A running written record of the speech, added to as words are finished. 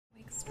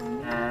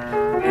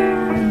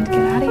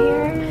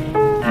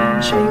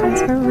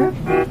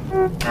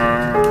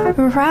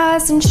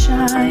rise and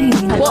shine.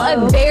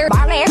 Well, a very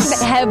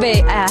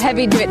heavy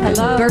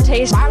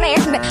rotation.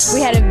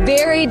 We had a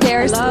very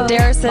Darrison.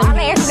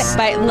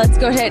 But let's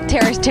go ahead,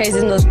 Terrace Chase,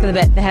 and look for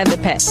the heavy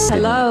pit.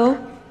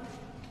 Hello.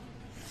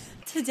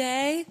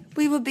 Today,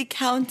 we will be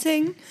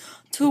counting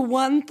to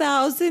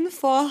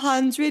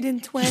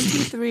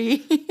 1,423.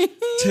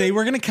 Today,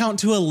 we're going to count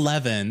to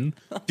 11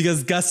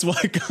 because guess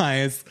what,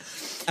 guys?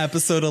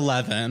 Episode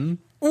 11.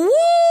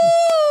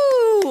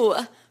 Woo!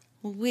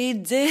 We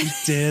did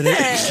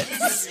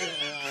it.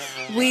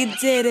 We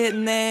did it,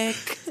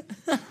 Nick.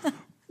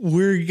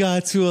 We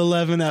got to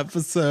 11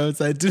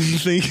 episodes. I didn't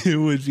think it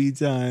would be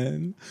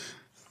done.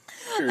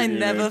 I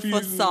never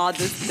foresaw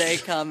this day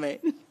coming.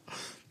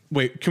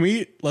 Wait, can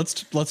we, let's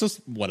just,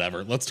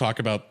 whatever. Let's talk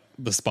about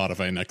the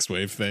Spotify Next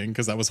Wave thing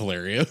because that was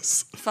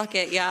hilarious. Fuck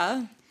it,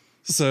 yeah.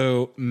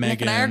 So, Megan.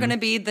 Nick and I are going to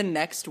be the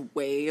next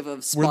wave of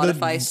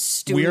Spotify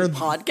student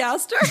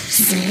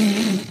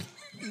podcasters.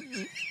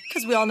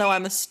 Because we all know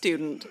I'm a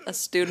student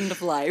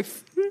of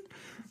life.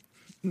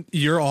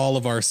 You're all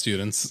of our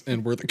students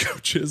and we're the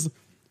coaches.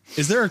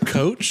 Is there a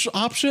coach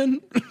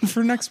option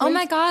for Next Wave? Oh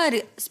my God.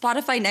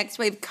 Spotify Next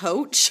Wave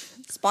coach?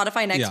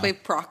 Spotify Next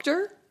Wave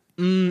proctor?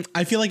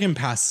 I feel like I'm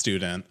past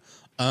student.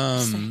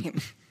 Same.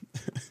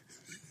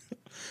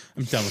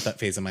 I'm done with that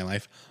phase of my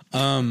life.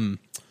 So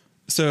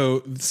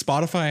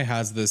Spotify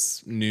has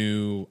this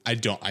new, I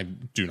do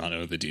not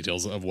know the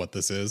details of what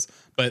this is,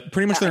 but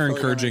pretty much they're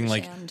encouraging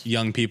like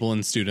young people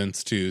and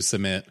students to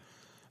submit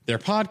their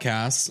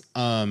podcasts.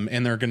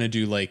 And they're going to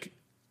do like,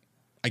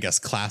 I guess,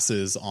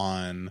 classes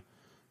on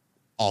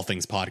all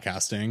things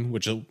podcasting,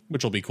 which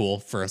will be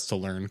cool for us to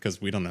learn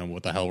because we don't know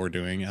what the hell we're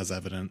doing, as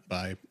evident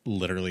by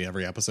literally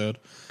every episode.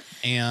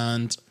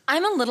 And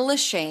I'm a little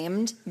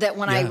ashamed that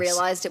when I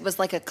realized it was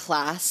like a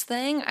class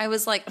thing, I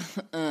was like,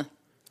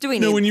 do we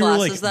need when you classes,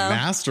 were like though?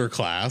 master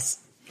class.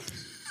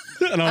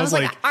 And I was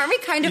like, aren't we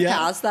kind of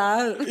past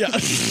that? Yeah.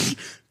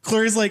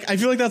 Clary's like, I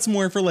feel like that's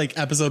more for like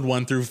episode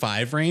 1 through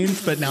 5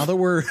 range, but now that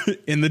we're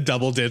in the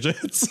double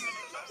digits.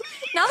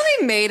 Now that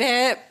we made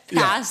it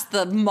past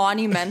the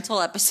monumental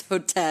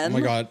episode 10. Oh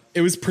my God.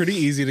 It was pretty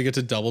easy to get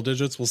to double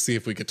digits. We'll see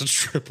if we get to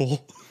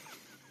triple.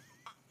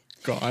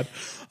 God.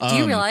 Do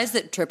you realize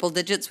that triple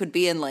digits would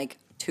be in like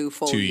 2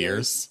 full 2 years?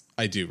 years?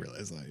 I do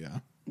realize that, yeah.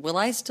 Will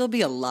I still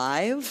be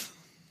alive?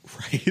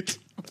 Right.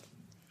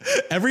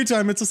 Every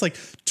time it's just like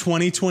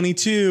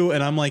 2022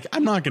 and I'm like,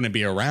 I'm not going to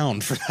be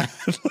around for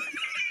that.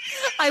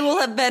 I will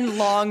have been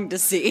long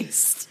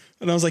deceased.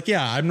 And I was like,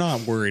 yeah, I'm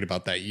not worried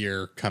about that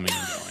year coming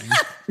and going.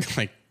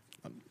 Like,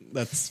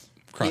 that's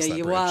cross that bridge.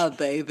 Yeah, you are,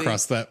 baby.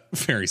 Cross that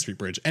very sweet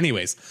bridge.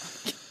 Anyways,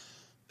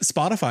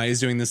 Spotify is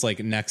doing this like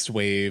next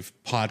wave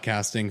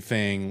podcasting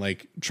thing,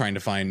 like trying to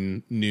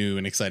find new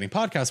and exciting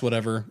podcasts,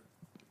 whatever.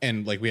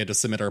 And like we had to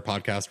submit our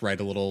podcast, write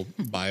a little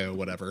bio,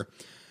 whatever.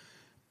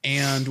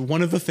 And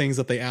one of the things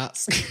that they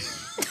ask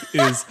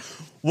is,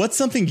 what's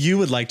something you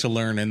would like to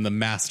learn in the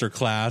master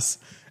class?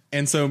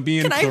 And so me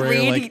and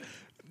Clary like,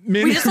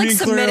 we just like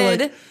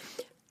submitted.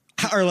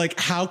 Are like,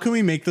 how can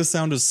we make this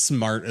sound as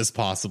smart as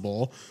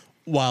possible?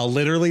 While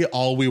literally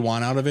all we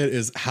want out of it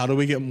is how do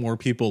we get more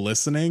people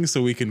listening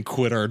so we can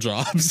quit our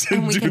jobs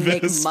and we do can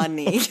make this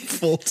money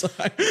full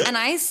time. And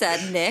I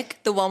said, Nick,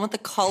 the one with the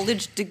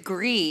college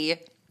degree,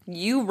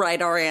 you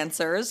write our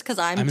answers because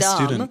I'm dumb. A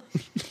student.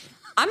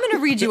 I'm going to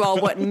read you all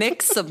what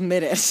Nick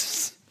submitted.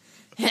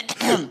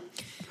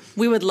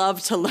 We would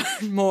love to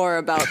learn more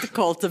about the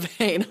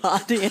cultivate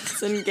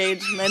audience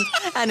engagement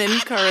and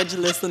encourage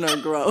listener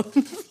growth.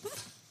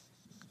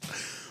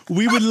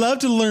 We would love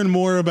to learn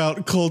more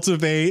about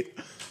Cultivate.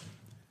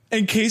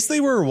 In case they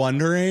were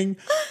wondering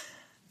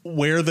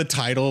where the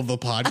title of the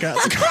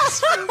podcast comes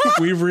from,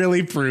 we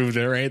really proved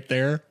it right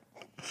there.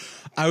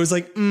 I was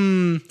like,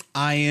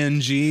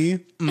 I-N-G,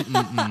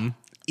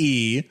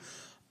 E.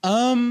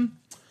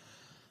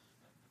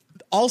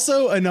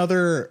 Also,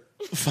 another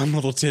fun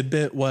little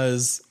tidbit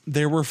was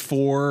there were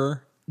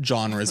 4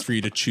 genres for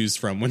you to choose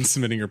from when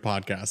submitting your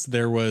podcast.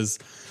 There was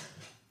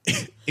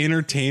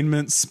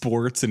entertainment,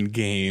 sports, and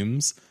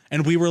games.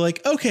 And we were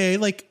like, okay,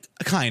 like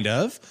kind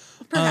of.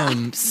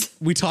 Perhaps.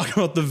 We talk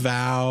about The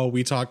Vow.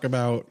 We talk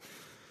about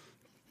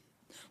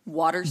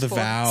water sports. The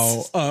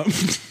Vow.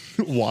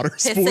 Water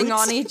sports. Pissing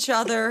on each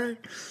other.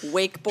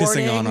 Wakeboarding.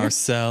 Pissing on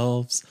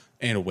ourselves.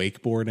 And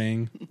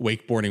wakeboarding.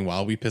 Wakeboarding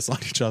while we piss on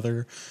each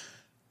other.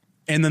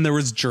 And then there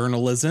was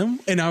journalism.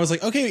 And I was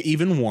like, okay,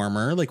 even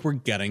warmer. Like we're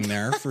getting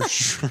there for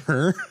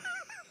sure.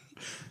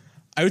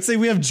 I would say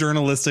we have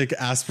journalistic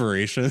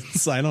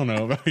aspirations. I don't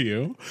know about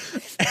you.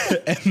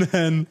 And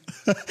then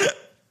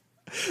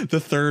the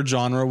third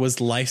genre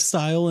was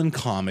lifestyle and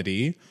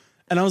comedy.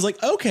 And I was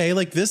like, okay,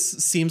 like this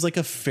seems like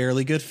a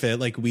fairly good fit.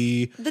 Like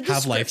we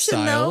have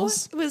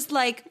lifestyles. Though, was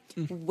like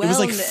wellness. It was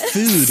like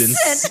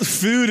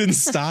food and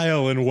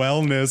style and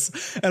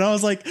wellness. And I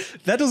was like,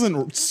 that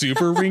doesn't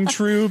super ring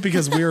true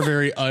because we are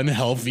very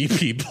unhealthy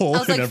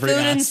people in every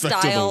aspect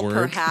of the word. Food and style,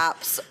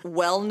 perhaps.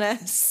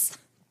 Wellness.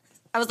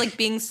 I was like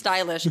being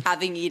stylish,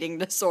 having eating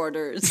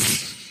disorders.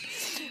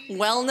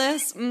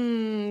 Wellness,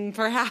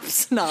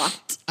 perhaps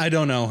not. I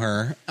don't know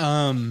her.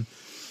 And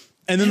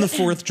then the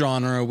fourth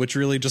genre, which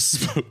really just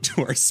spoke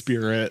to our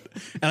spirit.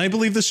 And I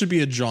believe this should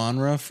be a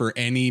genre for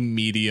any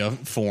media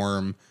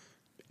form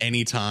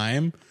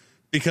anytime,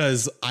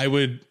 because I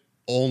would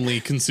only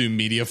consume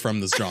media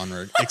from this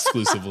genre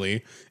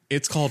exclusively.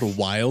 It's called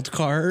Wild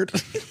Card.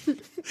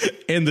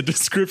 And the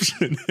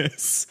description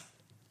is,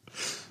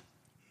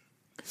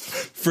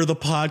 for the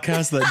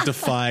podcasts that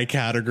defy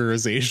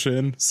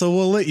categorization. So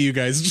we'll let you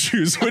guys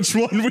choose which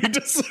one we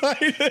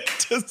decided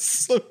to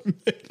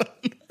submit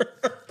under.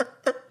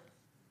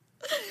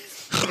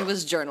 It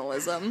was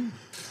journalism.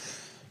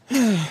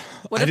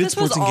 What if this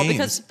was all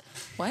because...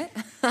 What?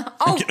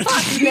 Oh,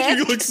 fuck, Nick.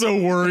 You look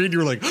so worried.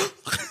 You're like...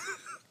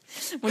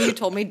 When you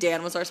told me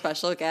Dan was our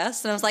special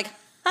guest, and I was like,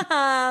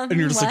 and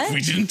you're just like,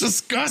 we didn't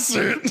discuss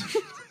it.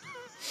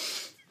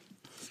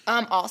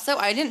 Also,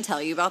 I didn't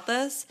tell you about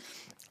this,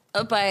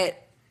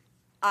 but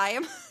I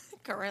am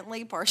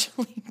currently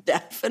partially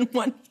deaf in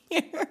one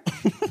ear.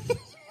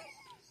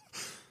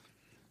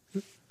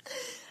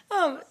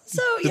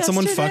 Did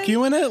someone fuck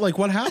you in it? Like,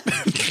 what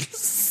happened?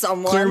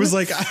 Someone. Claire was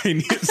like, I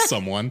need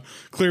someone.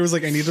 Claire was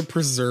like, I need to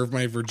preserve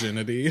my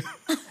virginity.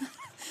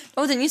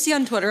 Oh, didn't you see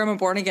on Twitter I'm a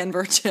born-again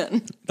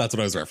virgin? That's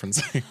what I was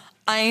referencing.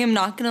 I am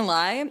not going to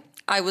lie.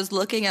 I was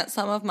looking at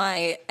some of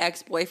my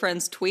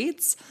ex-boyfriend's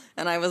tweets,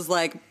 and I was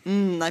like,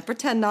 I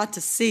pretend not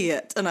to see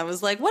it. And I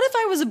was like, what if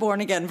I was a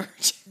born-again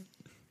virgin?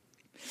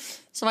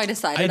 So I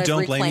decided I'd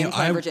reclaim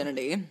my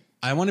virginity.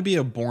 I want to be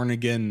a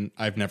born-again,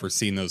 I've never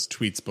seen those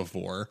tweets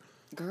before.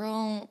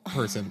 Girl.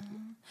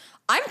 Person.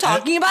 I'm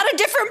talking about a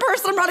different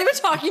person. I'm not even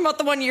talking about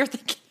the one you're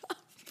thinking of.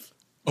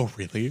 Oh,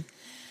 really?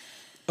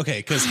 Okay,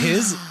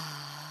 because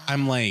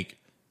I'm like,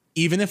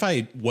 even if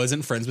I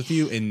wasn't friends with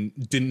you and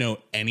didn't know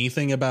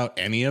anything about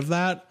any of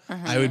that,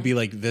 I would be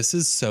like, this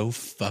is so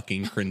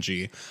fucking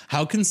cringy.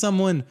 How can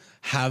someone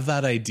have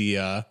that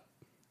idea,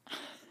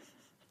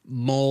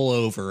 mull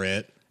over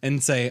it,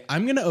 and say,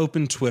 I'm going to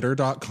open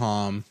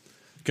twitter.com,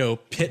 go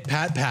pit,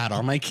 pat, pat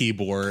on my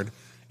keyboard,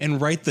 and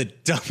write the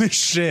dumbest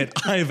shit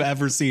I've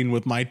ever seen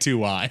with my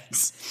two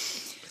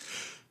eyes?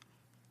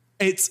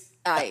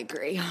 I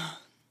agree.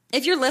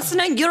 If you're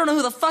listening, you don't know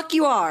who the fuck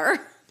you are.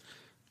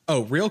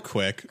 Oh, real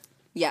quick.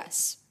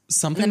 Yes.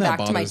 Something and then that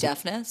back to my bothers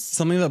deafness.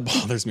 Something that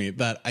bothers me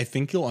that I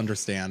think you'll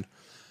understand.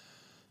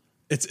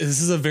 This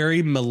is a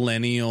very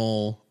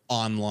millennial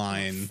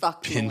online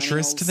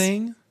Pinterest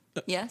thing.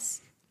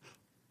 Yes.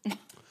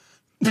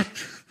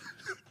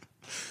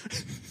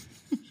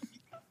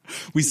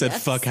 We said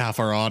fuck half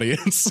our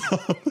audience.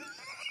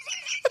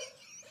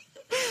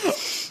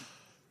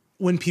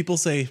 When people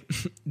say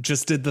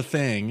just did the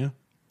thing.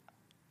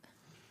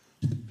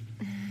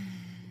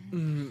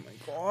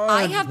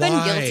 I have been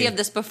guilty of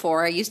this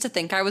before. I used to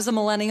think I was a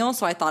millennial,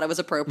 so I thought it was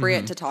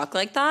appropriate to talk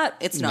like that.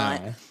 It's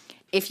not. No.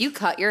 If you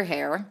cut your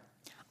hair,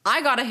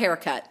 I got a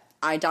haircut.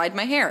 I dyed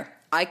my hair.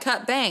 I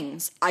cut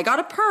bangs. I got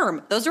a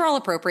perm. Those are all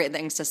appropriate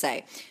things to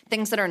say.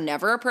 Things that are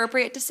never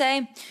appropriate to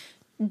say.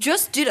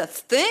 Just did a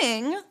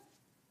thing.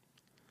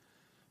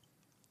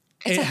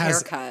 It's a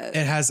haircut.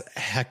 It has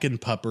heckin'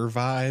 pupper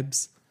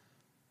vibes.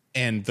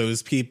 And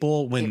those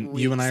people, when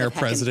you and I are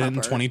president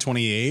in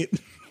 2028.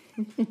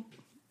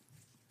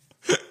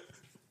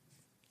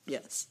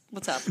 Yes.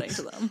 What's happening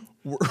to them?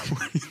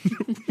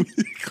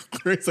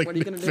 Claire's like, what are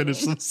you going to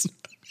finish this.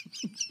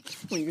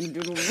 What are you going to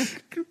do to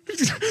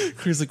them?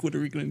 Claire's like, what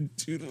are we going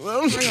to do to them?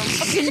 What are you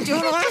fucking do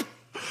to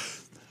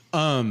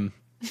them?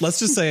 Let's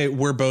just say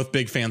we're both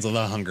big fans of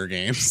the Hunger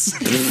Games.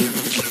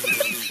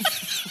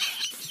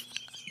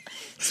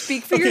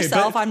 Speak for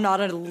yourself. I'm not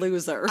a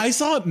loser. I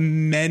saw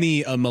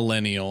many a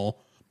millennial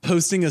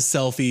posting a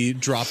selfie,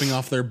 dropping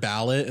off their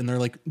ballot, and they're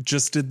like,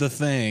 just did the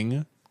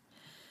thing.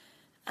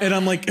 And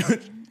I'm like,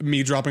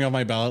 me dropping off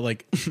my ballot,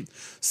 like,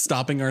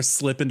 stopping our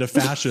slip into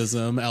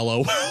fascism,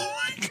 LOL.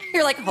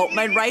 You're like, hope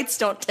my rights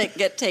don't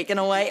get taken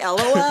away,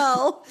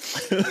 LOL.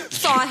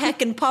 Saw a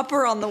heckin'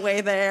 pupper on the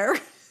way there.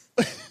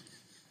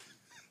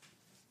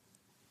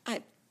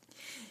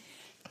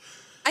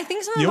 I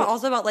think something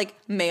also about, like,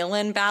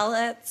 mail-in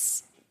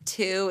ballots,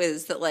 too,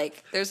 is that,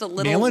 like, there's a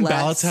little mail-in less...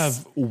 ballots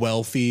have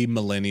wealthy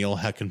millennial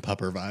heckin'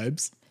 pupper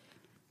vibes.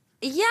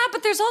 Yeah,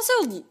 but there's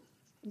also...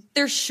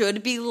 There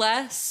should be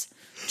less...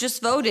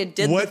 Just voted,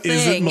 did what the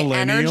thing. Isn't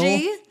millennial?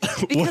 Energy.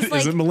 Because, what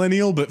isn't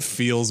millennial but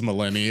feels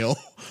millennial?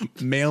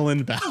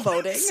 Mail-in ballots.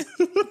 Voting.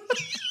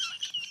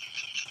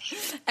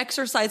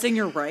 Exercising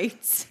your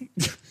rights.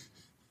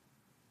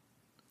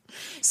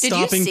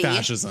 Stopping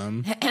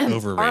fascism.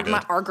 Overrated.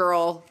 Our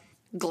girl,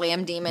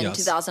 Glam Demon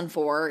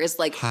 2004, is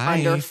like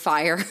under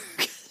fire.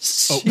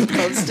 She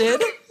posted.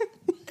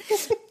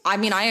 I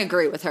mean, I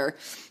agree with her.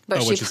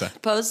 But she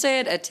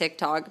posted a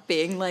TikTok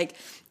being like,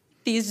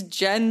 these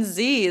Gen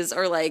Zs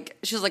are like,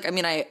 she was like, I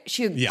mean,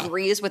 she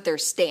agrees with their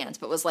stance,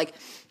 but was like,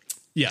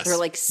 they're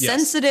like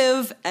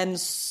sensitive and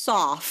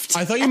soft.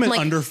 I thought you meant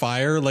under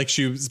fire, like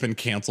she's been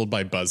canceled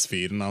by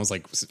BuzzFeed. And I was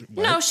like,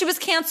 what? No, she was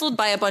canceled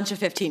by a bunch of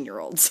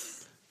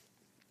 15-year-olds.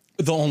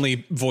 The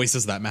only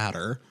voices that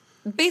matter.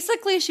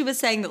 Basically, she was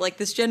saying that like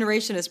this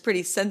generation is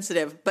pretty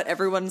sensitive, but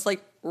everyone's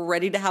like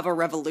ready to have a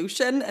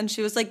revolution. And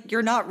she was like,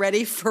 you're not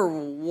ready for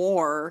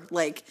war.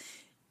 Like,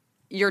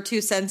 you're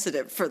too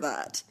sensitive for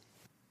that.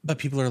 But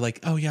people are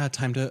like, oh yeah,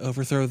 time to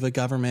overthrow the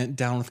government,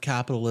 down with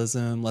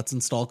capitalism, let's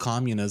install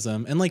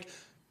communism. And like,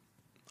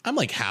 I'm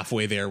like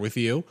halfway there with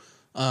you.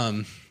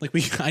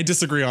 I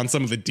disagree on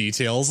some of the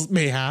details,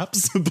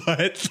 mayhaps,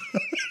 but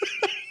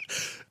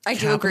I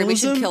do agree we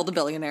should kill the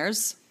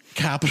billionaires.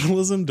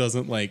 Capitalism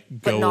doesn't like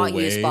go away. But not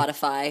you,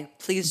 Spotify.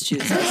 Please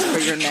choose us for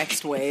your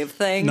next wave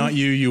thing. Not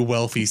you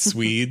wealthy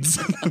Swedes.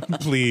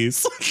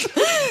 Please.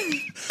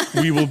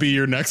 We will be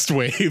your next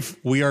wave.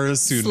 We are a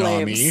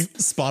tsunami.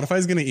 Slaves.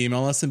 Spotify's going to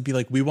email us and be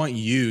like, we want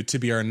you to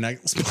be our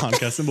next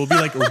podcast. And we'll be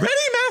like, ready,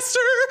 master.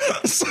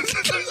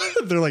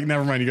 They're like,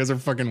 never mind. You guys are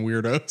fucking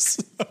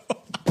weirdos.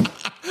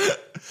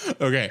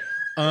 Okay.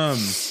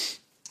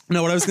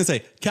 No, what I was going to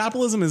say,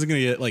 capitalism isn't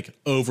going to get like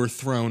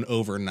overthrown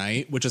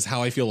overnight, which is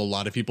how I feel a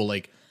lot of people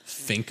like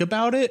think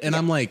about it. And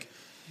I'm like,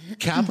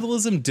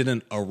 capitalism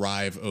didn't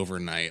arrive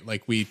overnight.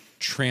 Like we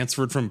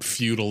transferred from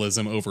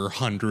feudalism over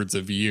hundreds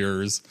of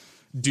years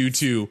due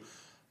to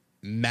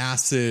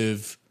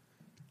massive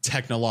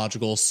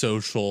technological,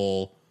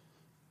 social,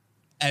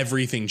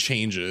 everything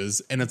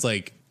changes. And it's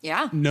like,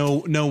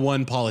 no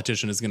one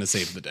politician is going to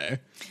save the day.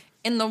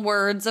 In the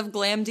words of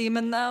Glam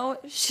Demon, though,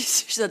 she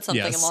said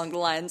something along the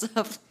lines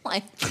of,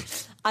 like,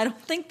 I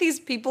don't think these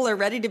people are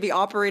ready to be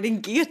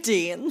operating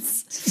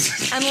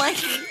guillotines. And, like,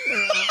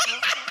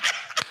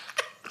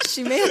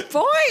 she made a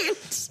point.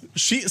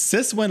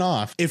 Sis went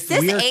off. Sis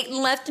ate and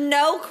left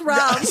no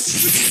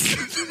crumbs.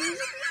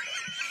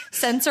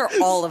 Censor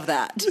all of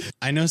that.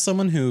 I know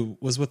someone who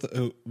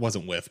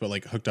wasn't with, but,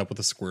 like, hooked up with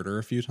a squirter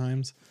a few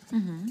times.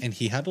 Mm-hmm. And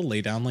he had to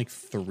lay down, like,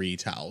 3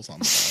 towels on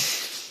the wall.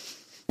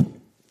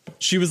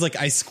 She was like,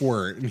 I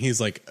squirt. And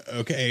he's like,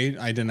 okay,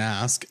 I didn't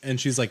ask. And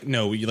she's like,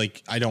 no,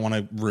 I don't want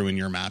to ruin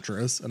your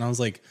mattress. And I was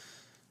like,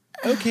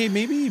 okay,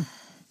 maybe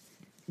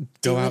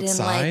go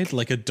outside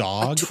like a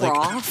dog. A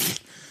trough?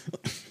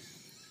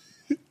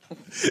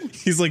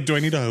 He's like, do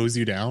I need to hose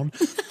you down?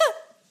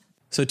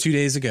 So 2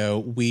 days ago,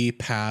 we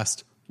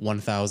passed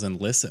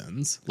 1,000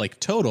 listens, like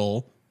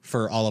total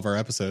for all of our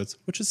episodes,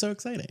 which is so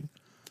exciting.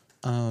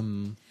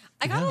 I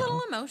got a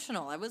little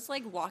emotional. I was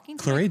like walking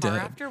to my car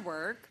after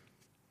work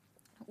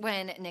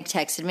when Nick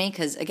texted me,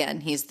 because, again,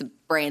 he's the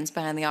brains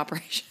behind the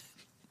operation.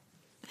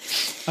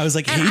 I was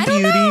like, hey,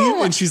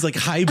 beauty. And she's like,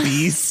 hi,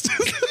 beast.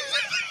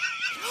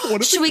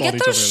 Should we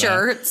get those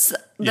shirts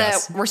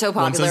that were so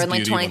popular in,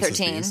 like,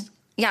 2013?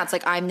 Yeah, it's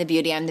like, I'm the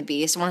beauty, I'm the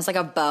beast. One has, like,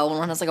 a bow, and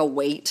one has, like, a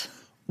weight.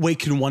 Wait,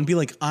 can one be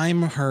like,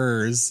 I'm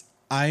hers,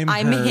 I'm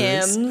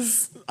hers.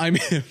 Him's. I'm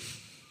him.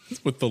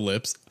 With the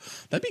lips.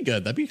 That'd be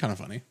good. That'd be kind of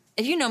funny.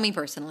 If you know me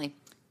personally,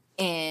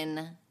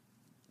 in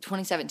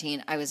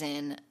 2017, I was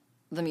in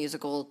the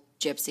musical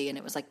Gypsy, and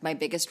it was like my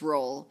biggest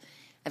role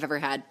I've ever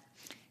had,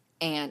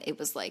 and it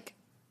was like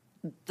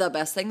the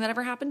best thing that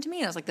ever happened to me.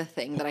 And it was like the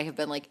thing that I have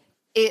been like,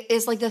 it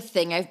is like the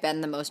thing I've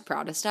been the most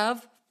proud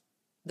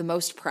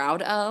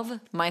of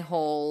my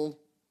whole,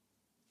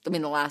 the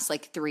last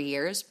like 3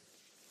 years.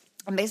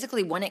 And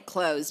basically when it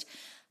closed,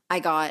 I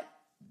got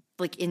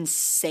like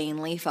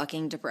insanely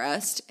fucking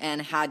depressed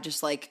and had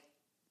just like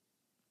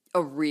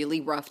a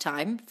really rough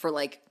time for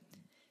like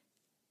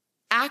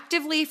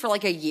actively for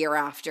like a year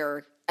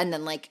after, and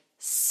then like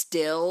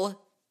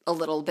still a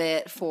little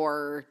bit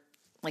for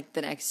like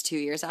the next 2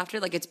 years after.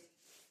 Like it's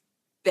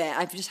bad.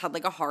 I've just had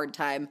like a hard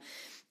time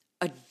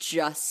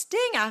adjusting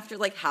after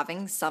like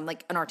having some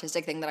like an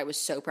artistic thing that I was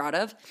so proud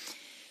of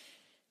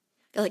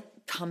like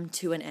come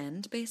to an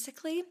end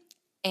basically.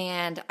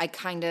 And I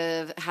kind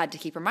of had to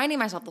keep reminding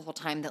myself the whole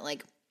time that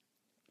like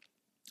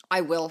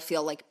I will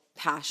feel like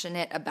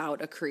passionate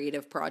about a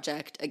creative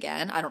project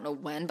again. I don't know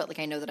when, but like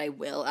I know that I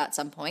will at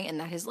some point, and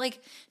that has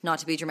like, not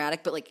to be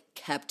dramatic, but like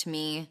kept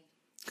me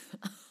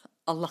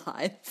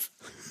alive.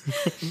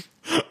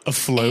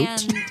 Afloat.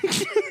 And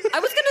I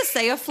was gonna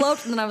say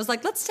afloat, and then I was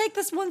like, let's take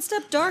this one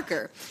step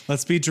darker.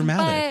 Let's be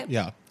dramatic. But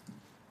yeah.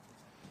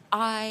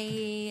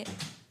 I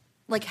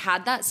like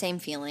had that same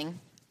feeling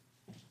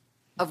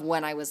of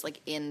when I was like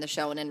in the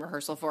show and in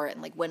rehearsal for it,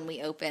 and like when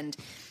we opened.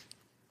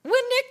 When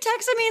Nick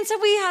texted me and said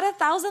we had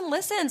 1,000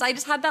 listens, I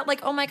just had that like,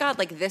 oh my God,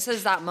 like this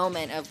is that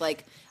moment of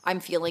like, I'm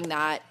feeling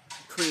that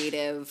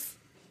creative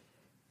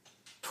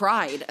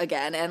pride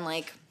again. And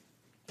like,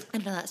 I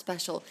don't know, that's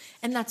special.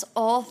 And that's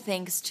all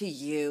thanks to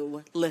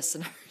you,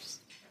 listeners.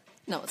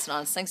 No, it's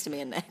not. It's thanks to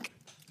me and Nick.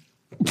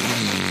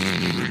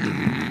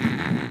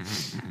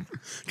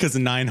 Because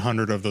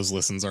 900 of those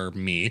listens are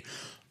me.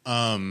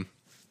 That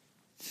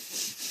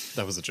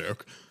was a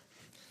joke.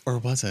 Or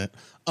was it?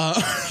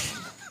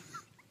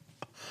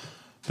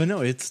 But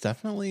no, it's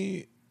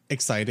definitely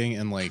exciting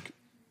and like...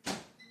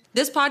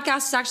 This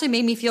podcast has actually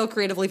made me feel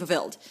creatively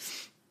fulfilled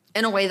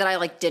in a way that I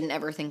like didn't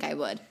ever think I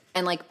would.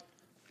 And like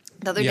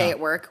the other day at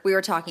work, we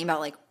were talking about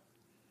like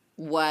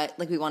what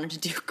like we wanted to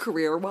do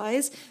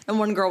career-wise. And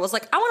one girl was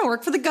like, I want to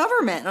work for the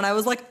government. And I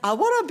was like, I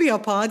want to be a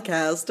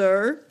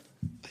podcaster.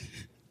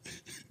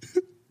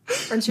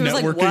 And she was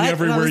like, what? Networking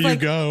everywhere you like,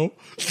 go.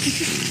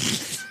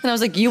 And I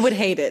was like, you would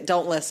hate it.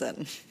 Don't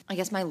listen. I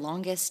guess my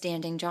longest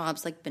standing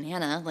jobs, like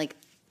Banana, like.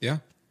 Yeah.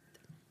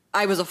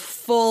 I was a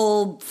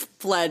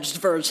full-fledged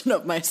version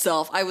of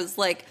myself. I was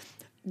like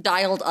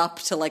dialed up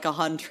to like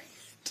 100.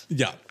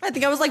 Yeah. I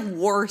think I was like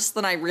worse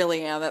than I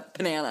really am at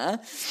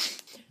Banana.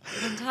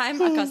 One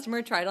time a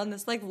customer tried on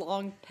this like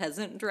long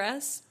peasant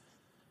dress.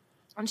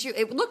 And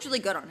it looked really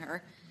good on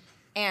her.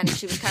 And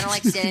she was kind of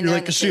like standing there.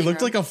 Like, she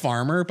looked like a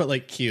farmer, but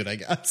like cute, I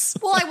guess.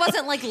 Well, I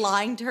wasn't like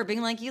lying to her,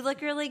 being like, you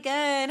look really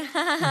good.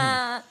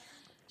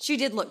 She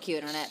did look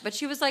cute in it, but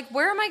she was like,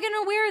 where am I going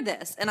to wear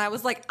this? And I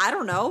was like, I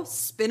don't know,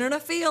 spin in a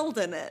field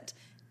in it.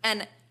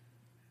 And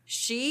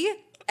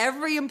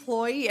every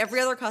employee, every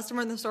other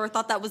customer in the store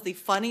thought that was the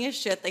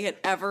funniest shit they had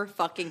ever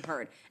fucking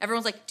heard.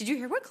 Everyone's like, did you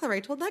hear what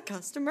Claire told that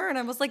customer? And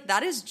I was like,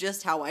 that is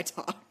just how I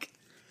talk.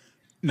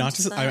 Not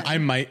just,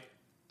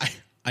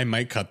 I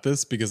might cut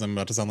this because I'm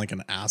about to sound like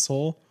an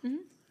asshole. Mm-hmm.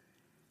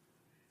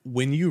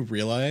 When you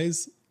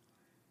realize,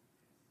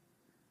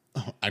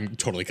 I'm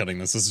totally cutting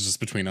this. This is just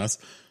between us.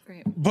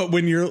 Great. But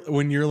when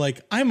you're like,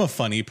 I'm a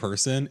funny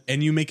person,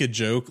 and you make a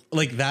joke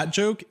like that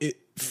joke, it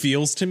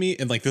feels to me,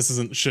 and like this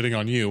isn't shitting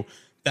on you.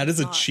 That is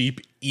a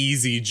cheap,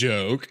 easy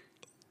joke.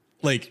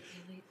 Like,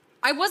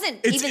 I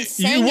wasn't even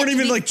saying you weren't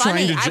even like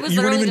funny. trying to.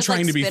 You weren't even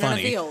trying to be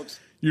funny.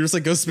 You're just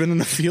like, go spin in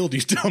the field,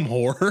 you dumb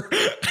whore.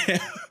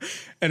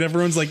 And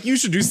everyone's like, you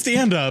should do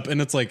stand up,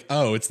 and it's like,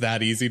 oh, it's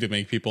that easy to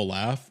make people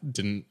laugh.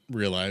 Didn't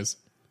realize.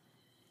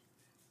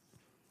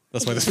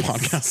 That's why this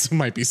podcast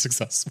might be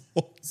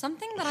successful.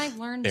 Something that I've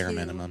learned bare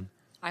minimum.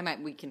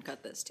 We can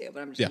cut this too,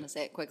 but I'm just going to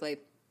say it quickly.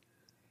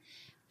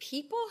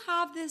 People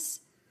have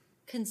this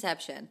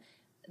conception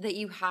that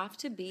you have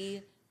to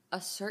be a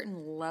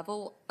certain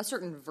level, a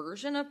certain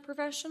version of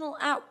professional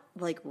at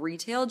like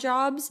retail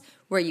jobs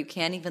where you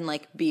can't even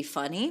like be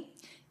funny.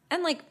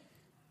 And like,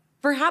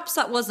 perhaps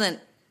that wasn't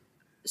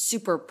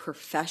super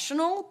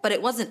professional, but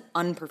it wasn't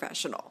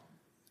unprofessional.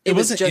 It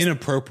wasn't just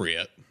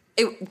inappropriate.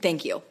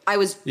 Thank you.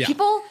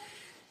 People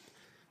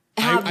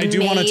have I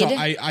do want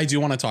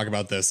to talk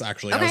about this,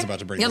 actually. Okay. I was about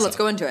to bring this up. Let's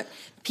go into it.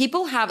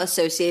 People have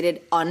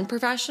associated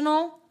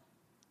unprofessional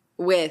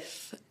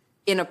with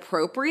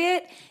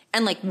inappropriate,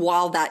 and like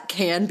while that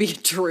can be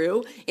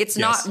true, it's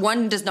not,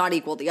 one does not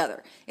equal the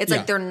other. It's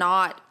like they're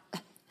not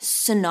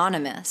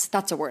synonymous.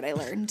 That's a word I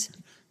learned.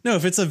 No,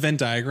 if it's a Venn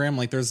diagram,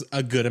 like there's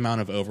a good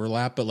amount of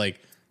overlap, but like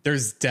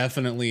there's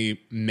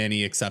definitely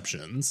many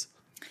exceptions.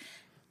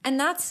 And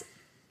that's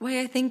why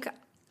I think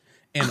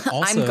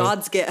also, I'm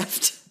God's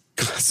gift.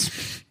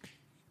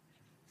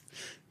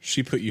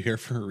 She put you here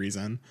for a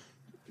reason.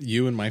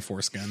 You and my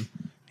foreskin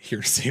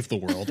here to save the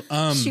world.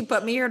 She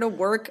put me here to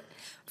work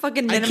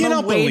fucking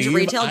minimum wage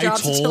retail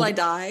jobs until I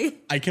die.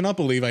 I cannot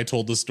believe I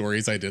told the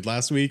stories I did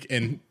last week,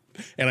 and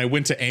I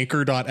went to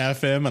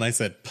anchor.fm and I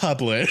said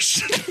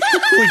publish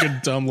like a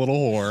dumb little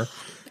whore.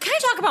 Can I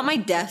talk about my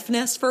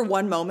deafness for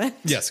one moment?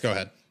 Yes, go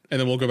ahead. And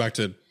then we'll go back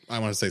to, I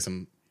want to say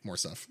some more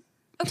stuff.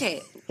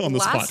 Okay.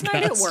 Last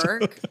night at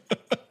work.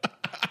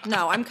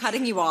 No, I'm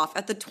cutting you off.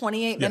 At the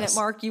 28-minute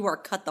mark, you are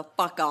cut the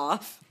fuck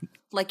off.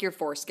 Like your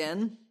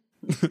foreskin.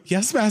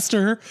 Yes,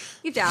 master.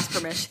 You have to ask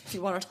permission if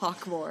you want to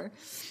talk more.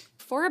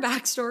 For a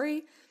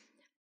backstory,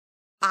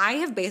 I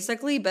have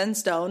basically been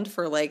stoned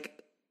for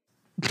like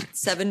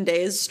 7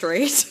 days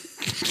straight.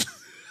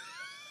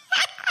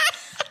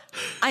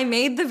 I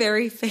made the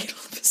very fatal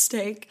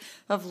mistake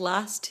of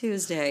last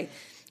Tuesday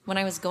when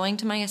I was going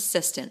to my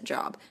assistant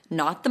job,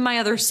 not my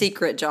other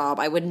secret job.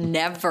 I would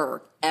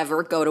never,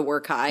 ever go to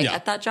work high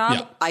at that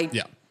job.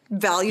 I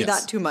value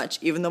that too much,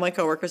 even though my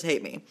coworkers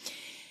hate me.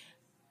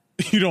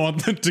 You don't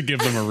want them to give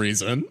them a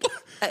reason.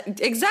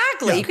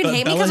 Exactly. You can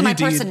hate me because of my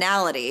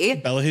personality.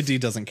 Bella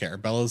Hadid doesn't care.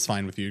 Bella's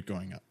fine with you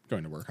going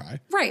to work high.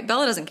 Right.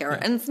 Bella doesn't care.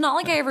 And it's not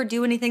like I ever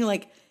do anything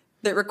like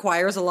that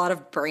requires a lot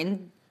of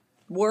brain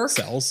work.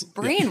 Cells.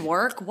 Brain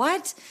work?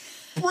 What?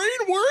 Brain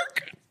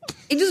work?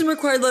 It doesn't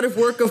require a lot of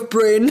work of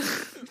brain.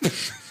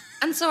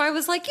 And so I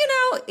was like,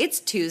 it's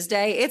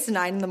Tuesday. It's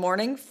 9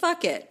 a.m.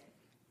 Fuck it.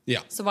 Yeah.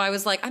 So I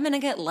was like, I'm going to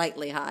get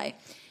lightly high.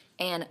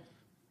 And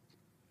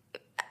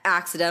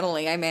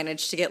accidentally, I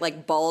managed to get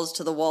like balls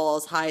to the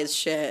walls, high as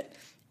shit.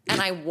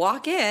 And I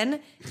walk in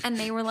and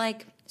they were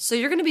like, so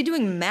you're going to be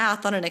doing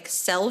math on an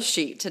Excel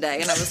sheet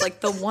today. And I was like,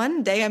 the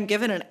one day I'm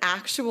given an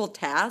actual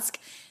task,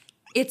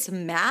 it's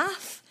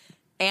math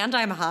and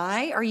I'm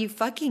high? Are you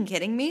fucking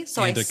kidding me?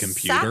 So I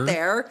sat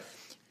there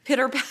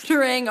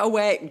pitter-pattering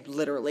away,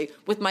 literally,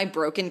 with my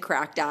broken,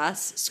 cracked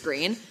ass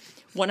screen.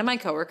 One of my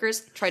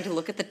coworkers tried to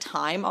look at the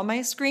time on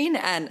my screen,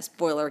 and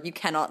spoiler, you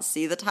cannot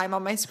see the time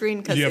on my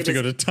screen because you have to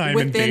go to time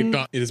and date.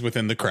 It is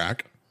within the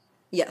crack.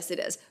 Yes, it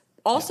is.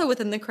 Also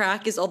within the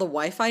crack is all the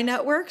Wi-Fi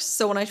networks.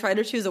 So when I try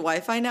to choose a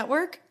Wi-Fi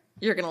network,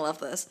 you're going to love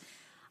this.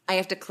 I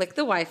have to click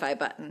the Wi-Fi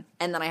button,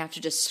 and then I have to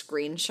just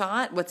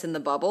screenshot what's in the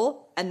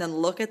bubble, and then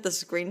look at the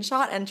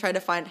screenshot and try to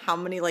find how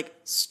many like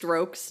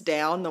strokes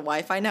down the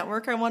Wi-Fi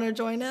network I want to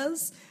join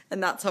is.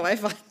 And that's how I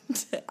find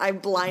it. I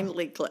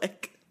blindly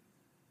click.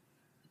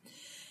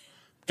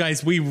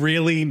 Guys, we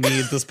really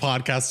need this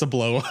podcast to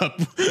blow up.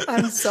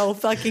 I'm so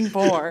fucking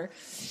poor.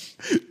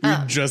 You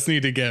just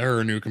need to get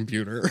her a new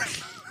computer.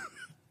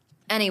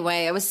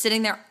 Anyway, I was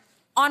sitting there.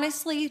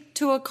 Honestly,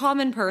 to a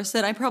common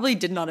person, I probably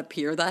did not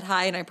appear that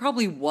high, and I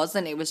probably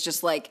wasn't. It was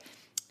just like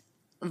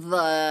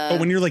But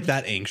when you're like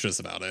that anxious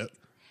about it.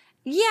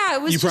 Yeah,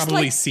 it was just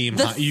probably like seem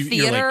the high.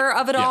 theater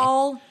of it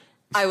all.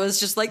 I was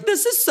just like,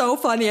 this is so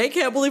funny. I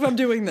can't believe I'm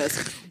doing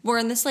this. We're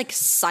in this like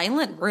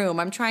silent room.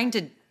 I'm trying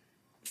to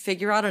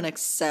figure out an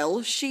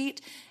Excel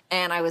sheet,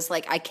 and I was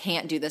like, I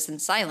can't do this in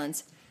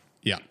silence.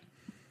 Yeah.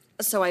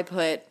 So I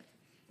put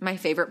my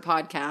favorite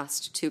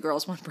podcast, Two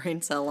Girls, One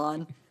Brain Cell,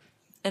 on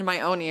in my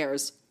own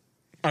ears.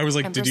 I was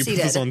like, did you put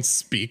this on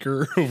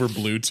speaker over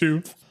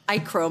Bluetooth? I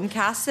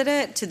Chromecasted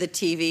it to the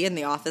TV in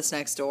the office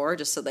next door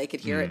just so they could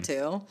hear it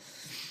too.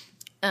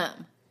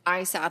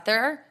 I sat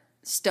there,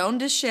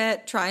 stoned as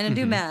shit, trying to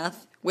do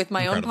math with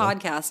my own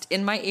podcast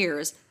in my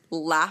ears,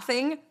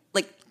 laughing,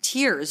 like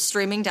tears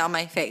streaming down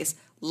my face,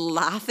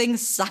 laughing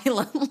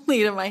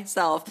silently to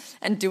myself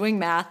and doing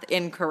math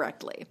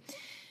incorrectly.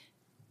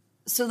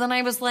 So then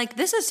I was like,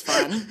 this is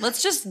fun.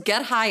 Let's just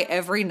get high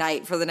every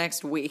night for the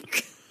next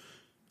week.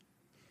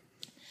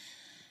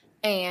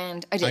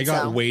 And I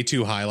got way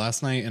too high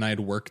last night, and I had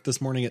worked this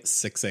morning at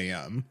 6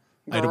 a.m.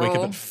 I had to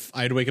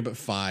wake up at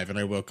 5, and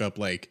I woke up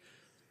like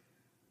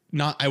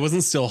I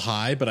wasn't still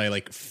high, but I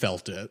like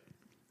felt it.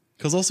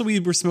 Because also we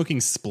were smoking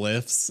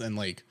spliffs and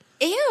like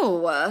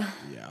ew.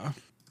 Yeah.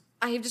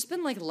 I have just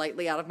been like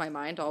lightly out of my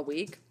mind all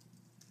week.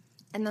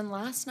 And then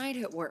last night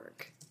at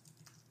work,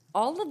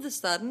 all of a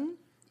sudden,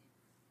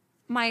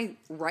 my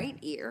right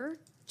ear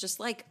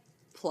just like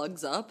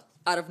plugs up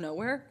out of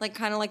nowhere. Like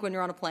kind of like when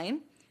you're on a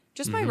plane.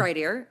 Just my right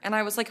ear. And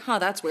I was like,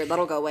 that's weird.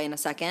 That'll go away in a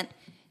second.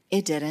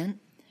 It didn't.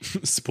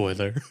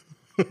 Spoiler.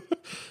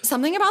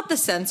 Something about the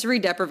sensory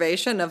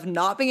deprivation of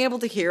not being able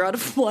to hear out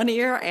of one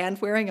ear and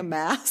wearing a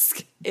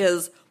mask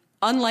is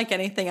unlike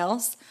anything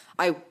else.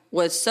 I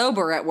was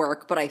sober at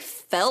work, but I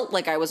felt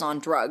like I was on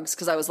drugs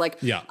because I was like,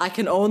 I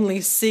can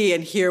only see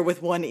and hear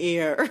with one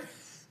ear.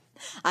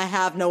 I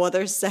have no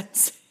other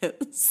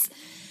senses,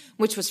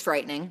 which was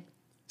frightening.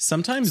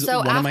 Sometimes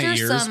one of my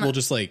ears will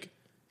just like,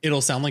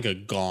 it'll sound like a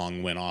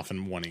gong went off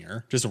in one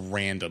ear, just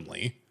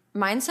randomly.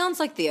 Mine sounds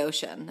like the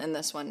ocean in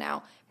this one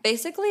now.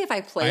 Basically, if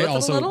I play with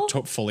it a little... I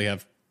also fully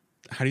have...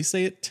 How do you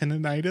say it?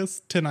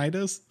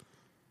 Tinnitus?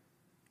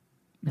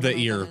 The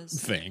ear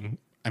thing.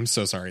 I'm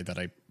so sorry that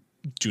I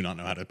do not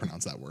know how to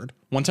pronounce that word.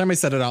 One time I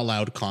said it out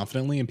loud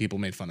confidently, and people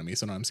made fun of me,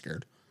 so now I'm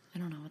scared. I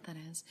don't know what that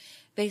is.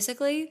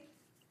 Basically,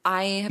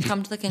 I have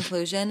come to the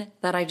conclusion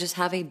that I just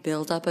have a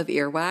buildup of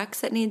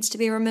earwax that needs to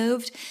be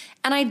removed,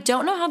 and I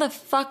don't know how the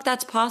fuck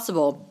that's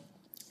possible.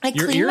 I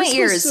clean my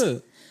ears.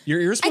 Your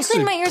ears supposed to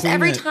clean my ears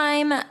every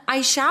time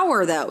I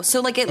shower, though.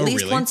 So, like, at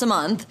least once a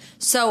month.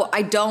 So,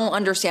 I don't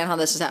understand how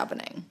this is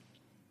happening.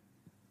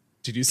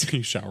 Did you say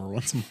you shower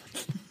once a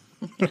month?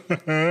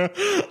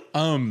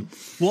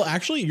 Well,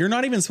 actually, you're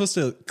not even supposed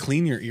to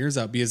clean your ears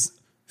out because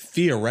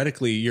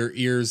theoretically, your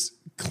ears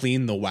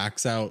clean the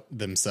wax out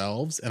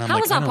themselves. And how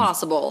is that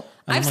possible?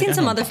 I've seen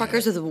some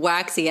motherfuckers with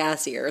waxy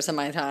ass ears in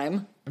my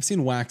time. I've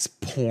seen wax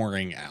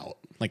pouring out,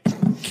 like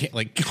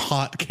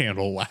hot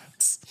candle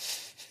wax.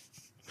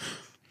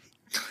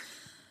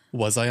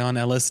 Was I on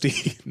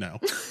LSD? No.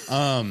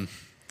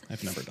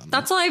 I've never done that.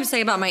 That's all I have to say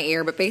about my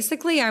ear, but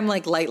basically I'm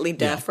like lightly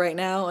deaf right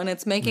now, and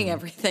it's making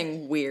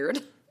everything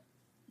weird.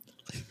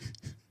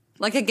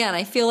 Like, again,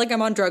 I feel like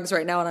I'm on drugs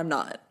right now, and I'm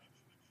not.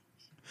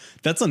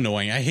 That's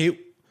annoying. I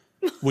hate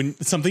when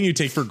something you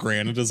take for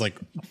granted is like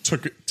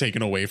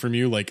taken away from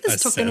you, like a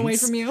sense. Taken away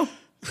from you.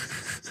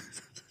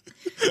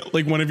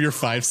 Like one of your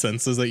 5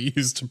 senses that you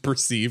use to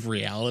perceive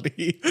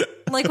reality.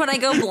 Like when I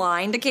go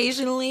blind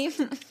occasionally.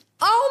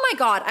 Oh my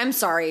God, I'm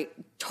sorry.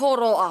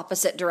 Total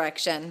opposite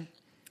direction.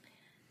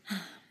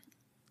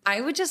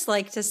 I would just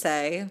like to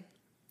say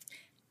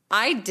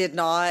I did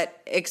not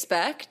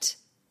expect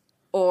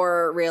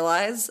or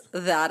realize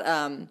that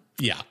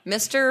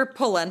Mr.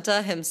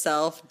 Polenta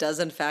himself does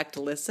in fact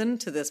listen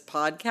to this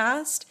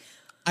podcast.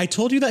 I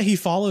told you that he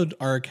followed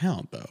our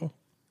account, though.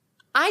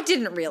 I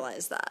didn't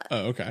realize that.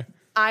 Oh, okay.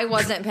 I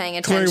wasn't paying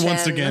attention. Clary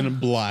once again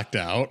blacked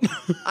out.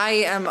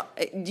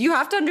 You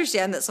have to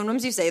understand that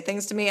sometimes you say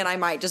things to me and I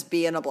might just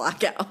be in a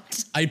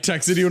blackout. I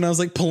texted you and I was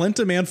like,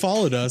 Polenta man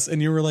followed us.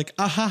 And you were like,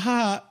 ah ha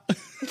ha.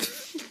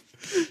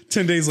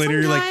 10 days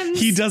later, you're like,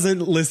 he doesn't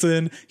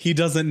listen. He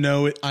doesn't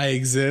know I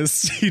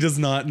exist. He does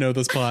not know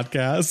this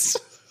podcast.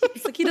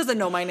 It's like, he doesn't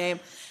know my name.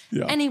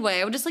 Yeah.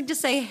 Anyway, I would just like to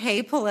say,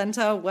 hey,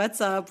 Polenta,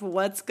 what's up?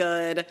 What's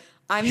good?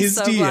 I'm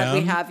so glad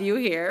we have you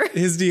here.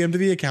 His DM to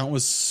the account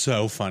was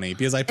so funny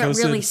because I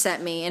posted. It really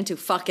sent me into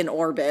fucking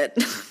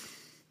orbit.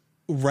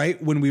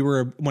 Right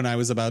when I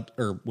was about,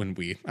 or when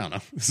I don't know,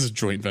 this is a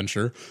joint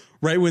venture.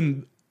 Right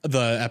when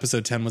the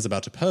episode 10 was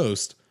about to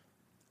post,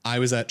 I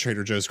was at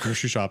Trader Joe's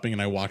grocery shopping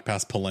and I walked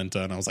past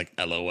Polenta and I was like,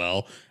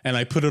 LOL. And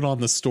I put it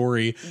on the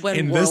story.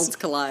 When worlds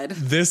collide.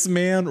 This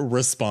man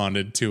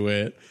responded to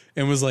it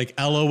and was like,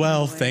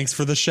 LOL, thanks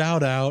for the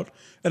shout out.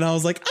 And I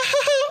was like,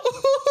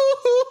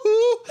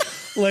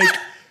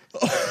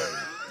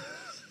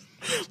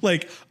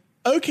 like,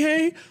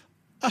 okay,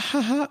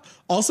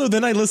 Also,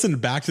 then I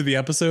listened back to the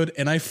episode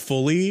and I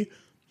fully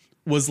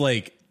was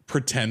like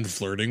pretend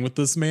flirting with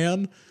this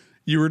man.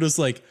 You were just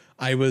like,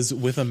 I was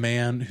with a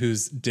man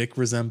whose dick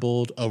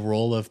resembled a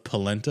roll of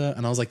polenta.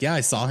 And I was like, yeah,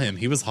 I saw him.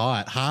 He was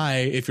hot. Hi,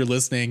 if you're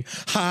listening.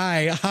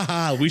 Hi,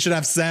 haha, we should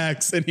have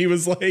sex. And he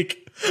was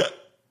like,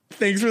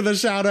 thanks for the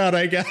shout out,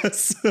 I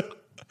guess.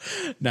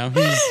 Now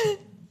he's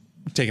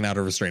taken out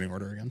a restraining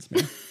order against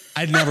me.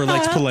 I'd never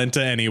liked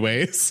polenta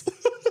anyways.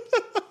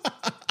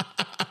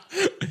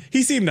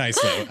 He seemed nice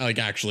though. Like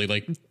actually,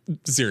 like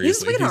seriously. He's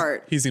a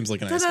sweetheart. He seems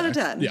like a nice 10 guy. out of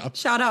 10. Yeah.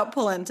 Shout out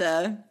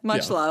polenta.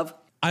 Much love.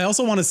 I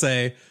also want to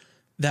say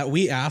that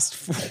we asked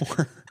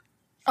for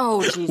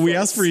Jesus. We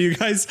asked for you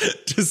guys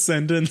to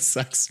send in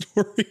sex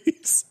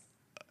stories.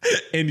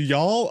 And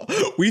y'all,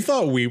 we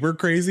thought we were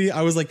crazy.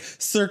 I was like,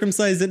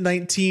 circumcised at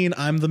 19.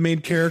 I'm the main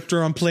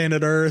character on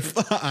planet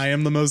Earth. I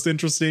am the most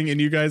interesting.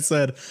 And you guys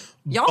said,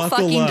 y'all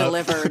fucking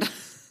delivered.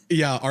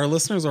 Yeah, our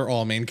listeners are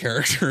all main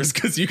characters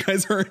because you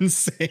guys are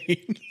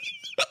insane.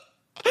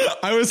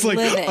 I was like,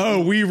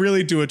 oh, we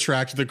really do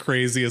attract the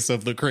craziest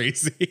of the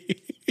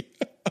crazy.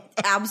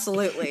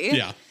 Absolutely.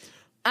 Yeah.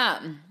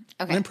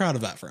 Okay. I'm proud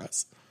of that for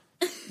us.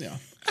 Yeah.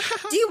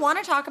 Do you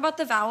want to talk about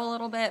The Vow a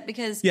little bit?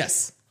 Because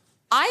yes,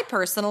 I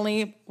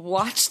personally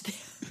watched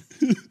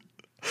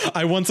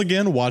I once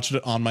again watched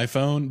it on my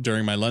phone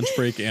during my lunch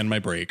break and my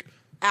break.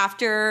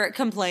 After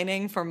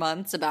complaining for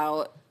months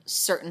about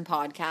certain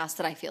podcasts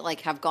that I feel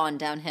like have gone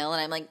downhill,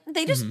 and I'm like,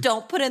 they just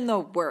don't put in the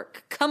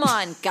work. Come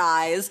on,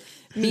 guys.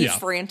 Me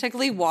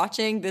frantically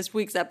watching this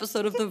week's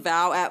episode of The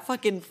Vow at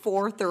fucking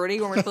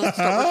 4:30 when we're supposed to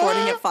start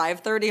recording at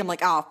 5:30. I'm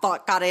like, oh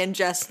fuck, gotta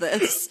ingest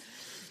this.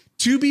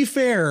 To be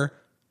fair,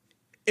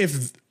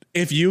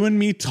 if you and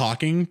me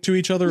talking to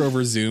each other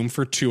over Zoom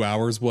for 2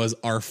 hours was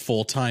our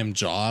full-time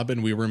job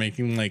and we were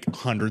making like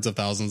hundreds of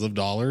thousands of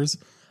dollars,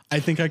 I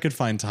think I could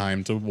find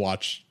time to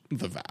watch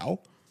The Vow.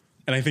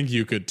 And I think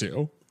you could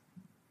too.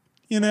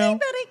 You know? I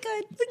bet I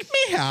could. Like,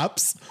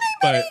 mayhaps.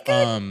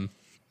 But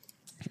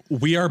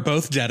we are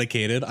both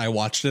dedicated. I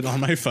watched it on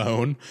my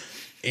phone.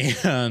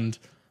 And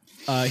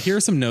here are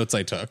some notes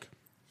I took.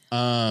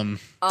 Can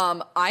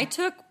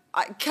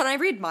I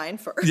read mine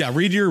first? Yeah,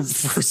 read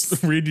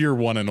your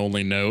one and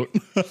only note.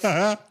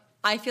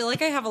 I feel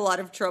like I have a lot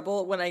of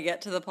trouble when I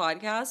get to the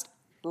podcast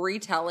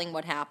retelling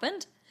what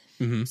happened.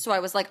 Mm-hmm. So I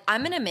was like,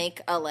 I'm going to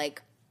make a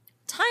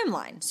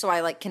timeline so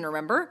I can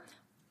remember.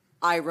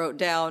 I wrote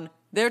down,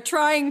 they're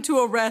trying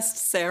to arrest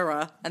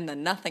Sarah, and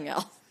then nothing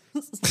else.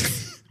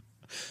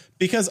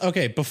 Because,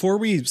 okay, before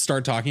we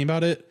start talking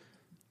about it,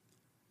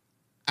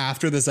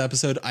 after this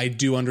episode, I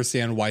do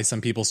understand why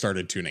some people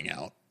started tuning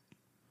out.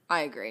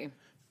 I agree.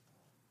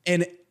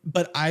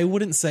 But I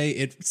wouldn't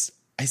say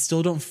I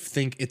still don't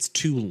think it's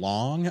too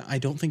long. I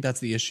don't think that's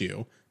the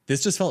issue.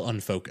 This just felt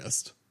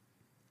unfocused.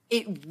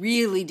 It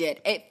really did.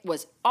 It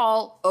was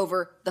all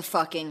over the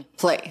fucking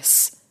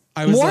place.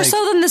 More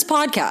so than this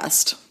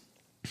podcast.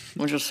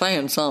 I'm just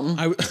saying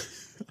something.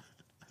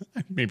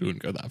 Maybe we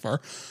wouldn't go that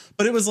far.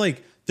 But it was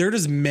like, there are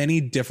just many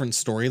different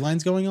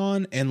storylines going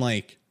on. And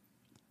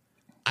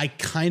I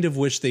kind of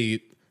wish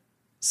they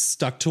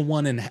stuck to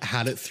one and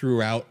had it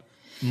throughout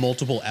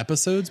multiple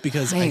episodes,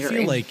 because I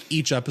feel like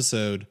each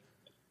episode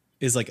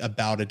is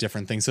about a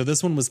different thing. So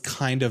this one was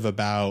kind of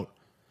about,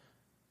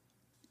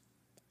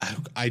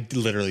 I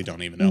literally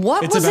don't even know.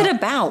 What was it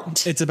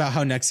about? It's about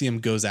how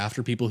NXIVM goes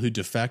after people who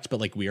defect,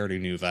 but we already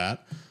knew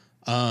that.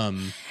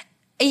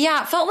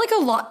 Yeah, it felt like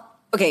a lot.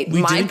 Okay,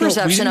 my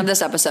perception of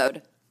this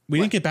episode. We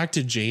didn't get back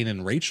to Jane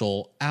and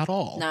Rachel at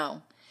all.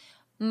 No.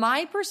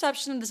 My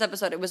perception of this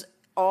episode, it was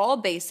all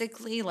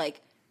basically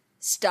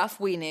stuff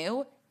we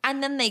knew,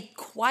 and then they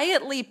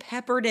quietly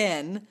peppered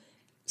in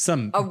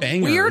some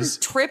bangers. Weird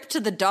trip to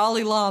the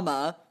Dalai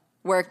Lama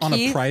on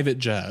a private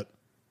jet.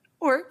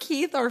 Where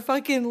Keith, our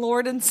fucking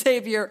Lord and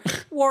Savior,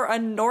 wore a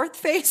North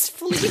Face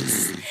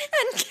fleece and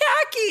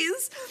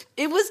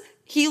khakis.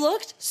 He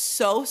looked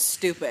so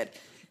stupid.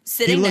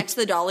 Sitting next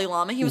to the Dalai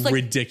Lama, he was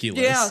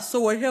ridiculous. Yeah,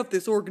 so I have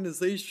this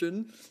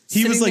organization.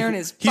 He was there in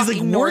his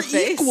fucking we're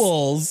face.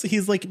 Equals.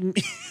 He's like,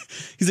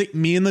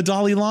 me and the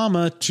Dalai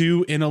Lama,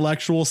 two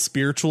intellectual,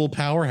 spiritual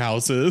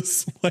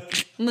powerhouses.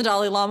 And the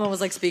Dalai Lama was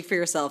like, "Speak for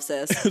yourself,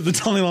 sis." The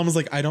Dalai Lama was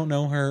like, "I don't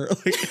know her."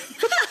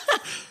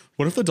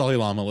 What if the Dalai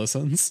Lama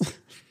listens?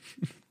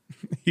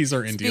 He's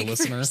our India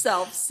listener. Speak for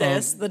yourself,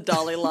 sis. The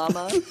Dalai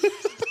Lama.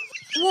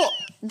 Well,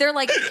 they're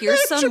like,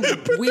 here's some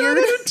weird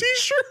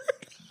t-shirt.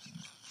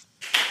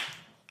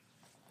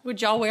 Would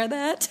y'all wear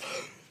that?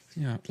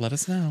 Yeah, let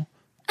us know.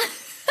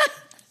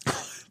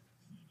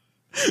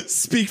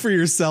 Speak for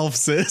yourself,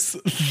 sis.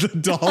 The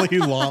Dalai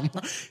Lama.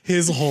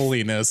 His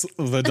Holiness,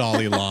 the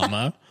Dalai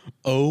Lama.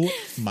 Oh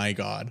my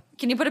God.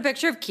 Can you put a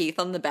picture of Keith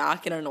on the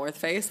back in a North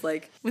Face?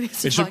 With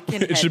his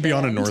it should be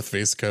on a North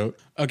Face coat.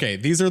 Okay,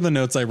 these are the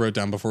notes I wrote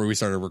down before we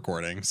started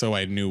recording, so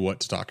I knew what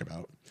to talk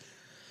about.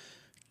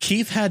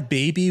 Keith had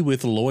baby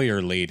with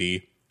lawyer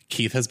lady.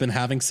 Keith has been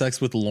having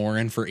sex with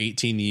Lauren for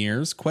 18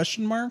 years? ?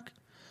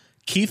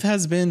 Keith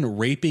has been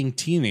raping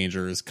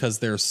teenagers because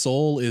their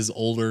soul is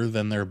older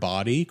than their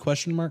body?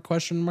 Question mark,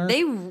 question mark.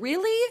 They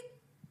really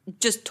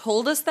just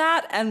told us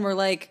that, and we're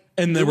like,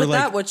 and do with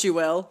that what you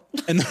will.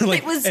 And they're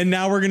like, and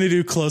now we're going to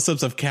do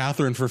close-ups of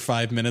Catherine for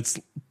 5 minutes,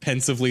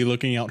 pensively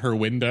looking out her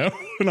window.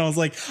 And I was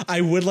like,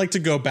 I would like to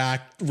go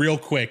back real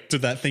quick to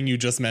that thing you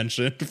just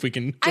mentioned. If we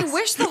can, I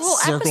wish the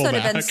whole episode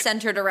had been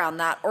centered around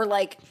that, or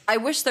like, I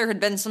wish there had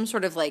been some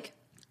sort of like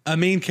a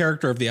main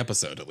character of the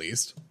episode, at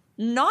least.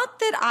 Not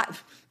that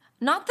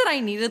I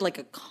needed like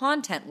a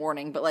content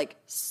warning, but like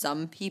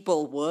some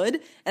people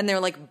would, and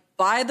they're like,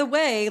 by the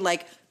way,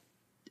 like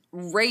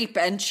rape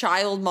and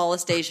child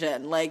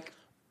molestation, like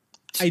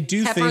I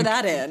do pepper think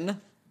that in.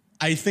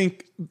 I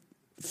think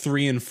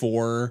 3 and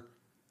 4,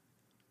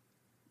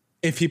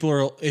 if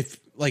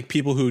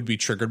people who would be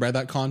triggered by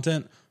that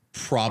content,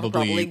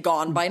 probably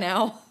gone by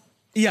now.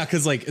 Yeah,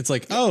 because like it's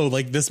like, oh,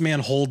 like this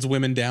man holds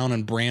women down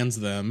and brands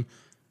them,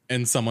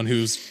 and someone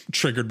who's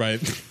triggered by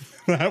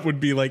that would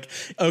be like,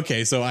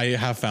 okay, so I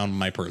have found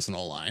my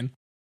personal line.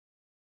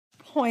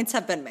 Points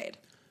have been made.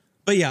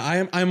 But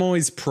yeah, I'm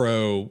always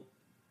pro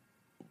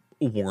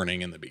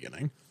warning in the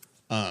beginning.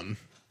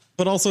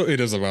 But also it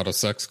is about a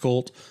sex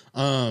cult.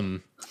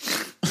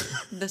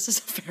 This is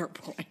a fair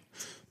point.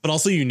 But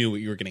also you knew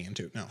what you were getting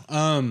into.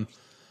 No.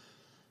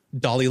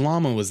 Dalai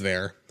Lama was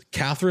there.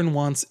 Catherine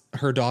wants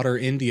her daughter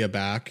India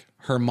back.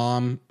 Her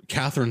mom,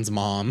 Catherine's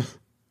mom,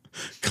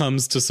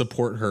 comes to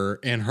support her,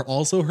 and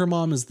her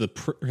mom is the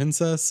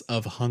Princess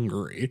of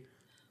Hungary.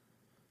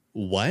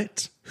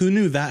 What? Who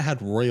knew that had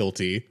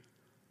royalty?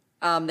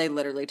 They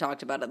literally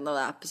talked about it in the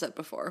episode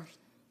before.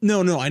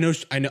 No, I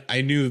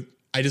knew.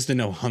 I just didn't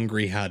know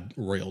Hungary had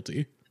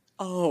royalty.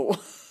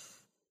 Oh.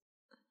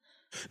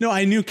 No,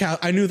 I knew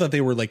that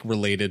they were like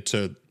related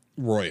to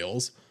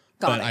royals.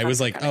 I was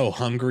like, oh,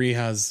 Hungary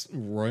has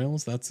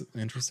royals? That's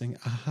interesting.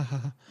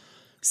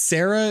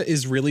 Sarah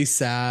is really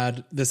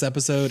sad this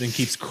episode and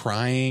keeps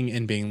crying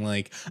and being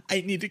like,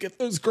 I need to get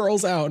those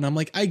girls out. And I'm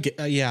like,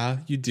 yeah,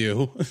 you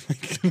do. I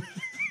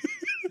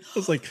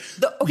was like,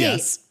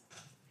 yes.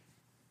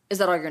 Is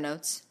that all your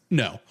notes?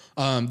 No.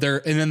 And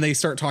then they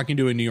start talking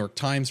to a New York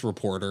Times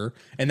reporter,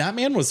 and that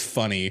man was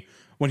funny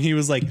when he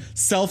was like,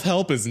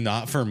 self-help is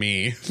not for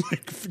me.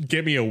 Like,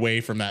 get me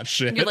away from that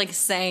shit. You're like,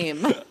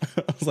 same. I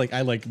was like,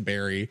 I like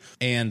Barry.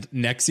 And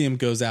NXIVM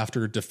goes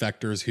after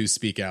defectors who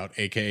speak out,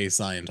 aka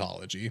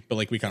Scientology. But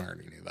like, we kind of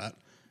already knew that.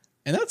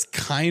 And that's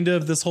kind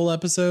of this whole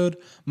episode.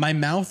 My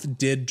mouth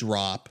did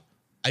drop.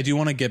 I do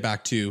want to get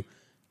back to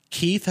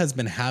Keith has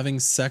been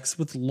having sex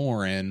with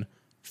Lauren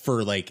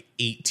for like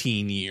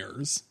 18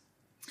 years.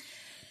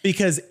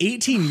 Because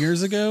 18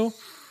 years ago,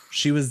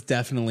 she was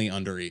definitely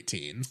under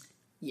 18.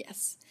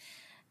 Yes.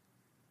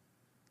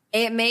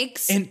 It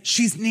makes... And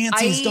she's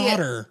Nancy's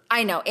daughter.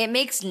 I know. It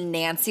makes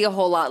Nancy a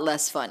whole lot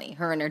less funny,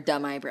 her and her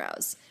dumb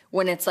eyebrows.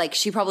 When it's like,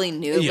 she probably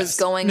knew it was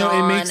going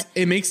on.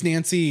 It makes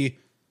Nancy...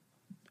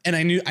 And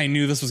I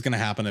knew this was going to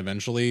happen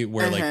eventually,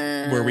 where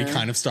where we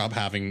kind of stop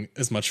having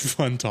as much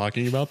fun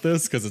talking about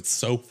this because it's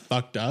so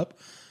fucked up.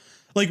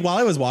 Like, while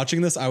I was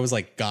watching this, I was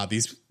like, God,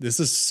 this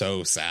is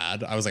so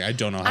sad. I was like, I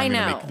don't know how I'm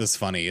going to make this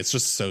funny. It's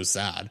just so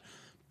sad.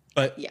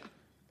 But yeah,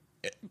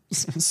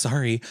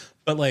 sorry.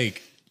 But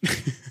like,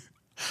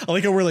 I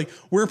like how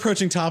we're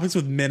approaching topics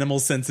with minimal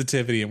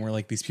sensitivity, and we're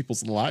like, these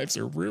people's lives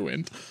are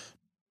ruined.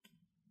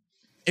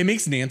 It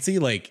makes Nancy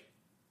like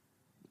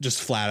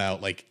just flat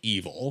out like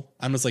evil.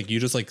 I'm just like,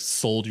 you just like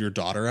sold your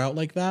daughter out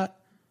like that.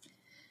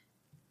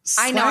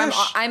 I know.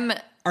 I'm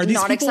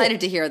not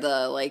excited to hear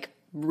the like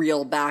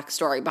real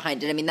backstory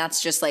behind it. I mean,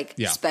 that's just like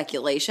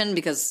speculation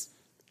because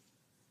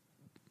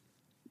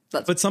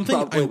that's but something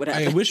probably what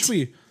happened.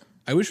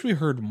 I wish we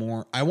heard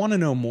more. I want to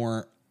know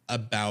more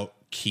about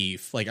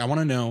Keith. Like, I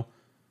want to know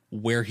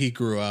where he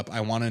grew up.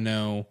 I want to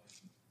know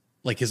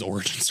like his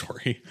origin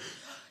story.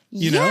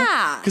 You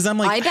know? Because I'm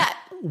like, I bet.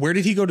 Where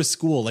did he go to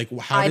school? Like,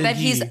 I bet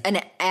he's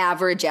an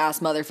average ass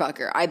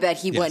motherfucker. I bet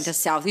he went to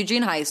South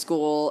Eugene High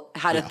School,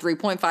 had a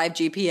 3.5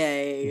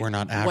 GPA. We're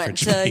not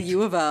average. Went to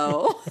U of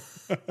O.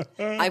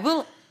 I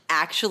will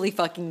actually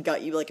fucking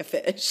gut you like a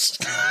fish.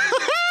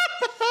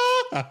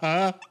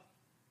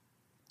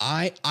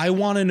 I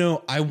want to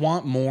know. I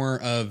want more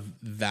of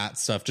that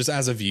stuff. Just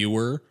as a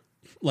viewer,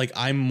 like,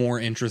 I'm more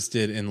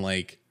interested in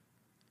like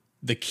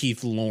the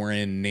Keith,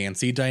 Lauren,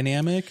 Nancy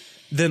dynamic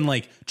than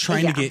like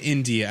trying to get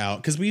India out,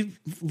 because we've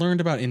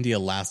learned about India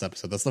last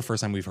episode. That's the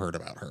first time we've heard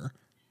about her.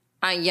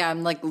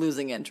 I'm like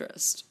losing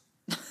interest.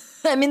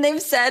 I mean,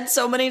 they've said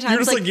so many times.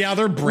 You're just like, yeah,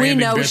 they're branded.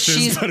 We know bitches,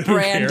 she's but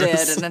branded,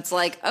 and it's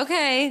like,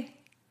 okay.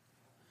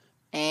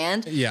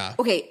 And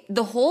okay,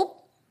 there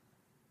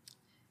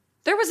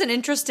was an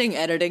interesting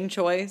editing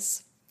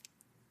choice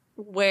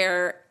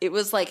where it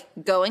was like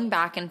going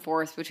back and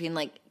forth between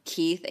like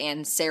Keith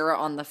and Sarah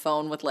on the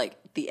phone with like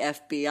the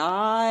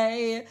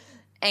FBI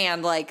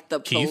and like the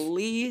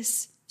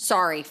police.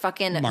 Sorry,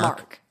 fucking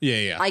Mark.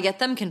 Yeah. I get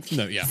them confused.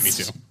 No, yeah, me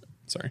too.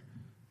 Sorry.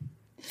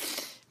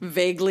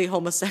 Vaguely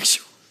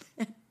homosexual.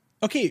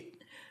 Okay.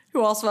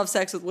 Who also have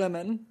sex with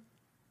women.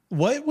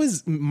 what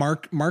was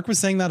Mark was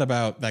saying that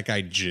about that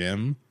guy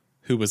Jim,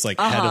 who was like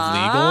head of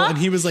legal, and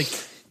he was like,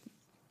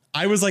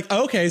 I was like,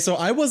 okay, so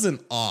I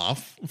wasn't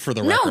off for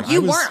the record. No,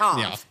 you weren't off.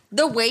 Yeah.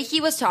 The way he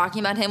was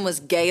talking about him was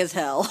gay as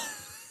hell.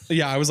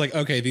 Yeah, I was like,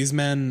 okay, these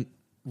men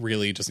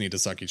really just need to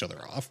suck each other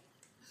off.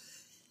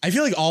 I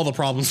feel like all the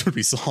problems would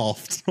be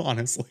solved,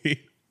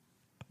 honestly.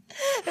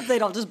 If they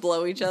don't just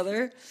blow each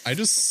other. I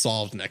just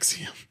solved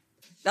NXIVM.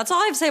 That's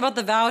all I have to say about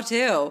The Vow,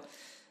 too.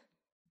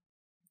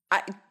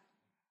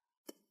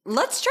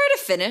 Let's try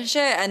to finish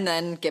it and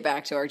then get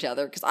back to each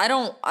other. Because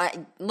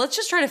let's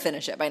just try to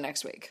finish it by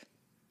next week.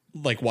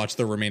 Like watch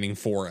the remaining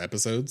 4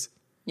 episodes?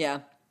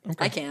 Yeah,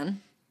 okay. I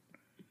can.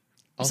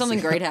 If something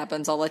great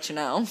happens, I'll let you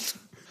know.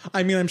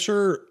 I mean, I'm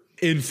sure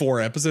in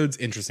 4 episodes,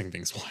 interesting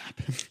things will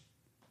happen.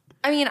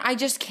 I mean, I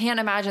just can't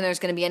imagine there's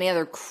going to be any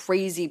other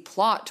crazy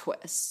plot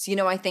twists. You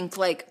know, I think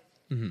like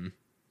the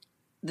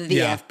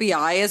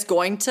FBI is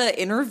going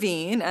to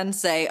intervene and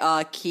say,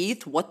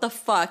 Keith, what the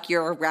fuck?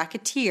 You're a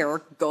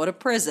racketeer. Go to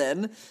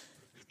prison.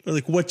 They're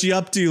like, what you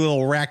up to,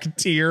 little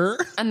racketeer?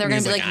 And they're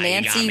going to be like,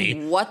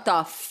 Nancy, what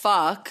the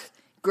fuck?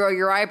 Grow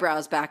your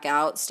eyebrows back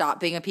out. Stop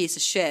being a piece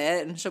of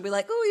shit. And she'll be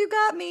like, oh, you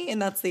got me.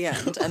 And that's the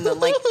end. And then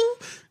like...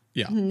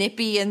 Yeah,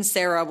 Nippy and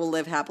Sarah will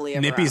live happily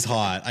ever Nippy's after.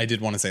 Hot. I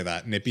did want to say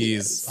that.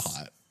 Nippy's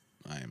hot.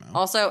 I know.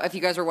 Also, if you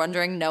guys were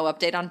wondering, no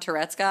update on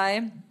Tourette's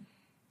guy.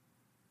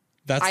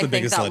 That's the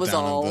biggest letdown was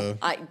all. Of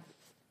the...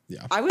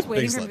 I was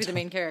waiting for him to be the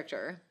main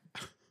character.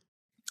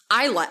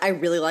 I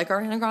really like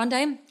Ariana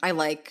Grande. I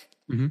like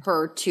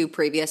her 2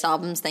 previous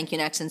albums, Thank You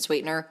Next and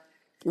Sweetener,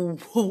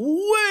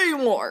 way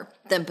more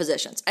than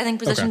Positions. I think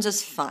Positions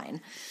is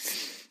fine.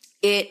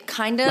 It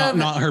kind of...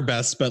 Not her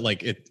best, but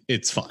like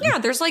it's fun. Yeah,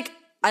 there's like...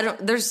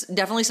 there's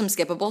definitely some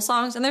skippable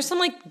songs and there's some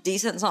like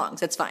decent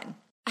songs. It's fine.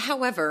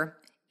 However,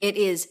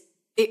 it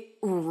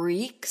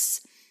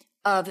reeks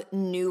of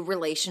new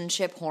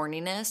relationship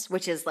horniness,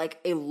 which is like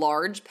a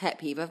large pet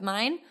peeve of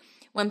mine.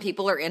 When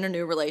people are in a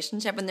new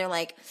relationship and they're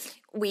like,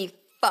 we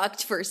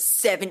fucked for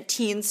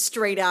 17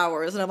 straight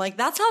hours. And I'm like,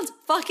 that sounds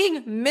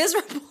fucking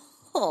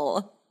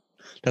miserable.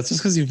 That's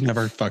just because you've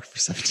never fucked for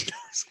 17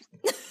 hours.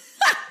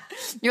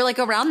 You're like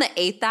around the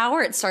 8th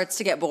hour, it starts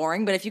to get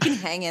boring. But if you can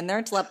hang in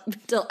there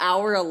till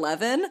hour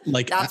 11,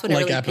 that's when it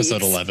really episode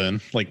peaks.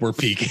 11, like we're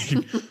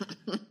peaking.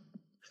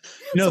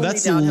 No,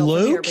 that's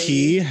low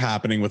key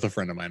happening with a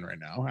friend of mine right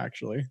now.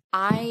 Actually,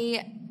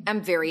 I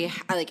am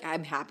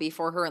I'm happy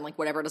for her and like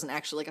whatever doesn't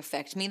actually like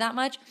affect me that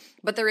much.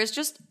 But there is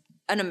just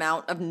an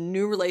amount of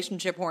new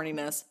relationship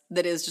horniness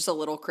that is just a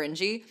little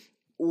cringy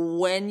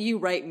when you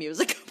write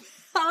music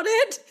about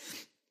it.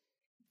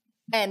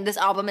 And this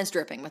album is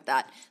dripping with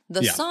that.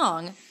 The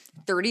song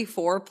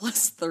 34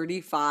 plus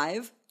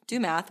 35. Do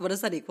math. What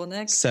does that equal,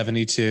 Nick?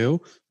 72.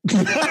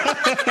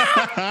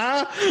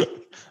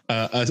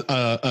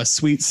 A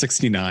sweet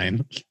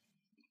 69.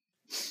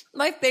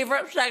 My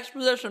favorite sex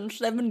position,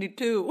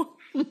 72.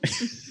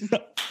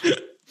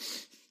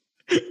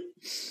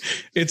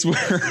 It's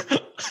where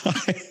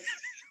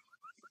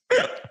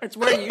it's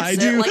where you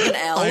sit like an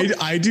L.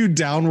 I do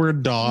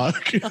downward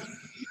dog.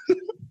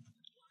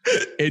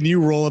 And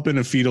you roll up in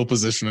a fetal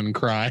position and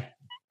cry.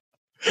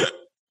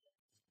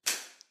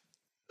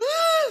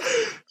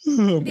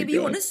 Maybe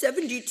you want a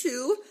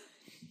 72.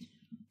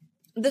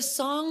 The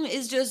song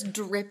is just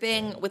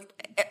dripping with...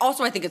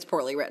 Also, I think it's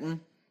poorly written.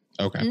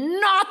 Okay.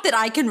 Not that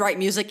I can write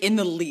music in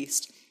the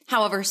least.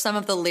 However, some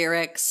of the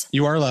lyrics...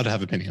 You are allowed to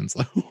have opinions,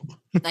 though.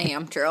 I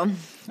am, true.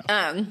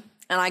 And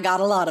I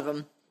got a lot of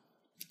them.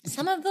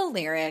 Some of the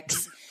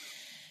lyrics...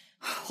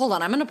 Hold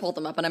on, I'm going to pull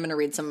them up and I'm going to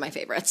read some of my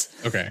favorites.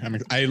 Okay.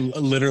 I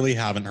literally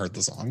haven't heard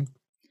the song.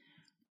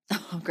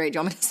 Oh, great. Do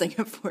you want me to sing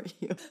it for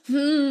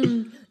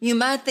you? You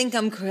might think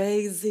I'm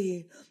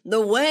crazy. The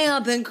way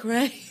I've been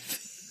craving.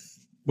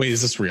 Wait,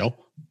 is this real?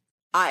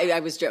 I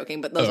was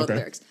joking, but those are the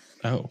lyrics.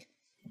 Oh.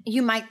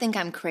 You might think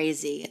I'm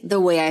crazy, the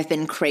way I've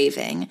been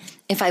craving.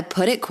 If I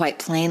put it quite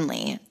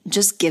plainly,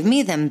 just give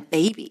me them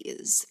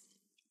babies.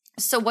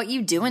 So what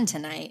you doing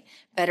tonight?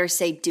 Better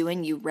say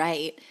doing you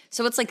right.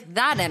 So it's like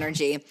that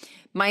energy.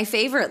 My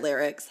favorite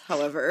lyrics,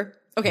 however.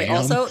 Okay,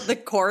 also the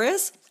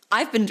chorus.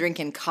 I've been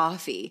drinking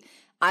coffee.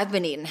 I've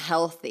been eating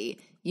healthy.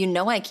 You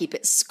know I keep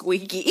it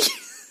squeaky.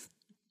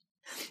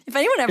 If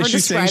anyone ever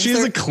describes saying she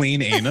has a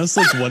clean anus,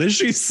 like what is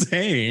she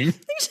saying? I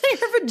think she's saying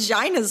her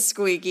vagina's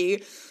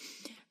squeaky.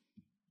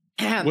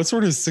 What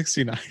sort of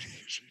 69?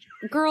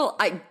 Girl,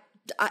 I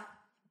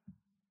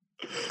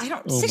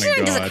don't.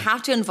 69 doesn't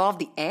have to involve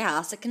the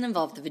ass. It can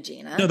involve the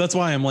vagina. No, that's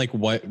why I'm like,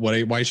 what?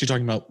 Why is she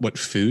talking about what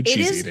food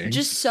she's eating? It is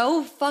just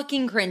so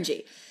fucking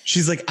cringy.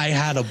 She's like, I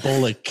had a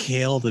bowl of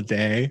kale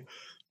today,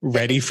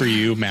 ready for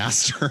you,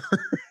 master.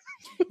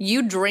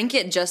 You drink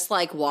it just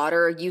like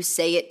water. You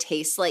say it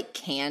tastes like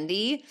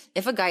candy.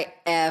 If a guy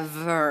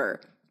ever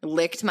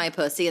licked my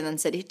pussy and then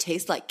said it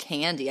tastes like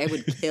candy, I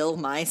would kill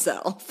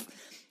myself.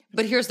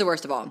 But here's the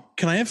worst of all.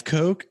 Can I have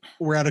Coke?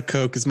 We're out of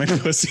Coke. Is my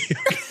pussy?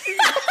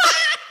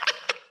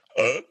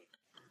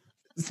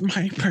 Is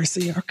my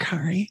pussy or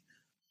curry?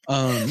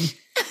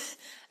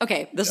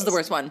 Okay, this is the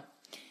worst one.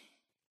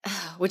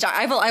 which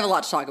I have a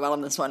lot to talk about on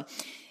this one.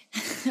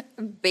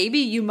 Baby,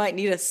 you might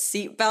need a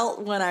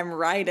seatbelt when I'm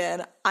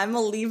riding. I'm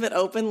gonna leave it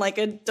open like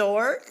a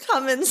door.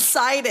 Come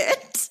inside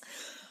it.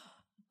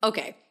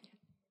 Okay.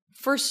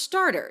 For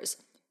starters,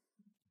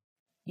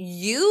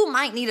 you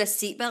might need a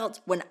seatbelt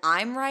when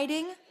I'm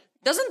riding.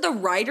 Doesn't the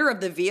rider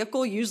of the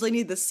vehicle usually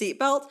need the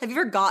seatbelt? Have you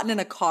ever gotten in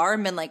a car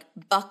and been like,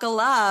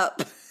 buckle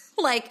up?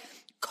 Like,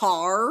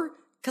 car?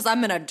 Because I'm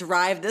gonna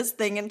drive this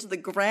thing into the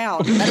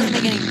ground. That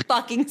doesn't make any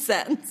fucking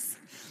sense.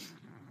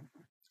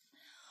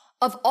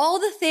 Of all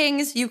the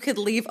things you could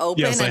leave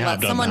open and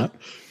let someone...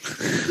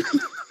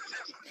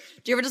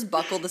 Do you ever just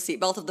buckle the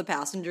seatbelt of the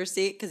passenger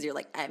seat because you're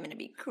like, I'm going to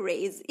be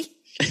crazy?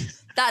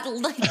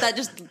 That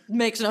just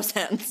makes no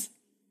sense.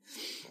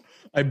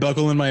 I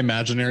buckle in my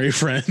imaginary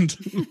friend.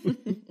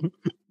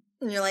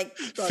 And you're like,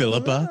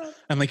 Philippa.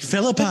 I'm like,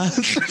 Philippa.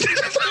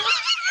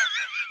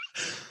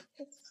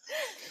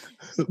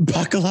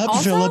 Buckle up,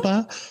 also,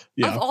 Philippa.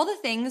 Yeah. Of all the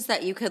things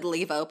that you could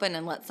leave open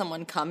and let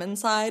someone come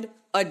inside,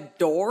 a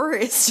door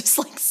is just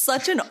like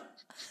such an...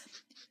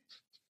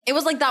 It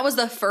was like that was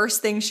the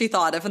first thing she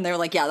thought of, and they were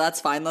like, yeah,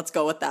 that's fine. Let's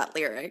go with that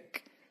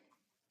lyric.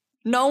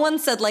 No one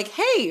said like,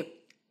 hey,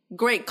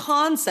 great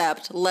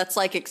concept. Let's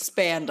like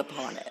expand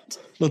upon it.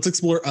 Let's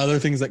explore other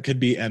things that could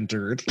be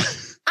entered.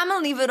 I'm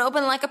going to leave it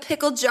open like a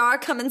pickle jar.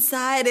 Come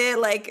inside it.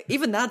 Like,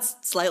 even that's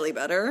slightly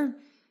better.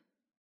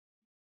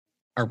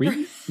 Are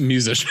we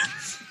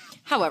musicians?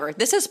 However,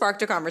 this has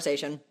sparked a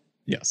conversation.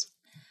 Yes.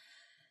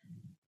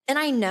 And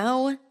I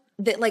know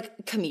that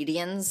like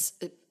comedians,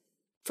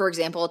 for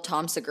example,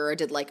 Tom Segura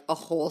did like a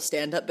whole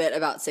stand-up bit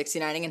about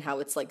 69ing and how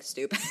it's like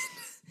stupid.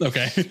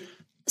 Okay.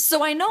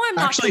 So I know I'm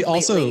not actually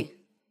completely... also,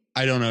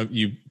 I don't know,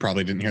 you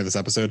probably didn't hear this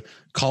episode.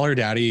 Call Her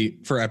Daddy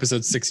for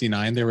episode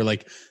 69, they were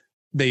like,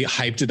 they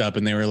hyped it up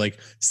and they were like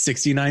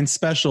 69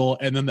 special.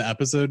 And then the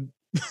episode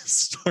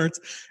starts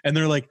and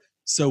they're like,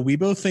 so we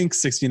both think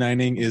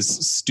 69ing is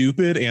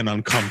stupid and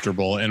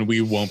uncomfortable and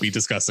we won't be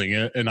discussing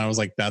it. And I was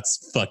like,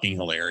 that's fucking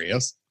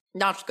hilarious.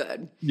 That's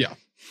good. Yeah.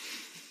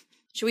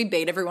 Should we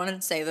bait everyone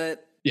and say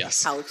that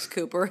yes, Alex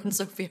Cooper and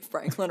Sophia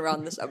Franklin are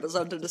on this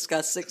episode to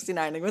discuss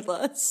 69ing with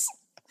us?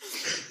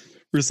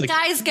 We're just like,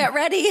 guys, get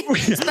ready.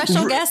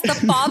 Special guest, the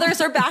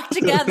fathers are back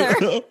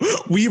together.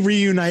 We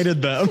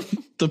reunited them.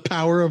 The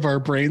power of our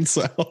brain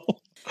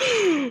cell.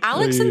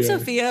 Alex and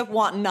Sophia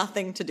want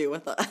nothing to do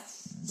with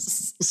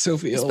us.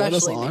 Sophia, especially let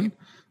us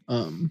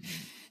on.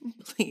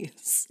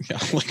 Please. Yeah,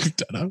 like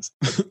deadass.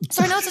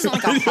 So I know this isn't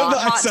like a hot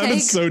I sounded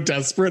take. so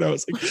desperate. I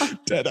was like,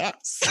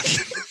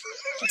 deadass.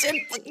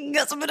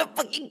 I'm gonna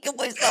fucking kill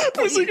myself.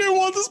 I was like, I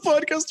want this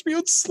podcast to be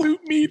on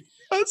Sloop Meat.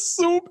 That's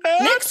so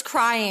bad. Nick's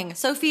crying.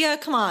 Sophia,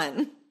 come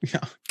on. Yeah.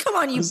 Come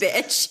on, you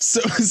bitch. So,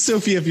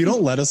 Sophia, if you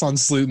don't let us on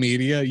Sloop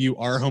Media, you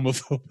are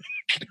homophobic.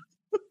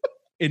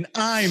 And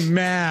I'm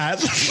mad.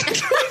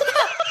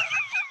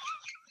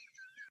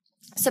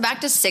 So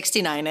back to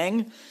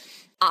 69ing.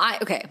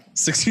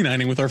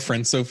 69ing with our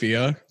friend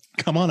Sophia.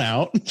 Come on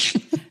out.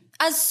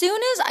 As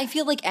soon as I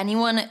feel like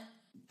anyone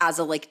as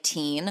a like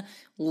teen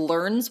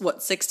learns what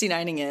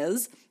 69ing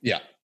is, yeah,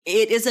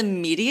 it is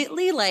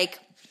immediately like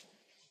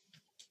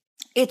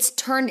it's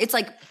turned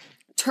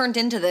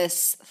into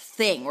this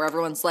thing where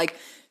everyone's like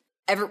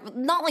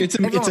not like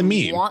everyone it's a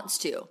meme. Wants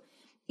to.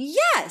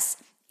 Yes,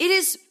 it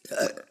is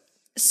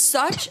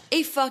such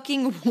a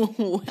fucking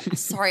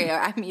sorry,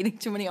 I'm eating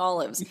too many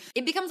olives.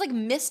 It becomes like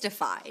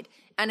mystified.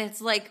 And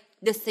it's like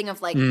this thing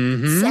of like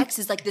sex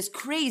is like this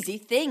crazy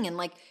thing and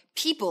like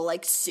people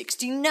like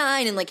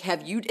 69 and like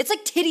it's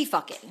like titty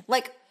fucking.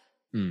 Like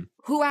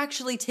who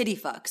actually titty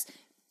fucks?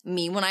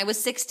 Me when I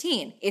was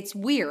 16. It's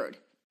weird.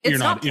 It's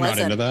not pleasant. You're not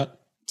into that?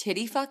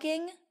 Titty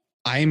fucking?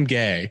 I'm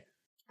gay.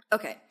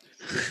 Okay.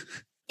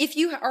 If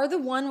you are the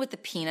one with the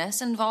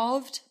penis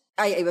involved,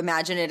 I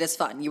imagine it is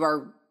fun. You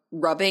are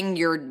rubbing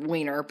your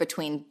wiener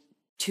between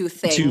two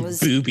things.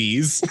 Two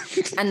boobies.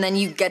 And then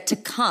you get to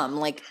come.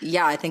 Like,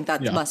 yeah, I think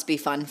that must be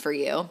fun for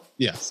you.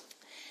 Yes.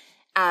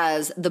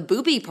 As the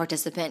boobie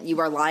participant, you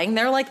are lying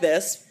there like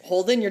this,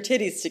 holding your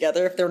titties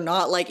together if they're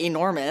not like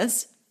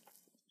enormous.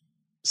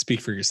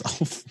 Speak for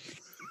yourself.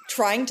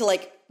 Trying to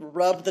like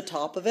rub the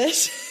top of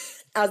it.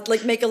 As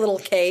like make a little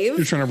cave.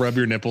 You're trying to rub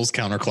your nipples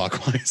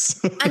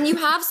counterclockwise. And you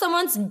have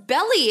someone's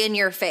belly in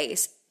your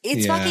face.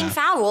 It's fucking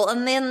foul.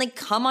 And then they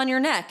come on your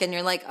neck and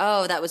you're like,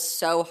 oh, that was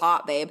so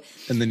hot, babe.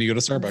 And then you go to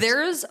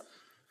Starbucks.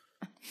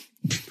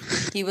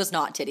 He was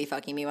not titty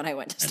fucking me when I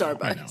went to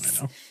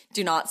Starbucks. I know.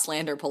 Do not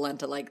slander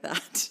Polenta like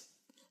that.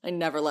 I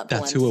never let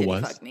Polenta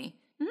titty fuck me.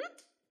 Mm-hmm.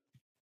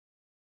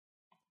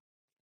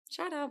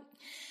 Shout out.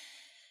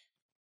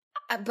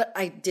 But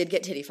I did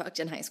get titty fucked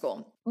in high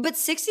school. But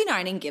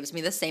 69ing gives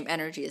me the same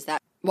energy as that.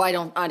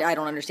 Well, I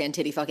don't understand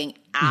titty fucking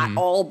at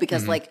all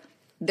because like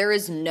there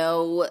is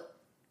no...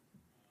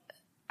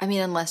 I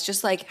mean, unless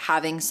just like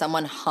having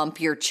someone hump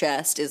your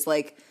chest is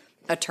like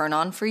a turn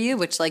on for you,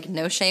 which like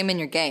no shame in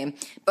your game.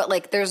 But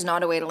like there's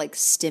not a way to like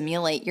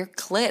stimulate your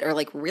clit or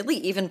like really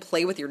even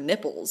play with your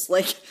nipples.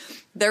 Like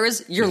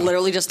you're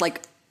literally just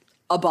like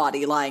a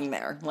body lying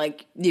there.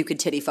 Like you could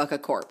titty fuck a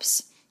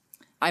corpse.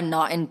 I'm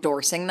not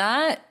endorsing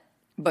that,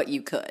 but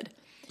you could.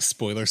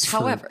 Spoilers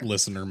for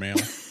listener mail.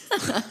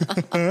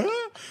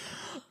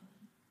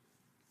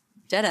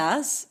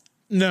 Deadass?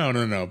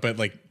 No. But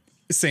like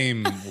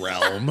same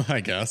realm,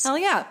 I guess. Hell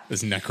yeah.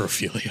 Is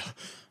necrophilia.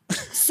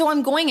 So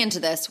I'm going into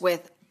this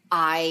with,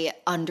 I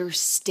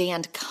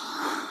understand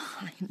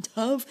kind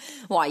of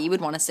why you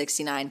would want a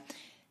 69.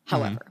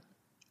 However,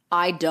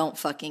 I don't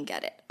fucking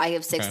get it. I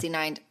have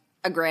 69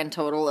 a grand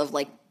total of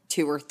like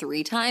 2 or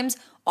 3 times,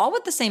 all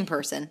with the same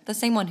person, the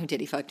same one who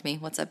titty fucked me.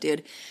 What's up,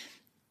 dude?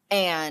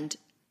 And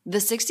the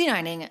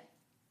 69ing,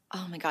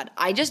 oh my God,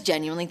 I just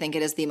genuinely think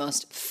it is the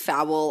most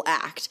foul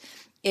act.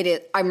 It is.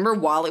 I remember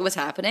while it was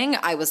happening,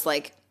 I was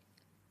like,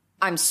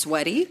 I'm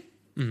sweaty.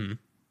 Mm-hmm.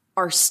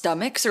 Our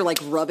stomachs are like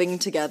rubbing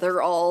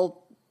together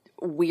all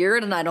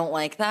weird, and I don't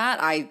like that.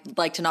 I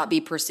like to not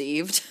be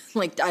perceived.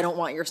 Like, I don't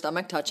want your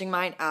stomach touching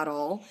mine at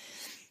all.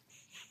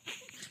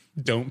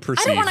 Don't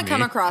perceive I don't want to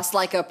come across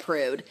like a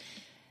prude.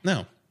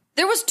 No.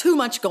 There was too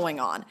much going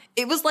on.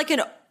 It was like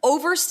an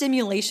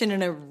overstimulation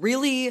in a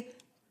really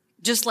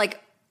just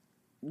like,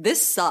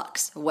 this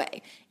sucks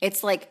way.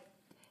 It's like,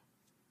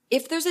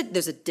 if there's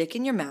a dick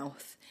in your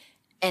mouth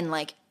and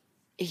like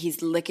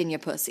he's licking your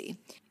pussy.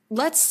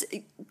 Let's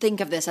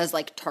think of this as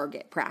like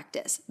target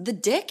practice. The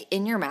dick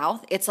in your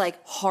mouth, it's like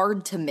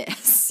hard to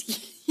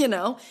miss, you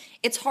know?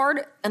 It's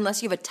hard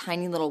unless you have a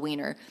tiny little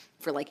wiener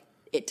for like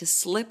it to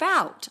slip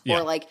out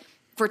or like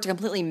for it to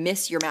completely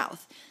miss your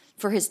mouth.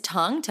 For his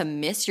tongue to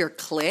miss your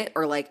clit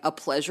or like a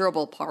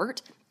pleasurable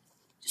part,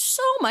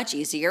 so much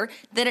easier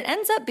that it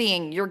ends up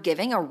being you're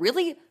giving a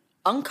really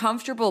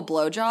uncomfortable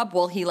blowjob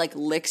while he like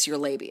licks your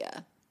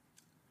labia.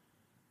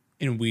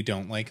 And we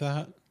don't like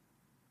that?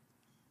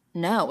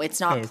 No,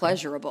 it's not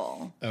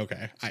pleasurable.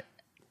 Okay.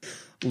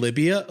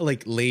 Labia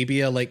like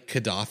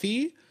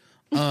Gaddafi?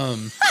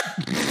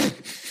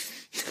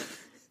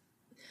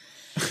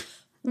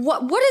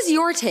 What is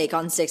your take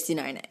on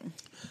 69ing?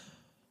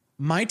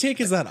 My take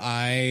is that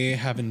I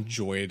have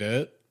enjoyed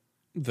it.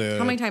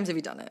 How many times have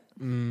you done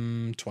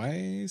it?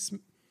 Twice,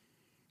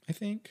 I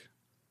think.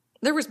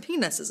 There was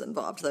penises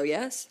involved, though,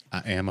 yes?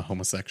 I am a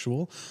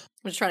homosexual.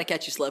 I'm just trying to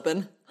catch you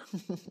slipping.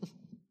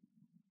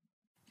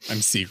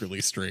 I'm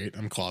secretly straight.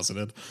 I'm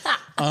closeted.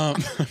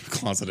 I'm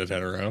closeted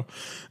hetero.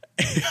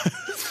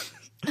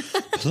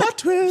 Plot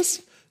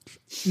twist.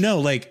 No,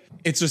 like,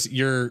 it's just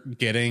you're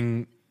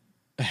getting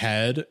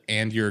head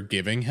and you're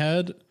giving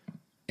head,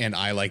 and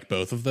I like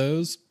both of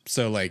those.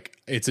 So, like,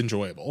 it's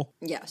enjoyable.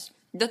 Yes.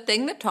 The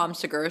thing that Tom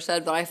Segura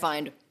said that I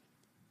find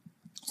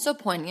so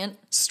poignant.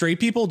 Straight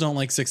people don't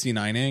like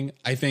 69ing.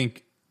 I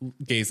think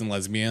gays and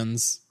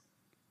lesbians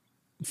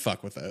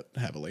fuck with it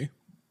heavily.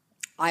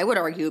 I would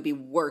argue it would be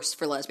worse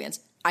for lesbians.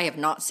 I have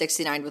not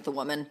 69'd with a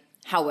woman.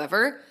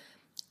 However,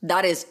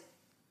 that is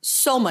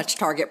so much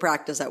target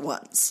practice at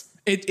once.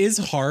 It is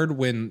hard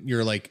when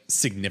you're like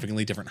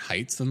significantly different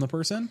heights than the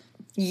person.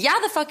 Yeah,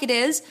 the fuck it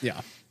is.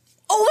 Yeah.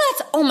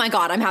 Oh my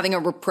God, I'm having a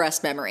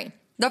repressed memory.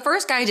 The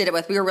first guy I did it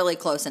with, we were really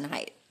close in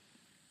height,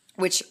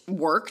 which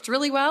worked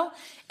really well.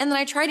 And then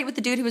I tried it with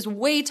the dude who was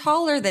way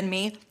taller than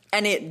me,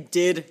 and it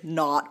did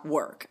not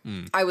work.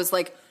 I was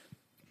like,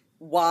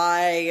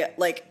 why?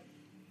 Like,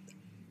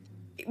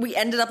 we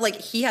ended up like,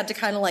 he had to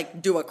kind of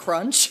like do a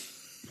crunch.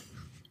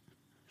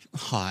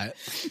 Hot.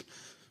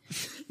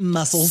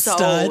 Muscle so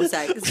stud.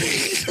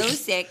 Sexy. So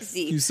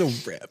sexy. He's so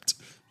ripped.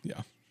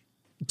 Yeah.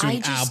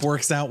 Doing ab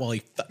works out while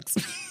he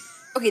fucks.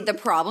 Okay, the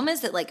problem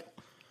is that like,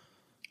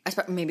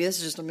 maybe this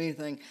is just a me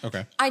thing.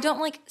 Okay. I don't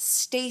like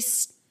stay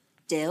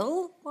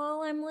still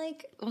while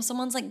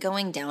someone's like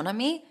going down on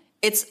me.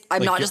 I'm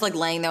like not just like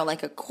laying there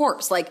like a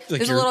corpse. Like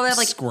there's a little bit of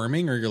like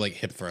squirming, or you're like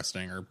hip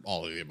thrusting, or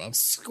all of the above.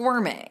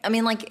 Squirming. I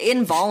mean, like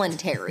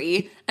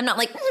involuntary. I'm not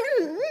like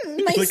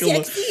my like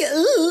sexy.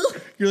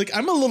 You're like,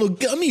 I'm a little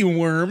gummy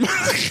worm. I'm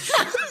just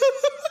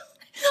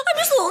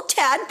a little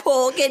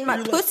tadpole getting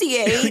my pussy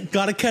ate.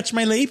 Gotta catch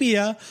my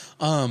labia.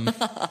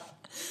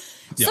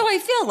 So I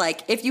feel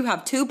like if you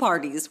have two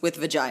parties with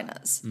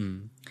vaginas,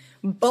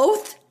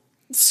 both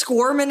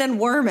squirming and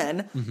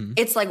worming,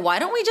 it's like, why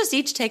don't we just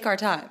each take our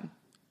time?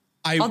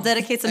 I'll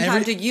dedicate some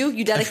time to you.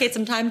 You dedicate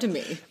some time to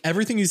me.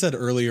 Everything you said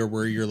earlier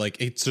where you're like,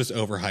 it's just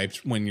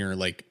overhyped when you're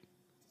like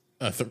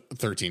a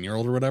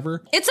 13-year-old or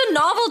whatever. It's a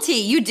novelty.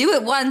 You do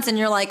it once and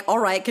you're like, all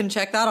right, can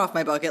check that off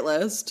my bucket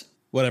list.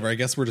 Whatever. I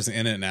guess we're just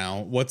in it now.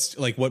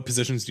 What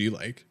positions do you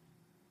like?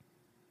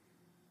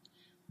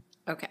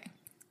 Okay.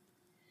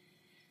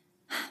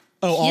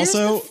 Oh, Here's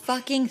also, the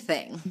fucking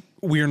thing.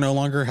 We are no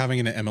longer having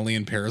an Emily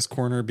in Paris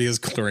corner because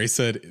Clarice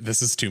said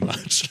this is too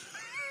much.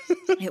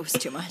 It was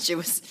too much. It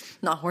was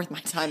not worth my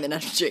time and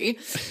energy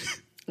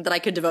that I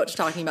could devote to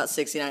talking about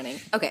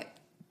 69ing. Okay.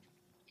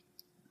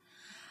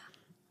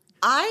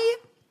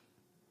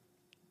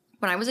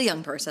 When I was a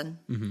young person,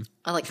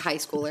 I like high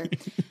schooler.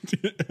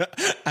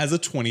 As a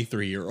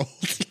 23-year-old.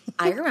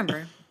 I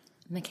remember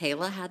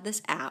Michaela had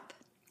this app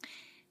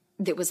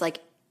that was like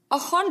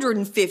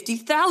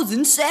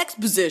 150,000 sex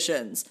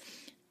positions.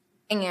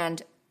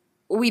 And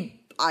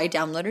I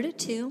downloaded it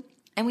too.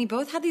 And we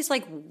both had these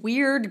like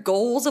weird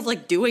goals of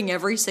like doing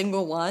every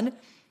single one.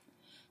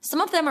 Some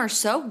of them are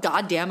so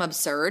goddamn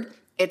absurd.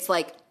 It's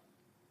like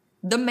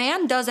the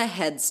man does a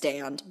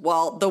headstand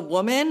while the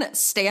woman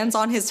stands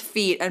on his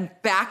feet and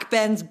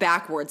backbends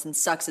backwards and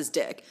sucks his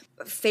dick.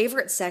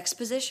 Favorite sex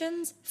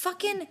positions?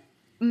 Fucking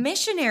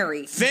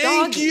missionary.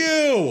 Thank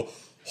you.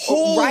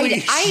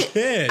 Holy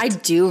shit.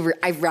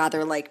 I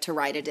rather like to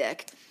ride a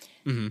dick,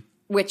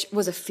 which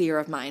was a fear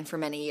of mine for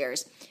many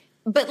years.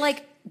 But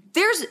like,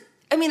 there's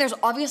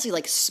obviously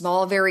like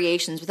small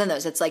variations within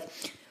those. It's like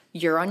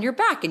you're on your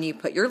back and you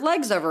put your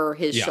legs over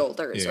his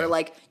shoulders, or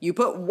like you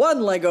put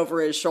one leg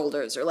over his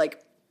shoulders, or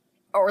like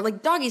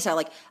doggy style,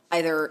 like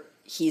either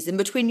he's in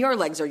between your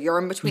legs or you're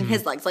in between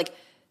his legs. Like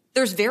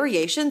there's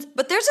variations,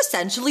 but there's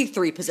essentially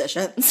 3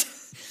 positions.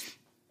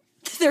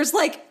 There's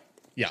like,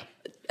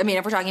 I mean,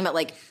 if we're talking about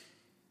like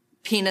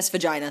penis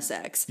vagina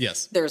sex,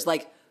 yes, there's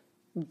like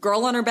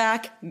girl on her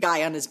back,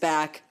 guy on his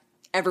back,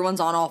 everyone's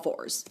on all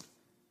fours.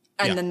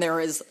 And then there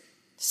is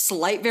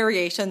slight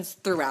variations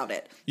throughout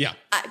it. Yeah.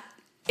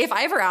 If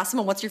I ever asked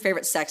someone, what's your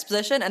favorite sex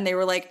position? And they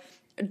were like,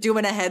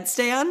 doing a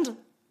headstand,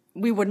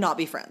 we would not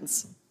be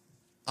friends.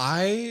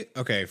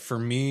 For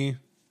me,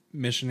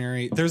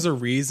 missionary, there's a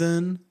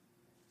reason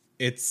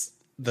it's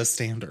the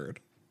standard.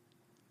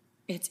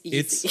 It's easy.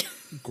 It's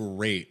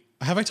great.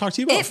 Have I talked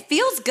to you about... It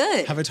feels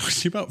good. Have I talked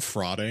to you about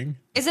frauding?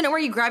 Isn't it where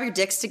you grab your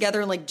dicks together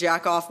and like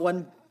jack off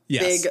one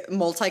big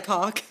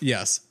multi-cock?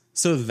 Yes.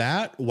 So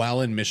that,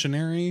 while in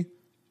missionary,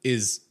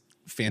 is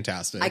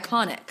fantastic.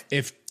 Iconic.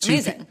 If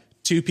Amazing.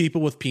 Two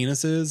people with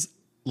penises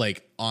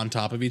like on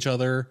top of each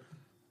other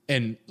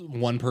and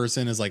one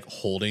person is like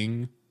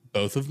holding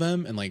both of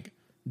them and like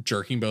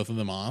jerking both of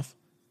them off.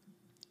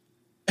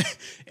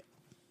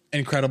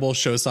 Incredible,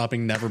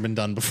 show-stopping, never been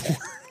done before.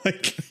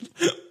 Like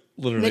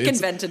literally. Nick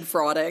invented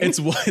frauding. It's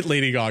what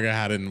Lady Gaga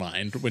had in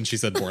mind when she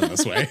said Born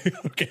This Way.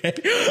 Okay.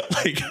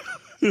 Like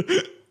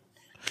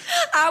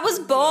I was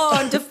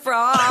born to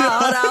fraud.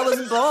 I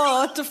was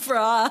born to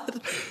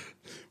fraud.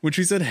 When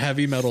she said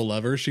heavy metal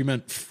lover, she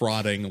meant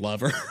frauding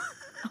lover.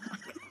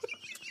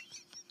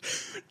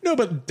 No,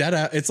 but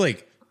it's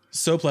like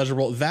so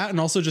pleasurable. That and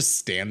also just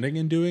standing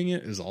and doing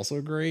it is also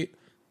great.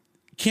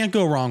 Can't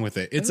go wrong with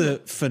it. It's a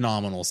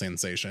phenomenal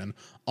sensation.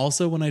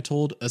 Also, when I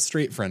told a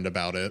straight friend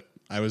about it,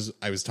 I was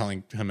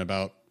telling him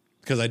about,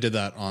 because I did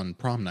that on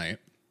prom night,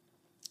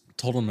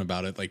 told him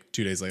about it like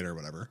 2 days later or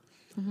whatever.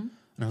 And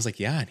I was like,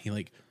 yeah. And he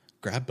like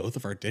grabbed both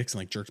of our dicks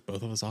and like jerked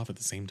both of us off at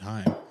the same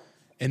time.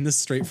 And this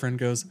straight friend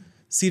goes,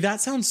 see,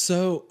 that sounds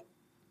so,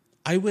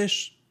 I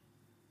wish,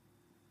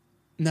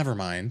 never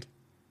mind.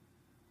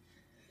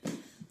 And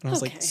I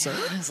was like, sir?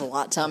 There's a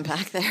lot to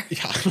unpack there.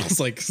 Yeah. I was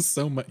like,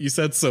 so much. You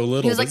said so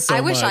little. He was like, so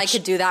I wish much. I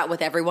could do that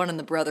with everyone in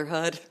the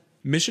Brotherhood.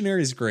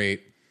 Missionary is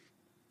great.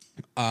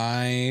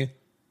 I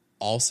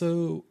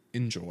also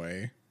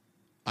enjoy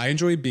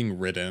being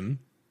ridden.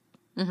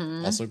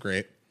 Also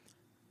great.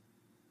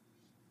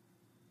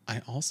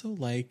 I also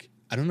like,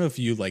 I don't know if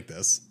you like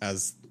this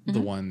as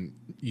the one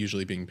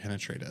usually being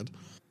penetrated.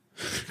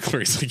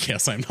 Clarice like,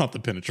 yes, I'm not the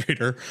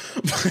penetrator.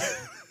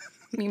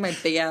 I mean, my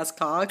big ass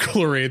cock.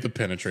 Clary the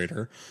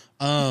penetrator.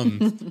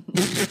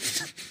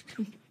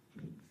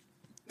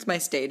 It's my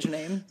stage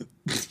name.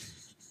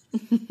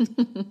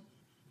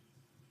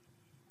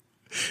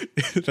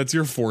 That's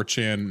your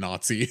 4chan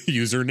Nazi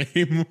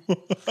username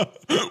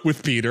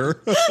with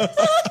Peter.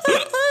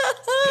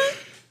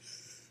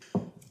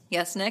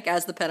 Yes, Nick,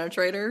 as the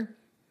penetrator.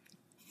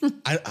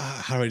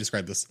 How do I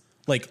describe this?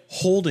 Like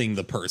holding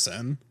the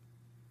person,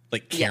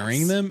 like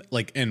carrying them,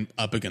 like and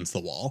up against the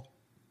wall,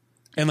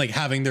 and like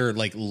having their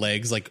like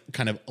legs like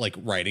kind of like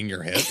riding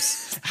your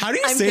hips. How do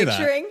you say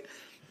that?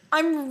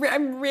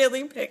 I'm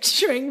really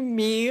picturing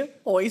me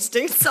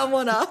hoisting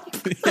someone up.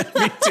 Yeah,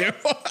 me too.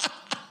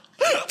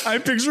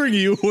 I'm picturing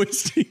you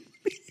hoisting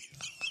me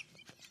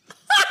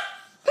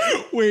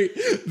up. Wait,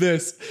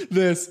 this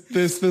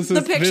is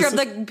the picture of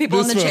the people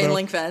in the chain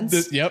link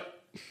fence. Yep.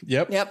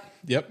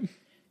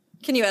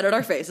 Can you edit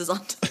our faces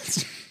onto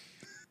this?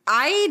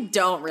 I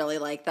don't really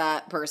like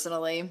that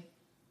personally.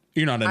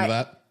 You're not into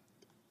that?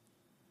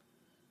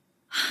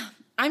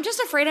 I'm just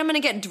afraid I'm going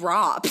to get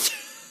dropped.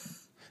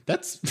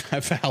 That's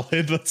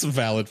valid. That's a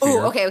valid fear.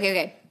 Oh,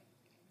 okay.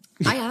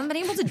 I haven't been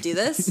able to do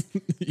this.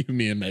 You,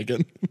 me, and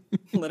Megan.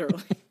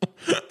 Literally.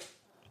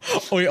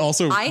 Oh, wait,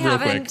 also, real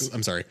quick.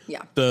 I'm sorry.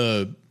 Yeah.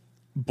 The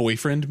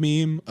boyfriend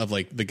meme of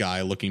like the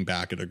guy looking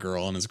back at a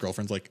girl and his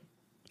girlfriend's like,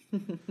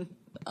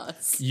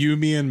 us. You,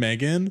 me, and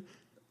Megan,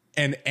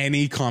 and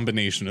any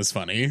combination is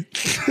funny.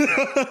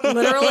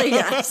 Literally,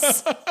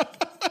 yes.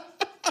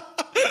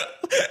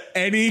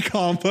 Any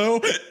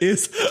combo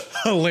is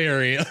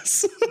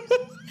hilarious.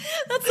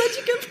 That's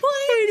such a good point.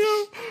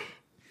 I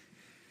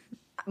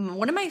know.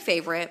 One of my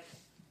favorite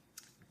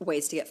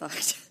ways to get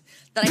fucked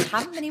that I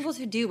haven't been able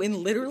to do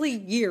in literally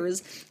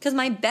years, because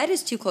my bed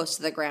is too close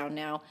to the ground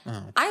now.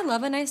 Oh. I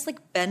love a nice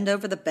like bend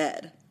over the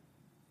bed.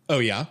 Oh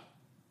yeah,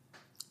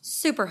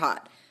 super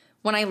hot.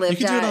 When I lived,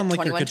 you can do at it on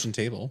like your kitchen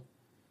table.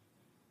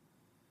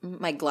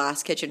 my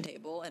glass kitchen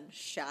table and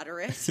shatter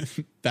it.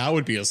 That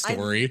would be a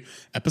story.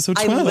 Episode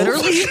 12. I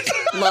literally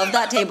love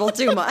that table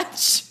too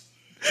much.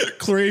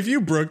 Clary, if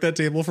you broke that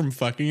table from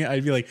fucking it,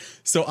 I'd be like,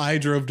 so I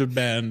drove to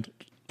Bend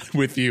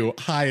with you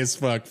high as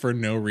fuck for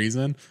no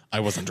reason. I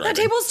wasn't driving.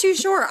 That table's too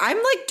short. I'm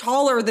like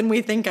taller than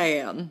we think I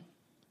am.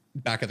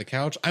 Back of the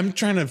couch. I'm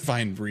trying to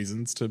find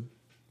reasons to.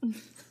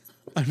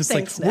 I'm just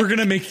Thanks, like, Nick. We're going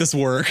to make this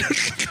work.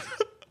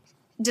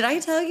 Did I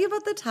tell you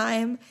about the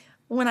time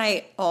when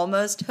I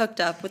almost hooked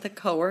up with a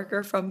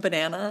coworker from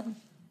Banana?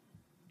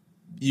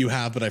 You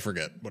have, but I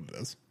forget what it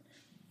is.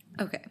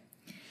 Okay.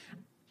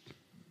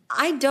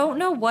 I don't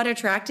know what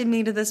attracted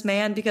me to this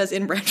man because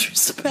in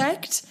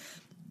retrospect,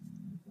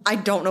 I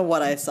don't know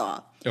what I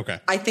saw. Okay.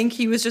 I think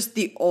he was just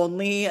the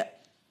only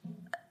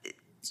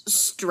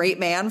straight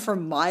man for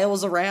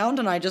miles around,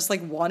 and I just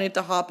like wanted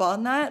to hop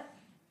on that.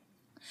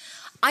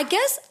 I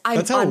guess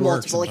on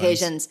multiple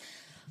occasions.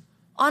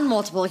 On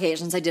multiple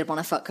occasions, I did want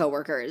to fuck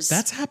coworkers.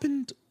 That's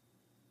happened.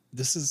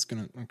 This is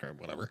gonna okay,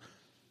 whatever.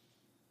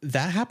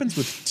 That happens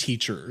with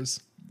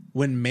teachers.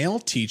 When male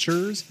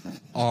teachers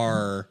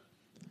are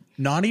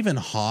not even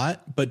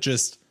hot, but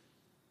just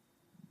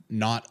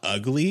not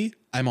ugly,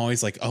 I'm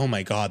always like, oh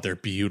my God, they're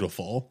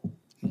beautiful.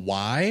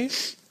 Why?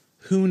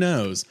 Who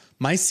knows?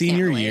 My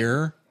senior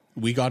year,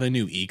 we got a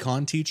new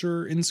econ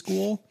teacher in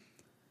school.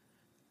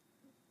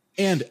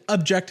 And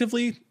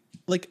objectively,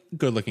 like,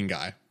 good looking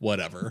guy,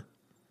 whatever.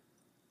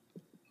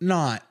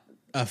 Not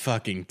a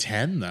fucking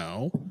 10,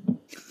 though.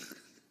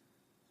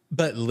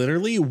 But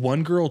literally,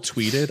 one girl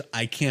tweeted,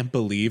 I can't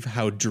believe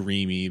how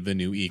dreamy the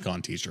new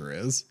econ teacher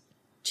is.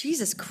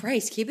 Jesus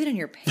Christ, keep it in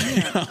your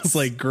pants. I was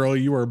like, girl,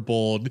 you are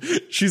bold.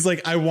 She's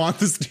like, I want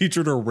this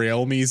teacher to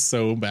rail me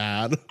so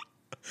bad.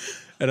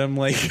 And I'm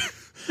like,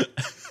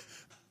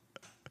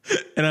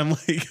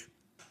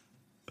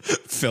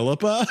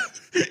 Philippa,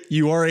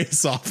 you are a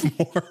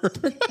sophomore.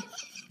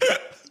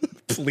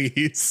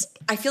 Please.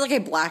 I feel like I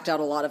blacked out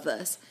a lot of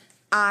this.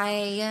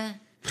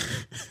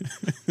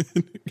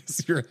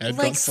 Your head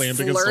like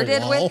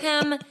flirted with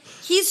him.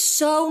 He's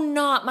so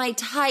not my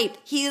type.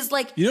 He's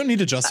like, you don't need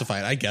to justify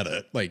it. I get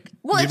it. Like,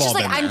 well, it's just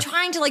like I'm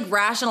trying to like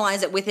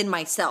rationalize it within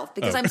myself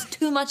because I'm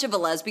too much of a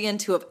lesbian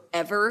to have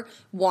ever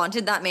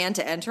wanted that man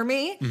to enter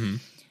me. Mm-hmm.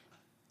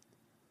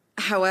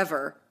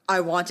 However,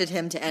 I wanted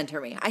him to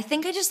enter me. I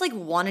think I just like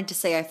wanted to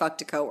say I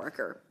fucked a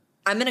coworker.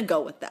 I'm gonna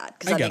go with that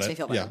because that makes me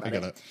feel better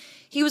about it.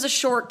 He was a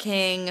short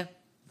king,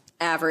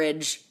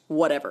 average,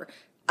 whatever.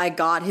 I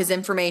got his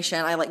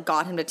information. I like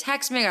got him to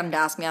text me. I got him to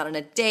ask me out on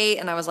a date,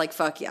 and I was like,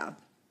 "Fuck yeah!"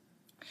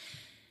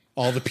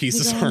 All the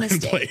pieces are in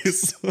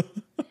place.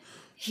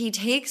 He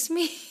takes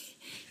me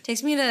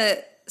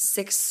to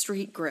 6th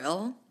Street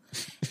Grill,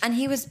 and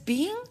he was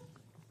being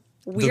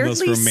weirdly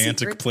the most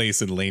romantic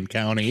place in Lane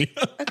County.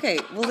 Okay,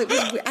 well,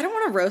 I don't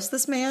want to roast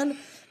this man,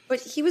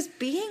 but he was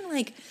being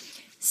like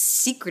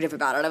secretive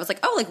about it. I was like,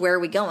 "Oh, like where are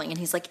we going?" And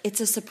he's like,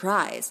 "It's a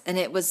surprise," and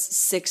it was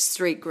 6th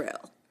Street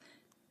Grill.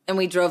 And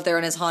we drove there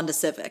in his Honda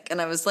Civic.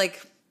 And I was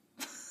like,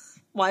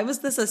 why was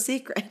this a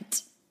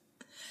secret?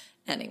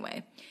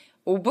 Anyway,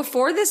 well,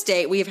 before this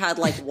date, we've had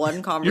like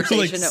one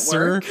conversation at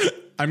work. Sir,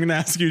 I'm going to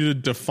ask you to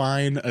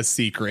define a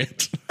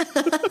secret.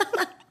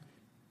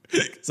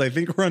 Because I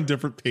think we're on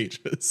different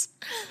pages.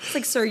 It's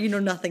like, sir, you know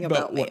nothing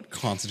about me. What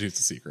constitutes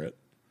a secret?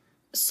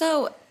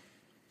 So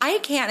I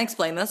can't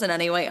explain this in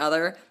any way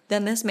other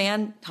than this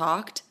man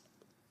talked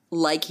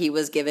like he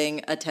was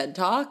giving a TED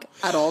Talk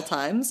at all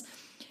times.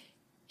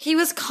 He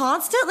was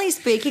constantly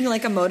speaking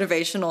like a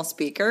motivational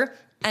speaker,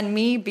 and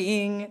me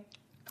being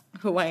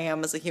who I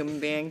am as a human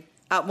being,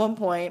 at one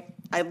point,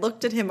 I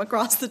looked at him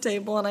across the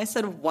table and I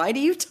said, why do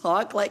you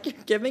talk like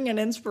you're giving an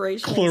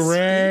inspirational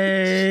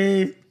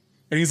speech?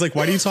 And he's like,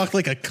 why do you talk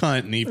like a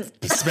cunt? And he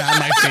spat in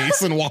my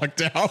face and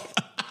walked out.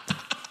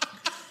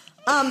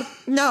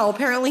 No,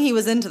 apparently he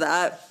was into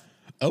that.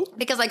 Oh.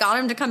 Because I got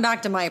him to come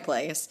back to my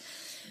place.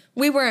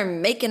 We were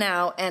making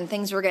out and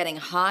things were getting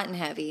hot and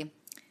heavy.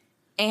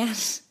 And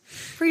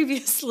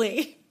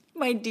previously,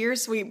 my dear,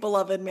 sweet,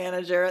 beloved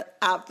manager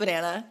at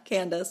Banana,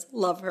 Candace,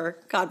 love her,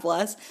 God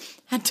bless,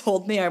 had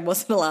told me I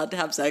wasn't allowed to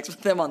have sex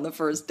with him on the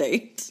first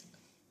date.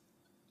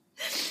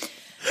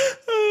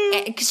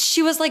 Because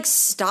she was like,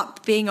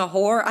 stop being a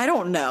whore. I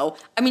don't know.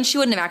 I mean, she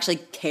wouldn't have actually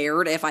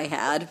cared if I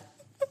had,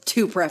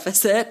 to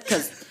preface it,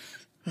 because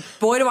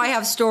boy, do I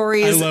have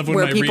stories I love when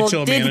where my people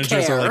retail did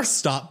managers care. are like,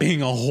 stop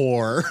being a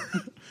whore.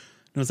 And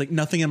I was like,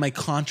 nothing in my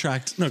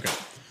contract. Okay.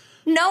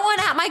 No one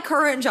at my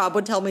current job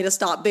would tell me to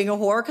stop being a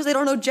whore because they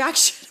don't know jack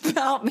shit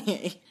about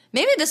me.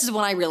 Maybe this is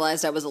when I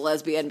realized I was a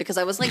lesbian because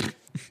I was like,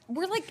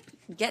 we're like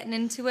getting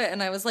into it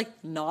and I was like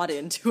not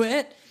into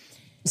it.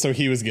 So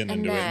he was getting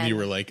into it and you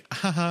were like,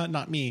 haha,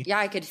 not me. Yeah,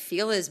 I could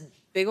feel his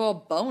big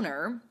old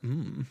boner.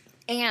 And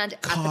at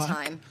the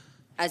time,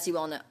 as you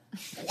all know.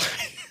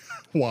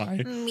 Why?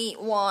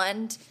 Meat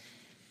wand.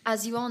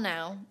 As you all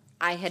know,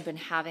 I had been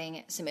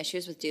having some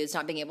issues with dudes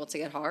not being able to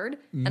get hard.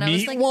 And I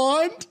was like,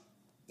 wand?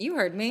 You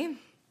heard me.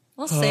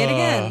 I'll say it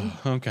again.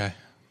 Okay.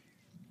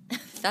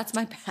 That's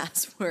my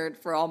password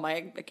for all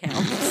my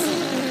accounts.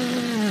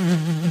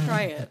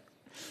 Try it.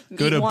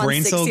 Go to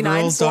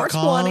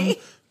braincellgirls.com,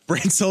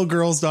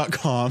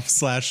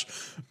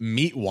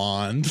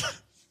 braincellgirls.com/meetwand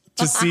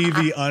to see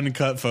the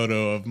uncut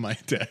photo of my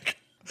dick.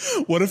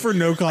 What if for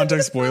no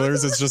context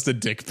spoilers, it's just a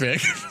dick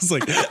pic? It's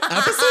like, episode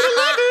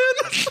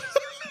 11.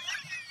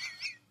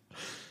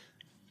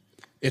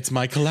 It's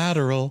my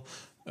collateral.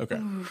 Okay.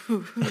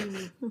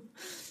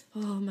 Oh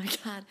my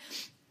God.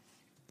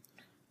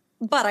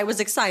 But I was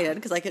excited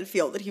because I could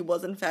feel that he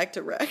was in fact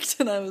erect.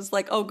 And I was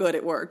like, oh, good,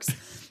 it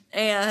works.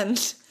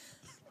 And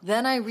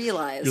then I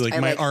realized. You're like,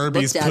 my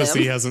Arby's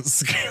pussy hasn't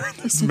scared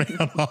this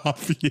man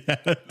off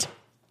yet.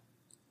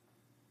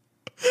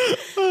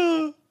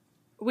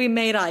 We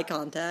made eye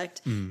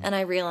contact. And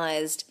I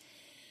realized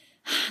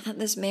that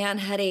this man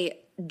had a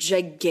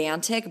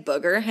gigantic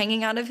booger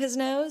hanging out of his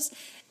nose.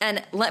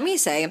 And let me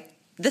say,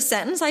 the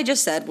sentence I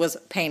just said was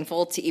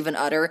painful to even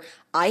utter.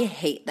 I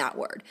hate that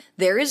word.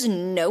 There is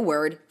no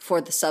word for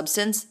the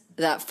substance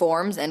that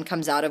forms and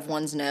comes out of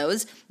one's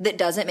nose that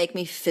doesn't make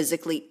me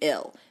physically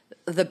ill.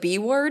 The B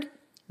word,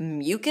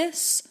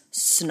 mucus,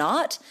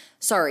 snot.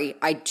 Sorry,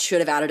 I should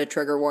have added a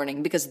trigger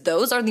warning because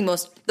those are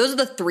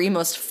the three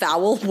most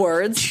foul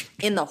words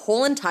in the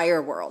whole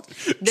entire world.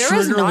 There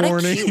is not a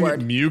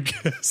keyword.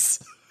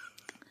 Mucus.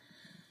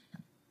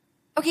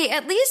 Okay,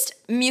 at least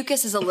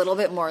mucus is a little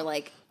bit more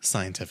like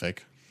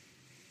scientific.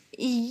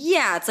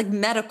 Yeah, it's like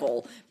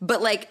medical.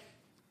 But like,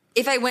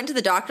 if I went to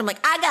the doctor, I'm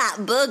like, I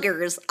got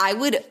boogers, I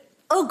would,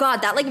 oh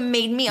God, that like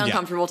made me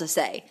uncomfortable to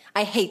say.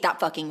 I hate that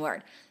fucking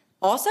word.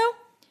 Also,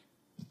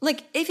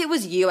 like, if it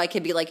was you, I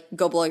could be like,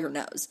 go blow your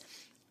nose.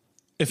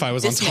 If I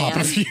was on top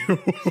of you.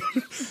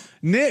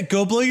 Nick,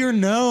 go blow your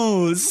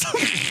nose.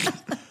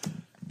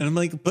 And I'm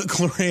like, but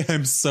Gloria,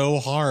 I'm so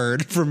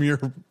hard from your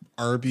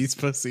Arby's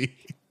pussy.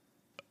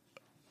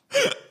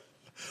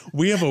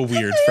 We have a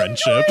weird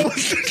friendship.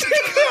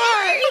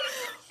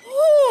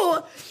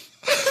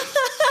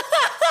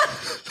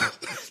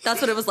 That's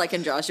what it was like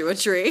in Joshua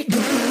Tree.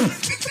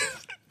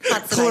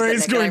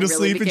 Gloria's going to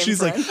sleep and she's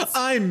friends. Like,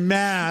 I'm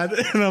mad.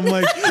 And I'm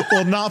like,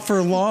 well, not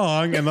for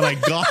long. And then I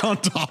got on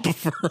top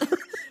of her.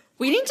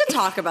 We need to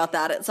talk about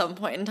that at some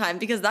point in time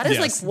because that is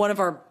like one of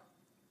our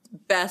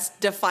best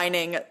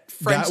defining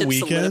friendship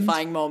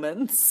solidifying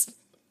moments.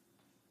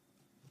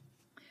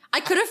 I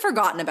could have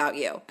forgotten about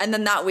you. And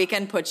then that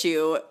weekend put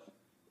you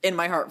in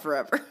my heart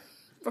forever.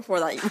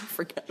 Before that, you were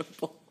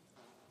forgettable.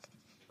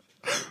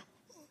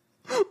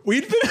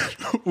 We've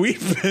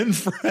been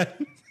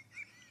friends.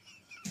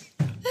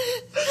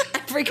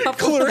 Every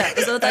couple of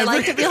episodes, I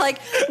like to be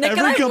like, Nick and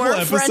I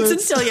weren't friends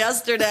until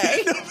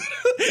yesterday.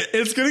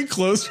 It's getting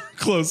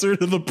closer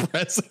to the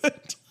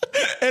present.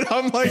 And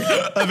I'm like,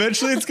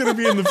 eventually it's going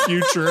to be in the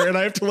future. And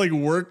I have to like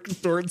work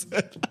towards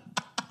it.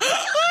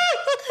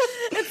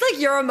 It's like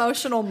your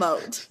emotional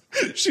mode.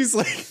 She's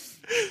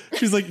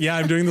like, yeah,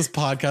 I'm doing this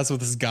podcast with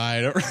this guy.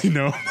 I don't really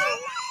know.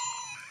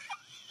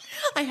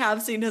 I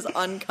have seen his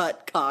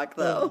uncut cock,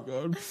 though.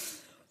 Oh, God.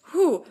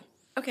 Whew.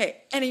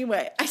 Okay,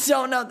 anyway, I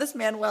don't know this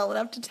man well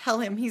enough to tell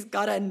him he's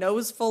got a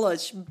nose full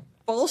of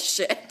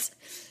bullshit.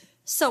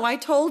 So I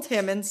told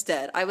him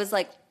instead. I was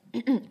like,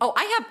 oh,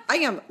 I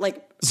am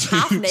like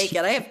half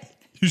naked.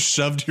 You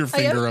shoved your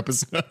finger up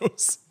his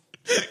nose.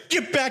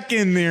 Get back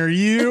in there,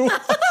 you.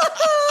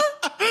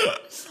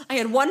 I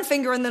had one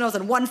finger in the nose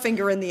and one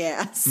finger in the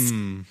ass.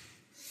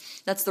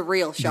 That's the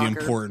real shocker. The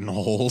important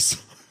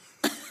holes.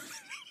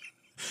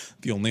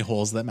 The only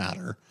holes that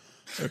matter.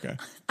 Okay.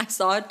 I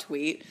saw a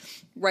tweet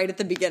right at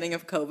the beginning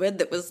of COVID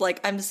that was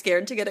like, I'm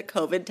scared to get a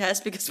COVID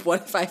test because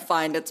what if I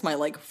find it's my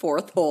like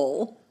fourth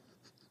hole?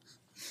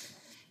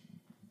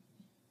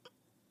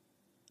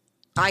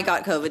 I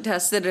got COVID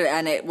tested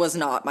and it was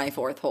not my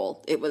fourth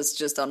hole. It was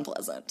just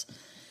unpleasant.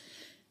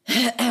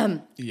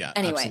 Yeah,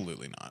 anyway,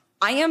 absolutely not.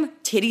 I am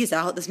titties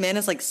out. This man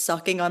is like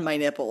sucking on my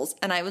nipples.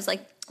 And I was like,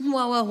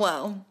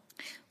 whoa.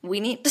 We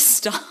need to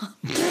stop.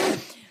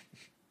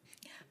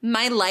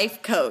 My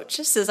life coach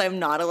says I'm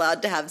not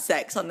allowed to have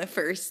sex on the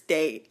first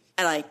date.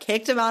 And I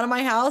kicked him out of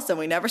my house and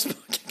we never spoke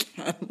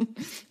again.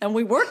 And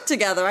we worked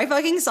together. I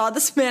fucking saw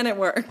this man at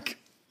work.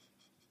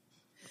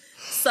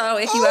 So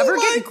if you ever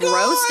get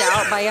grossed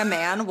out by a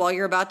man while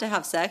you're about to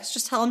have sex,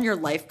 just tell him your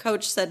life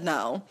coach said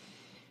no.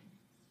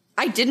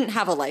 I didn't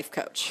have a life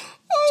coach.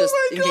 Just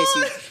in case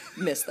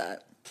you missed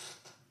that.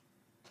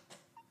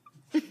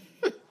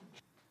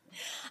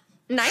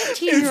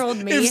 19-year-old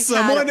me. If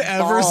someone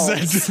ever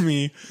said to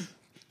me,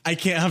 I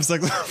can't have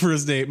sex on the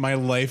first date, my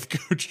life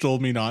coach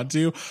told me not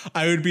to,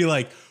 I would be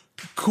like,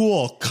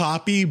 cool,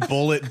 copy,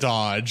 bullet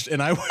dodged,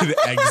 and I would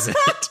exit.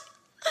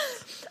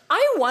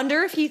 I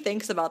wonder if he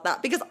thinks about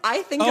that because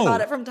I think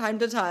about it from time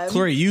to time.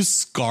 Gloria, you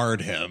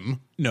scarred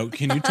him. No,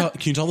 can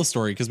you tell the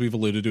story? Because we've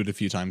alluded to it a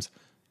few times.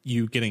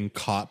 You getting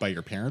caught by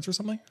your parents or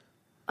something?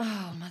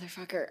 Oh,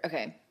 motherfucker.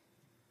 Okay.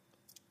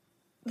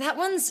 That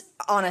one's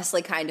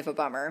honestly kind of a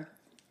bummer.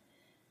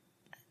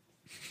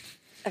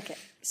 Okay,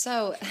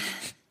 so...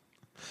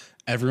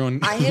 Everyone,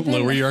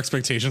 lower your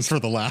expectations for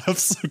the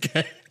laughs,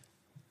 okay?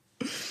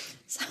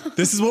 So,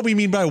 this is what we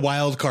mean by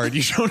wild card.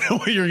 You don't know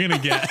what you're going to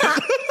get.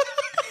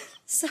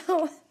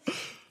 So,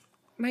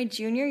 my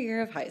junior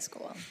year of high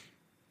school.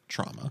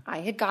 Trauma. I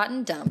had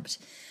gotten dumped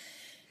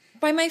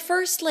by my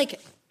first, like,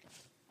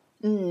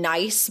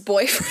 nice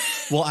boyfriend.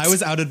 Well, I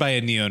was outed by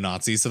a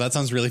neo-Nazi, so that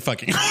sounds really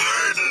fucking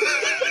hard.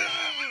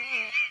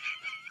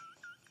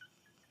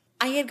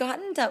 I had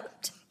gotten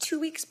dumped 2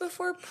 weeks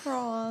before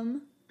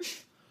prom.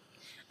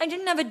 I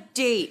didn't have a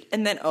date.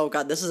 And then, oh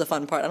God, this is a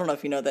fun part. I don't know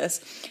if you know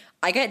this.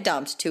 I get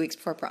dumped 2 weeks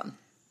before prom.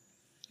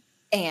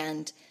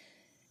 And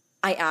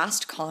I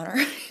asked Connor,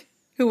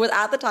 who was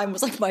at the time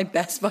was like my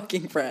best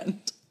fucking friend.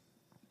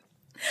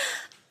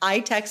 I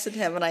texted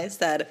him and I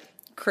said,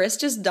 Chris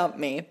just dumped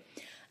me.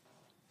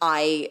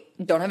 I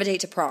don't have a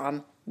date to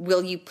prom.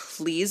 Will you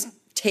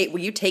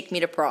take me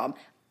to prom?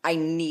 I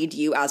need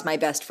you as my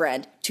best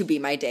friend to be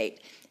my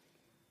date.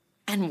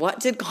 And what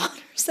did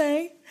Connor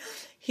say?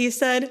 He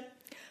said,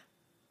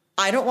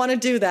 I don't want to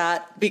do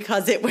that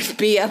because it would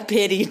be a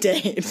pity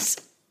date.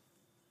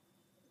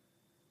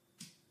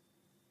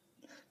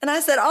 And I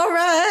said, all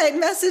right,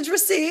 message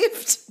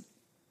received.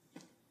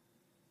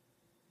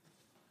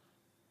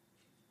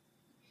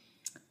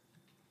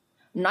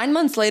 Nine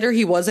months later,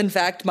 he was in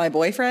fact my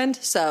boyfriend,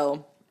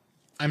 so.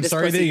 I'm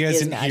sorry that you guys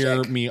didn't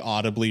hear me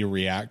audibly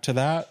react to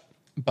that,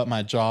 but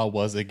my jaw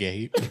was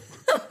agape.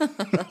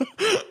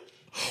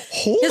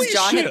 Holy His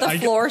jaw shit. hit the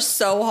floor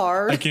so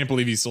hard. I can't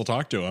believe you still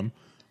talk to him.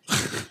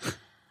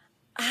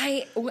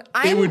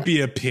 It would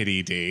be a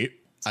pity date.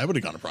 I would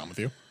have gone to prom with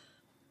you.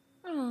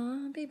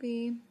 Aw,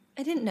 baby.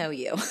 I didn't know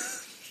you.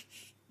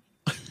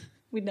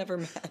 We'd never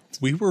met.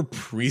 We were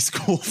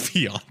preschool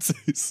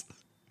fiancés.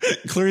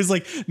 Clary's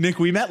like, Nick,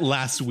 we met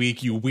last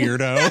week, you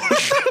weirdo.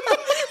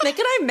 Nick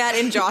and I met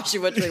in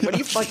Joshua Tree. What are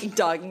you fucking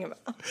talking about?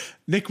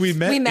 Nick, we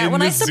met when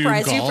the I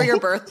surprised you for your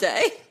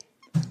birthday.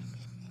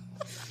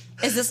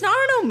 Is this not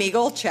an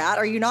Omegle chat?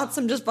 Are you not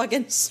some just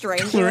fucking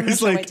stranger I'm gonna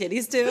show my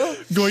titties to?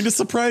 Going to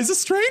surprise a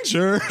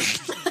stranger.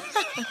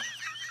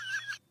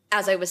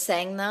 As I was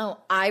saying, though,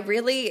 I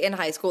really, in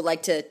high school,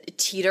 like to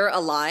teeter a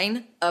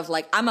line of,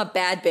 like, I'm a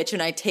bad bitch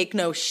and I take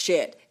no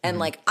shit. And,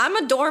 like, I'm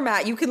a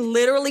doormat. You can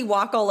literally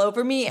walk all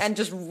over me and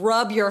just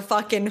rub your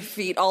fucking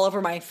feet all over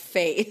my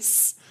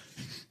face.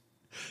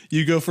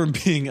 You go from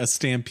being a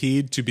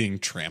stampede to being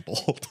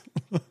trampled.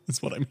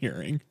 That's what I'm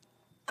hearing.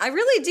 I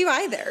really do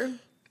either.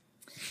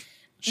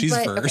 She's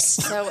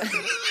verse. Okay,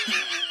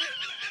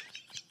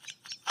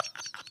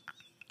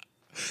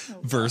 so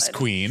verse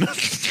queen.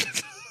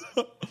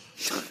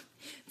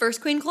 Verse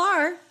Queen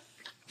Clar.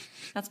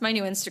 That's my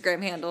new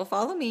Instagram handle.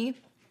 Follow me.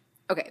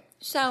 Okay,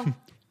 so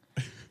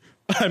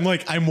I'm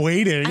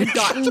waiting. I've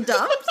gotten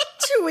dumped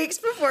 2 weeks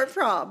before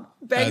prom.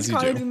 Begged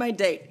Connor to be my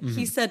date. Mm-hmm.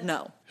 He said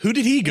no. Who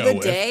did he go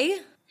with? I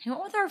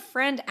went with our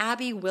friend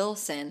Abby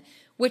Wilson,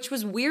 which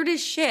was weird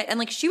as shit. And,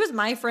 like, she was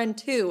my friend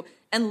too.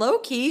 And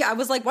low-key, I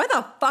was like, why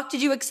the fuck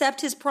did you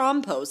accept his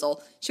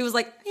promposal? She was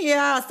like,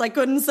 yes, I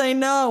couldn't say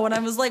no. And I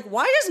was like,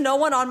 why is no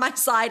one on my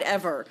side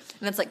ever?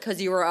 And it's like,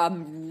 because you were a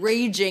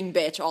raging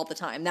bitch all the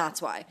time. That's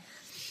why.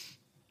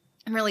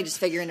 I'm really just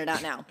figuring it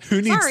out now.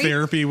 Who needs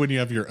therapy when you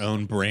have your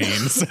own brain,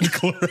 said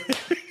Clary.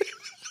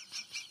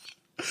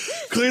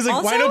 Clary's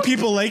like, why don't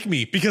people like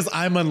me? Because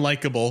I'm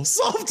unlikable.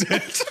 Solved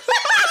it.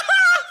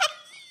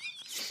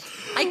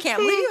 I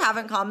can't believe you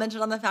haven't commented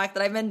on the fact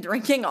that I've been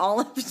drinking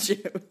olive juice.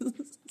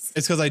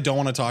 It's because I don't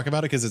want to talk about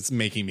it because it's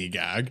making me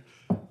gag.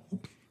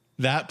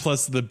 That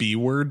plus the B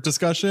word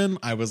discussion,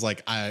 I was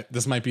like,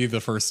 this might be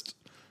the first,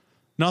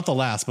 not the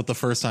last, but the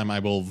first time I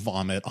will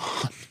vomit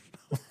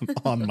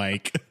on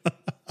mic.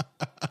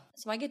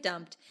 So I get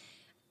dumped.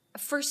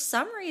 For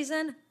some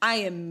reason, I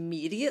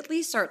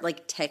immediately start,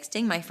 like,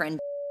 texting my friend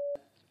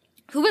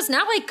who is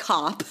now a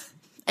cop.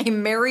 A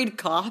married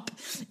cop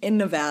in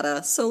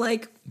Nevada. So,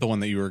 like, the one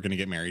that you were going to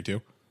get married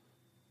to?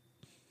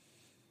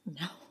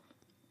 No.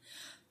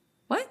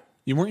 What?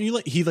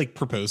 He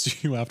proposed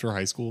to you after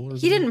high school or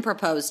something? He didn't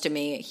propose to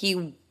me.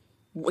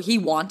 He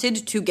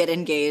wanted to get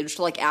engaged,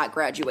 like, at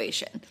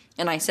graduation.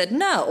 And I said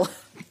no.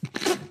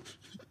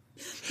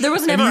 There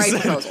was never a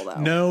proposal,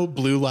 though. No,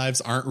 blue lives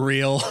aren't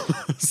real.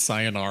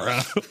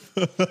 Sayonara.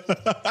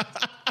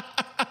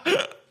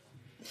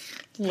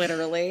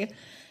 Literally.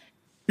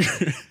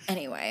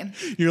 Anyway.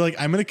 You're like,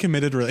 I'm in a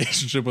committed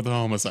relationship with a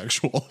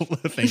homosexual.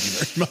 Thank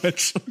you very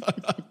much.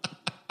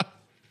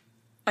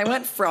 I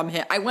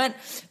went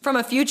from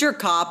a future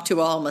cop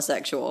to a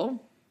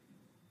homosexual.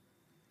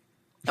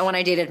 And when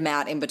I dated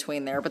Matt in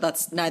between there, but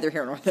that's neither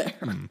here nor there.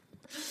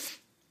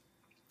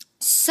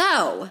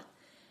 So,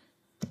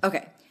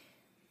 okay.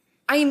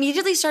 I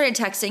immediately started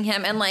texting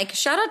him, and, like,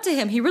 shout out to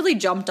him. He really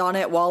jumped on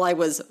it while I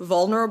was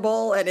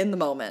vulnerable and in the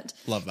moment.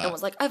 Love that. And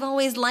was like, I've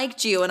always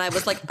liked you. And I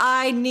was like,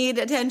 I need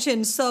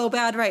attention so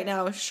bad right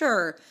now.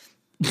 Sure.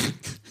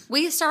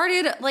 We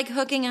started, like,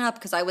 hooking up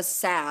because I was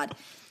sad.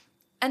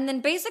 And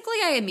then basically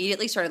I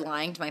immediately started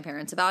lying to my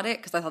parents about it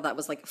because I thought that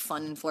was, like,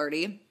 fun and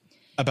flirty.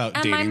 About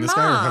dating this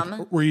guy?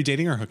 Or were you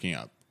dating or hooking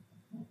up?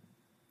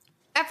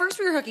 At first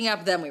we were hooking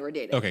up, then we were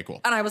dating. Okay,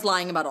 cool. And I was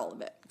lying about all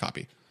of it.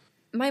 Copy.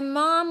 My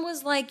mom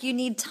was like, you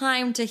need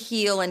time to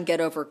heal and get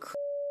over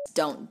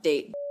don't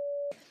date.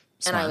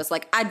 Smart. And I was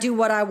like, I do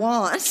what I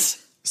want.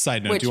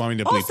 Side note, do you want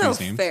me to bleep these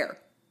names? Fair.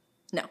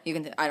 No, you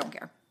can. I don't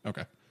care.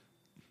 Okay.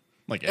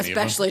 Like any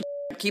especially of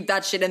them? Keep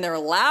that shit in there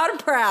loud and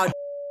proud.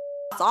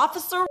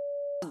 Officer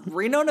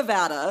Reno,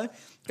 Nevada.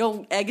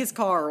 Go egg his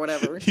car or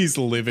whatever. He's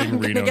living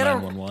Reno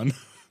 911.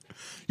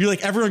 You're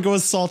like, everyone go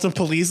assault a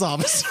police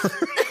officer.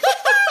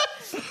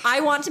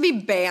 I want to be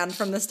banned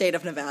from the state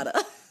of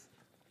Nevada.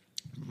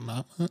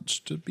 Not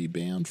much to be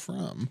banned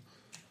from.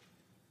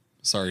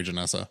 Sorry,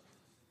 Janessa.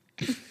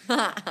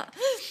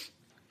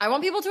 I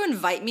want people to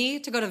invite me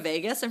to go to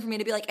Vegas and for me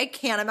to be like, I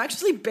can't. I'm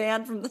actually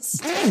banned from the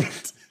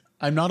state.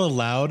 I'm not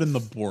allowed in the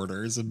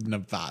borders of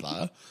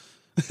Nevada.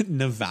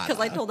 Nevada.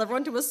 Because I told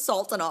everyone to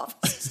assault an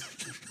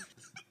officer.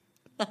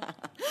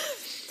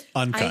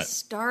 Uncut. I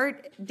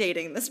start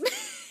dating this man.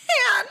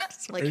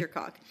 Like your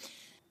cock.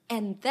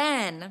 And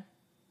then,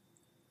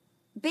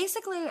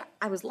 basically,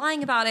 I was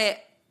lying about it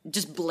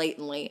just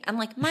blatantly. And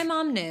like, my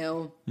mom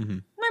knew. Mm-hmm.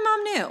 My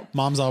mom knew.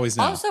 Moms always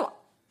know. Also,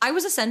 I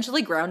was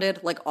essentially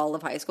grounded like all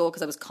of high school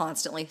because I was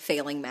constantly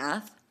failing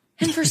math.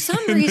 And for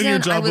some reason, your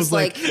job I was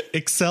like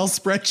Excel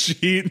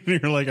spreadsheet.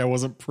 And you're like, I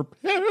wasn't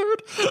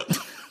prepared.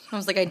 I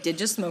was like, I did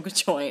just smoke a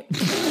joint.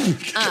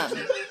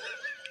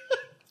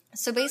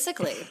 So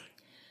basically,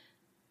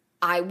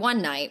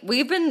 one night,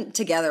 we've been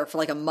together for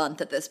like a month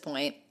at this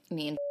point,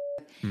 me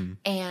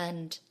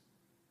and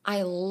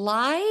I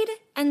lied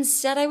and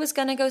said I was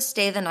going to go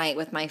stay the night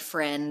with my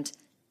friend,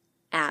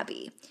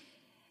 Abby.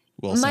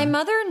 Wilson. My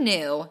mother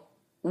knew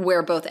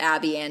where both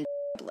Abby and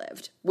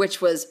lived,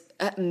 which was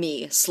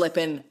me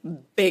slipping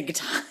big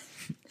time.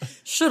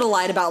 Should have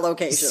lied about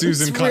locations.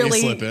 Susan caught you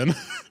slipping.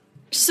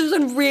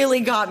 Susan really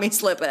got me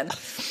slipping.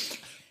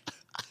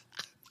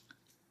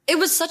 It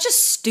was such a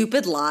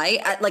stupid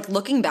lie. Like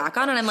looking back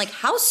on it, I'm like,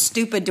 how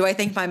stupid do I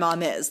think my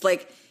mom is?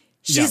 Like,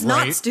 she's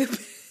not stupid.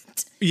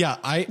 Yeah,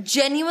 I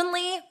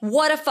genuinely,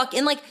 what a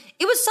fucking, like,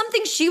 it was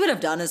something she would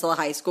have done as a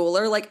high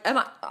schooler. Like,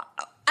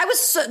 I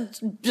was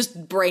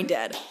just brain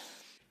dead.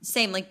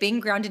 Same, like, being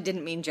grounded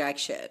didn't mean jack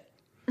shit.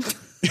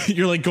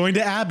 You're like going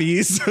to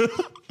Abby's.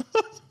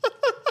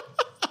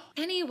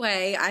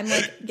 Anyway, I'm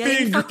like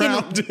getting being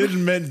grounded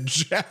meant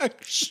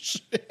jack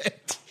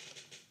shit.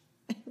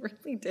 It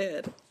really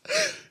did.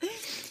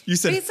 You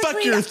said, basically,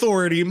 fuck your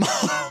authority, Mom.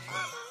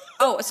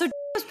 Oh, so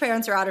his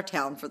parents are out of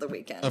town for the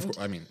weekend. Of course,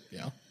 I mean,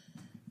 yeah.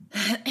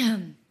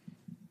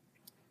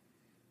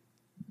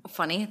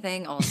 Funny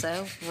thing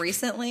also,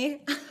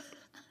 recently,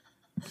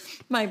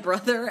 my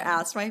brother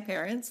asked my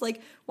parents,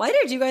 like, why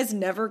did you guys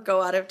never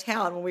go out of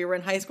town when we were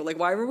in high school? Like,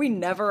 why were we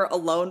never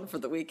alone for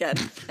the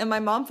weekend? And my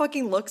mom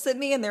fucking looks at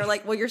me and they're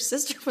like, well, your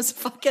sister was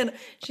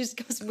she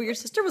goes, well, your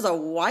sister was a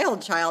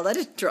wild child. I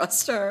didn't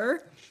trust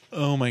her.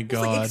 Oh my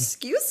God. Like,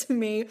 excuse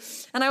me.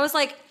 And I was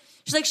like,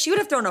 she's like, she would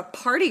have thrown a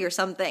party or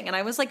something. And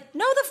I was like,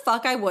 no, the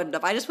fuck I wouldn't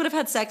have. I just would have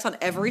had sex on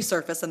every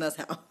surface in this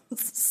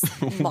house.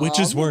 Which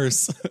is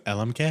worse.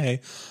 LMK.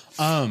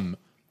 Anyway.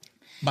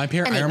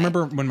 I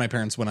remember when my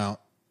parents went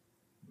out,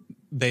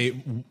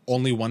 they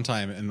only one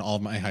time in all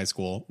of my high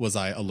school was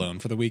I alone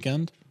for the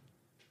weekend.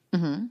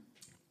 Mm-hmm.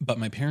 But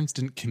my parents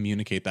didn't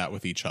communicate that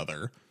with each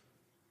other.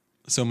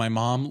 So my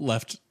mom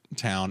left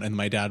town and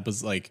my dad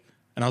was like,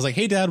 and I was like,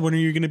 hey, Dad, when are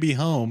you going to be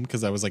home?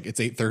 Because I was like, it's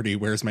 8:30.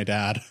 Where's my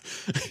dad?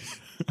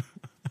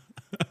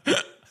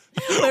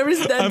 Where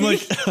is Daddy? I'm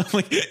like,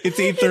 it's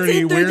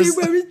 8:30. Where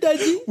is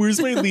Daddy?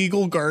 Where's my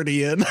legal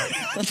guardian?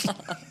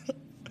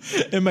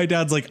 And my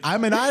dad's like,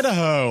 I'm in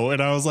Idaho. And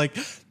I was like,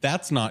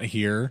 that's not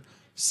here.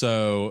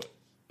 So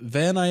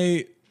then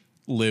I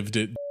lived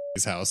at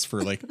his house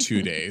for like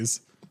 2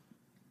 days.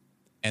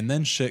 And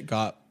then shit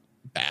got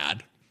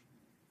bad.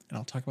 And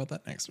I'll talk about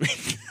that next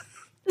week.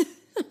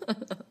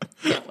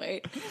 Can't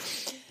wait.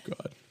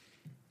 God.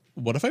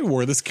 What if I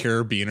wore this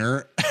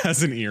carabiner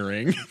as an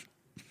earring?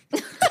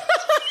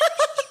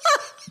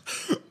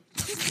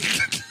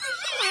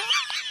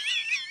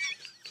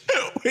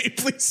 Wait,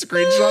 please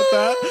screenshot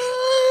that.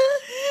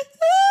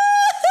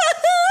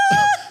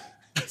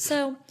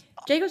 So,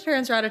 Jacob's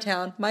parents are out of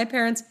town. My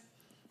parents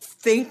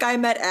think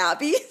I'm at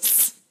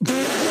Abby's.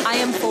 I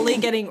am fully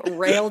getting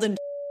railed and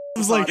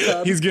It's like,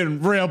 he's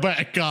getting railed by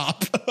a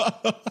cop.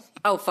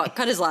 Oh, fuck.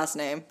 Cut his last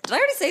name. Did I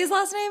already say his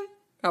last name?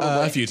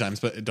 Probably. A few times,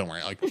 but don't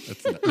worry. Like,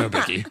 it's no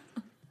biggie.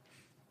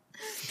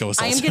 Go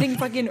with I am getting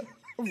fucking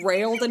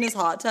railed in his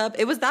hot tub.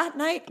 It was that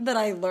night that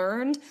I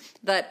learned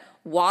that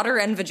water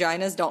and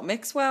vaginas don't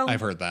mix well.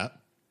 I've heard that.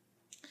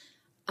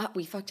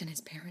 We fucked in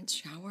his parents'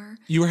 shower.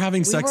 You were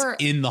having sex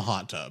in the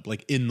hot tub,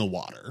 like in the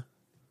water.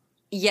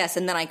 Yes,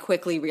 and then I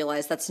quickly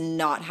realized that's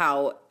not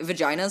how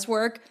vaginas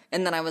work.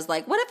 And then I was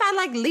like, what if I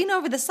like lean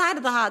over the side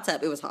of the hot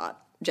tub? It was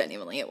hot.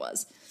 Genuinely, it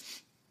was.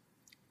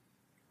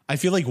 I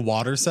feel like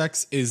water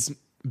sex is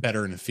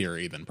better in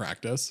theory than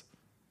practice.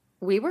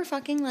 We were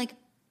fucking like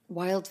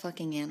wild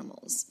fucking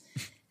animals.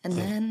 And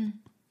then...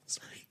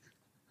 Sorry.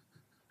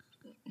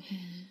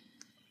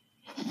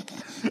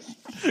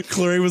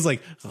 Chloe was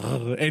like,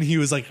 ugh, and he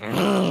was like,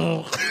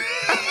 ugh.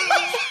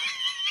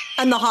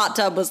 And the hot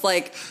tub was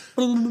like...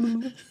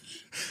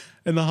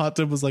 And the hot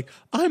tub was like,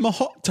 I'm a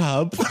hot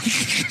tub.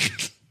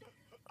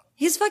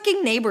 His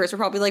fucking neighbors were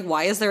probably like,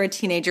 why is there a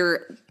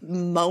teenager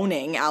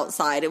moaning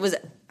outside? It was,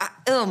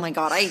 oh my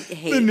God, I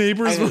hate the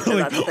neighbors were like,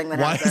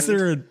 why happened. Is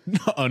there an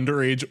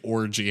underage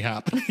orgy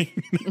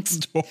happening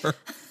next door?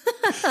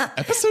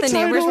 The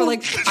neighbors were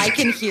like, I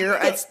can hear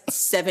a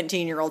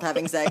 17-year-old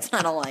having sex.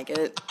 I don't like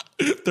it.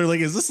 They're like,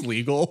 is this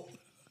legal?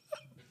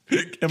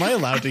 Am I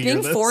allowed to hear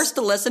this? Being forced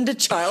to listen to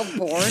child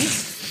porn?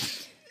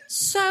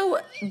 So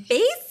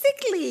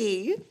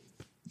basically,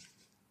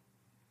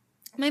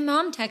 my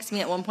mom texted me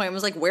at one point and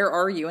was like, where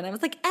are you? And I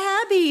was like,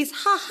 Abby's,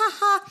 ha ha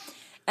ha.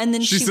 And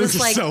then she was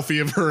like, a selfie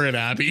of her at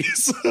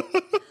Abby's.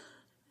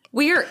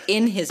 we are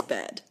in his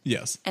bed.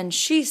 Yes. And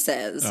she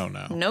says, oh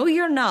no. No,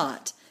 you're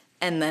not.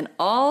 And then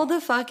all the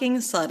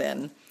fucking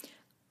sudden,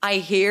 I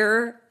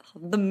hear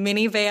the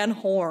minivan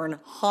horn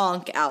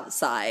honk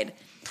outside.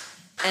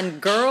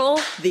 And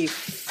girl, the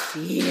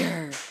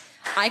fear.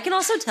 I can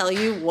also tell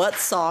you what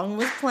song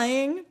was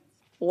playing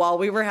while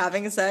we were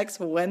having sex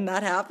when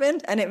that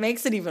happened, and it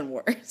makes it even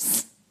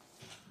worse.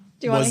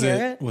 Do you want to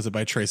hear it? Was it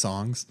by Trey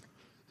Songz?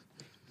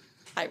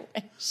 I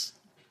wish.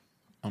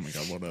 Oh my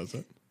God, what is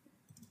it?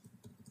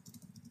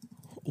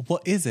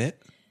 What is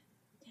it?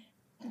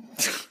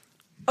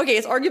 Okay,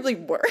 it's arguably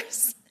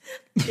worse.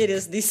 It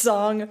is the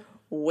song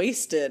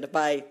Wasted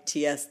by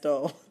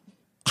Tiesto.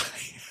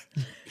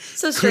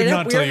 So straight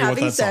up, we're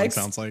having sex.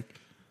 Sounds like.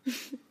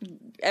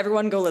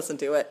 Everyone go listen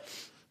to it.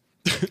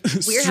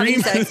 We're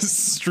having sex.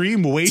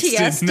 Stream Wasted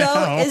Tiesto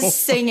now. is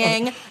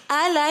singing,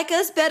 I like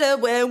us better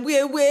when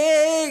we're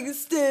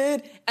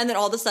wasted. And then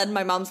all of a sudden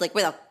my mom's like,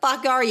 where the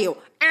fuck are you?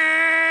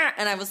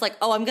 And I was like,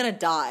 oh, I'm going to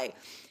die.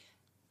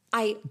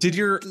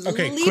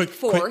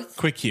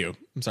 Quick cue.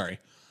 I'm sorry.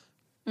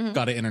 Mm-hmm.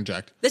 Got to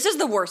interject. This is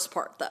the worst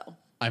part though.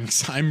 I'm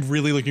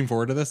really looking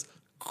forward to this.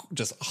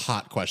 Just a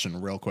hot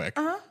question real quick.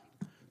 Uh-huh.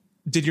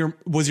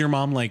 Was your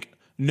mom like,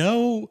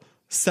 no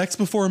sex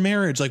before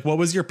marriage? Like, what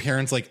was your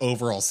parents' like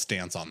overall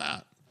stance on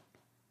that?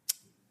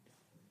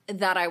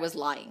 That I was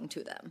lying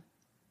to them.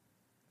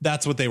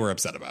 That's what they were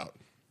upset about.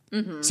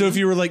 Mm-hmm. So if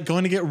you were like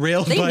going to get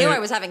railed, they knew I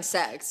was having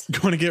sex.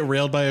 Going to get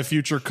railed by a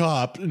future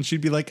cop, and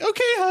she'd be like,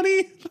 "Okay,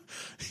 honey,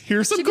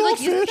 here's some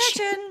goldfish."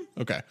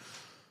 Okay.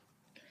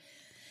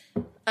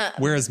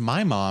 Whereas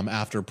my mom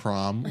after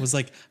prom was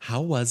like,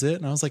 "How was it?"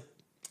 And I was like,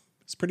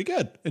 "It's pretty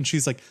good." And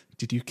she's like,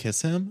 "Did you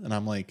kiss him?" And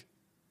I'm like,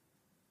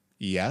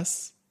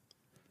 "Yes."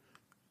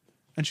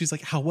 And she's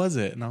like, "How was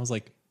it?" And I was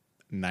like,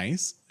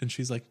 "Nice." And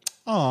she's like,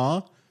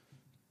 "Aw."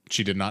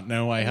 She did not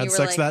know I had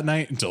sex that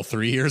night until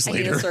 3 years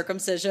later. I need a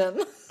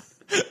circumcision.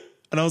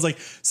 And I was like,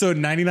 so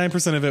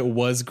 99% of it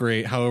was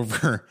great.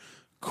 However,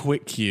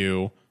 quick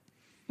cue.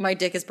 My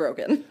dick is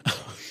broken.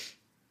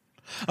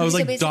 I was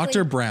like,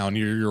 Dr. Brown,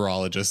 your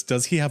urologist,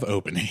 does he have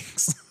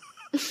openings?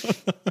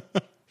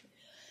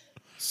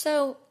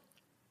 So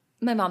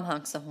my mom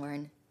honks the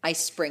horn. I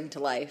spring to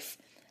life.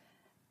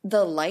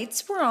 The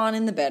lights were on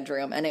in the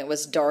bedroom and it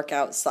was dark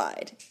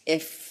outside.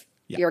 If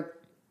you're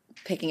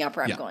picking up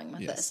where I'm going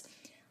with this.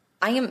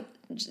 I am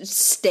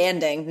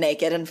standing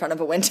naked in front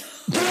of a window.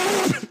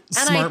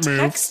 And I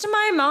text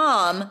my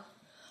mom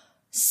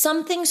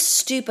something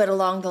stupid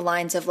along the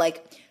lines of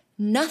like,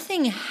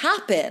 nothing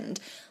happened.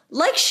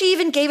 Like she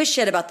even gave a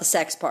shit about the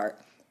sex part.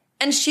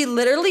 And she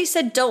literally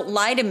said, don't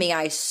lie to me,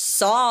 I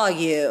saw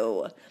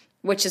you.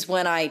 Which is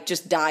when I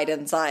just died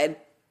inside.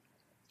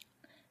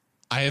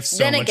 I have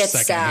so much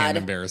secondhand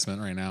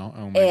embarrassment right now.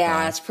 Oh my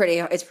God.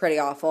 It's pretty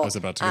awful. I was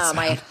about to get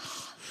sad.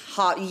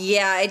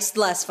 It's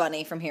less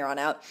funny from here on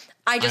out.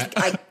 I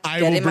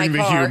will bring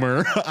the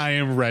humor. I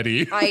am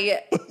ready.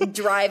 I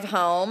drive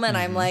home and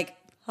I'm like,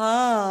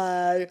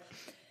 hi.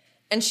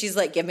 And she's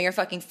like, give me your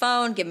fucking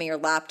phone, give me your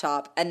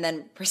laptop, and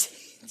then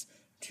proceeds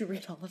to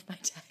read all of my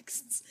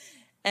texts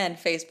and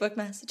Facebook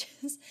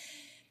messages.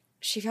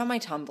 She found my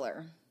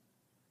Tumblr.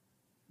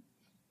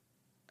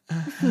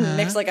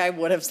 Nick's like, I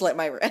would have slit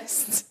my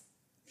wrists.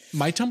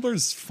 My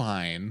Tumblr's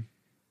fine,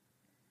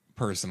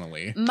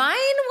 personally. Mine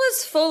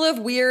was full of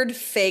weird,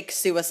 fake,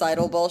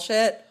 suicidal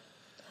bullshit.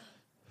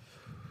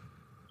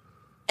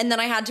 And then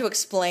I had to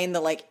explain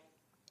the,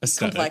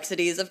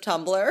 complexities of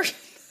Tumblr.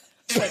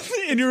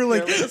 And you were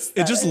like,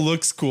 it just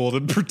looks cool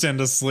to pretend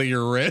to slit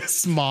your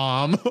wrist,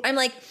 Mom. I'm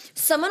like,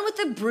 someone with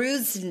a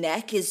bruised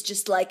neck is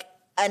just like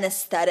an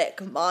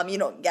aesthetic, Mom. You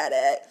don't get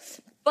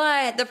it.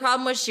 But the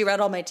problem was she read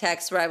all my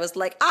texts where I was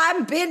like,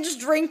 I'm binge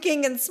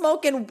drinking and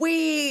smoking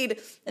weed.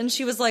 And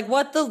she was like,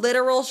 what the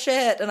literal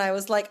shit? And I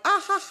was like,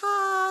 ah ha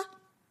ha.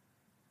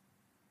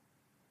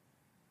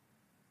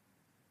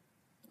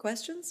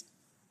 Questions?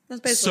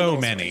 So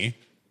many.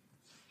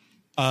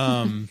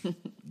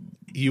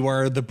 You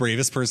are the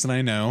bravest person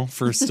I know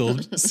for still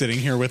sitting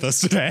here with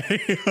us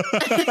today.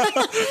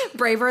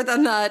 Braver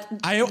than that.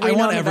 I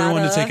want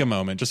everyone to take a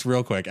moment, just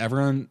real quick.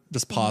 Everyone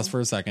just pause for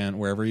a second,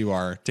 wherever you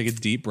are. Take a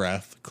deep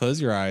breath. Close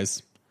your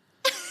eyes.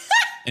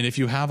 And if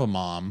you have a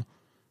mom,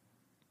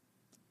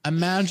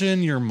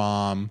 imagine your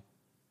mom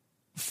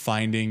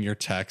finding your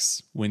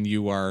texts when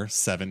you are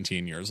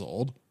 17 years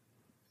old.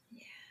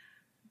 Yeah.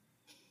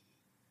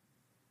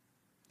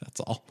 That's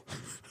all.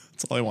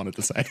 That's all I wanted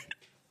to say.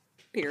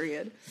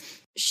 Period.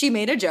 She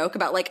made a joke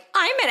about like,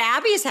 I'm at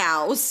Abby's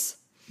house.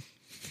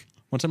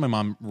 One time my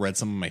mom read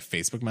some of my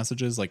Facebook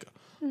messages like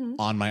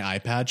on my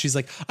iPad. She's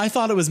like, I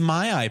thought it was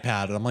my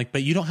iPad. And I'm like,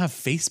 but you don't have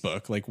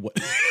Facebook. Like what?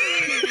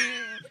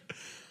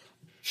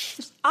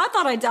 I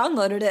thought I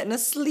downloaded it in a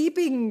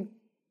sleeping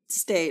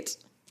state.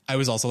 I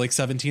was also like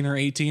 17 or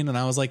 18. And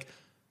I was like,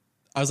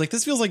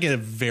 this feels like a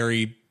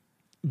very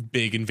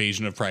big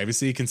invasion of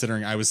privacy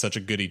considering I was such a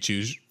goody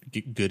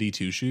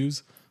two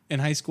shoes in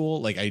high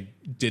school. Like I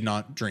did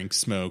not drink,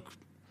 smoke.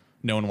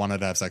 No one wanted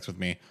to have sex with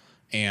me.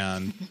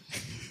 And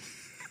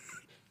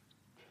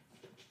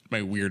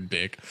my weird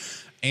dick.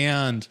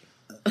 And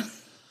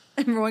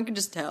everyone could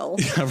just tell.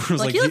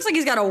 Like, he looks like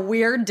he's got a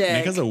weird dick.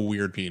 Nick has a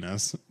weird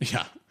penis.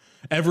 Yeah.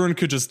 Everyone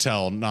could just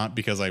tell, not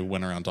because I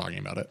went around talking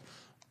about it.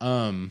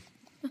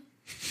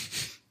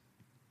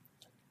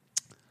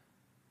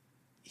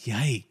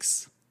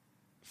 Yikes.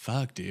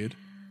 Fuck, dude.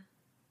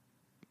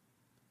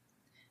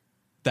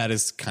 That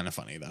is kind of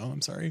funny, though.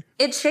 I'm sorry.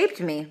 It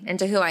shaped me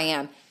into who I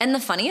am. And the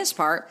funniest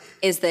part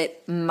is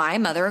that my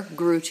mother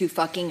grew to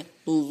fucking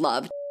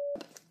love.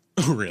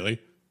 Oh, really?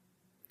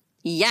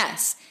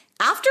 Yes.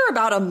 After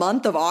about a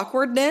month of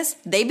awkwardness,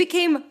 they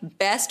became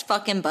best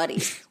fucking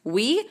buddies.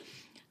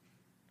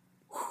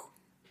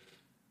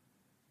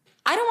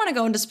 I don't want to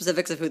go into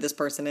specifics of who this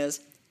person is.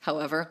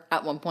 However,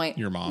 at one point,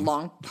 your mom,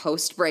 long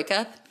post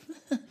breakup,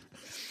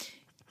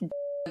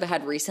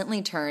 had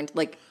recently turned,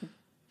 like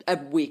a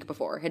week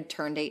before, had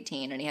turned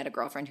 18, and he had a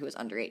girlfriend who was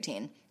under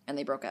 18, and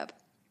they broke up.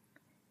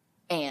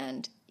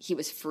 And he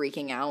was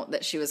freaking out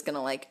that she was going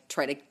to like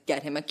try to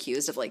get him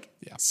accused of like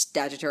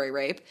statutory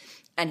rape.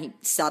 And he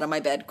sat on my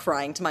bed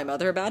crying to my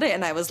mother about it.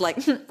 And I was like,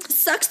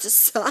 sucks to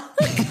suck.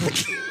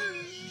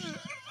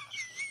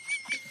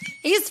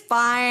 He's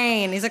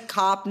fine. He's a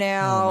cop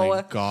now. Oh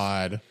my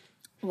God.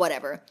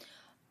 Whatever.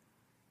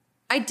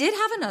 I did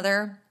have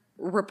another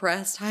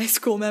repressed high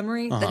school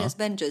memory that has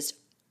been just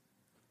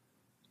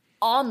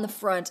on the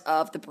front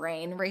of the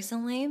brain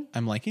recently.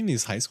 I'm liking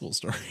these high school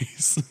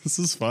stories. This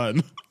is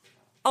fun.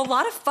 A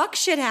lot of fuck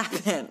shit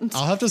happened.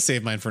 I'll have to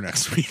save mine for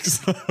next week,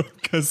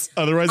 because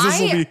otherwise this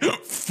will be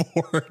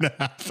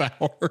 4.5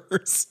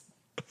 hours.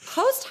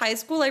 Post high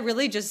school, I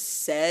really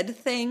just said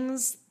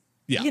things.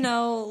 Yeah. You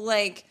know,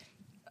 like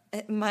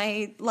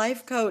my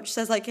life coach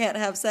says I can't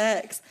have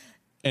sex.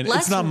 And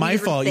it's not my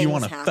fault you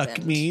want to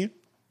fuck me.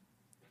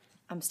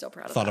 I'm still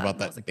proud of that. Thought about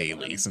that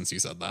daily since you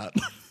said that.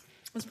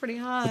 It was pretty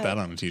hot. Put that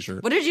on a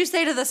t-shirt. What did you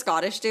say to the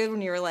Scottish dude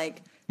when you were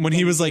like, when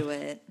he was like,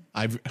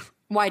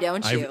 why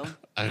don't you?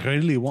 I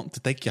really want to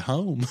take you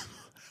home.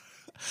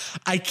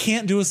 I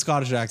can't do a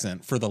Scottish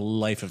accent for the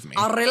life of me.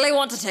 I really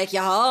want to take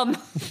you home.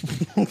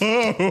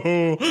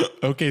 Whoa.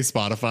 Okay,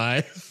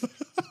 Spotify.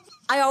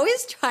 I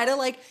always try to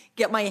like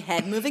get my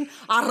head moving.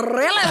 I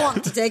really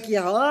want to take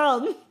you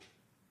home.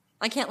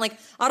 I can't like,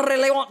 I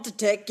really want to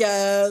take you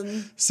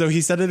home. So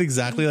he said it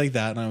exactly like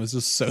that, and I was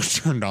just so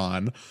turned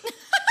on.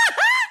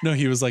 No,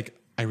 he was like,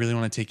 I really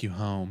want to take you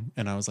home.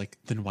 And I was like,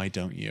 then why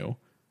don't you?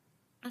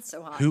 That's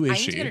so hot. Who is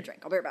she? I need to get a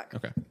drink. I'll be right back.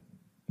 Okay.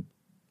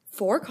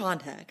 For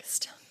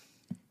context,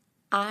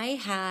 I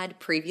had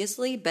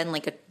previously been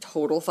like a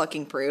total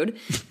fucking prude.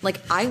 Like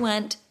I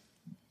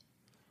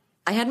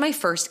had my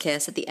first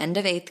kiss at the end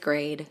of 8th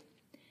grade.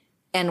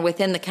 And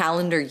within the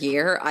calendar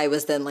year, I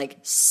was then like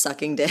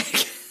sucking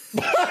dick.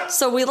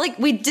 So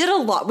we did a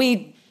lot.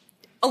 A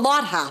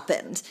lot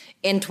happened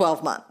in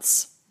 12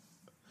 months.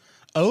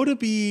 Oh, to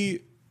be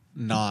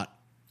not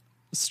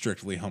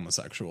strictly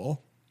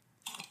homosexual.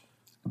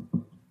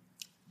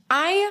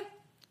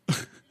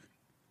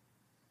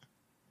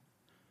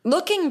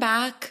 Looking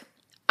back,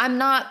 I'm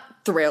not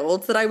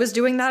thrilled that I was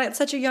doing that at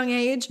such a young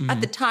age. Mm-hmm.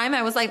 At the time,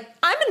 I was like,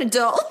 I'm an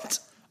adult.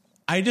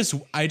 I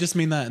just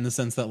mean that in the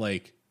sense that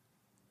like,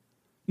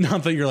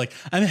 not that you're like,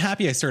 I'm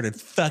happy I started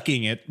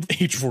fucking at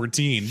age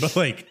 14, but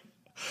like,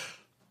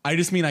 I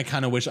just mean I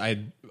kind of wish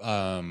I'd,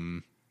 I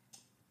don't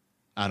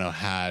know,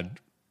 had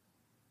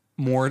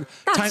more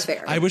That's time.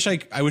 Fair. I wish I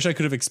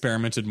could have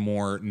experimented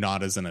more,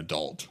 not as an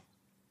adult,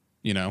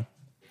 you know?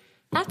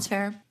 That's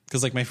fair.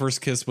 Because like my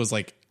first kiss was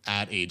like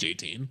at age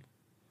 18.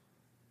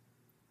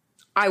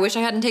 I wish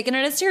I hadn't taken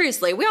it as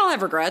seriously. We all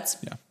have regrets.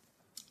 Yeah.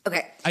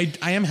 Okay.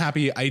 I am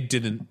happy I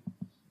didn't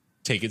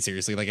take it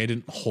seriously. Like I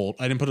didn't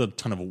put a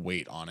ton of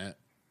weight on it,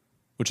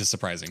 which is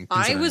surprising.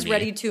 I was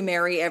ready to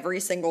marry every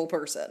single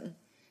person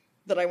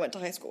that I went to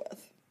high school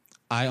with.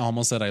 I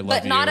almost said I love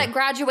you. But not at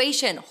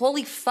graduation.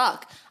 Holy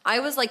fuck. I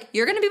was like,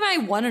 you're going to be my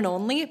one and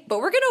only, but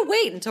we're going to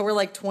wait until we're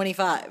like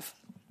 25.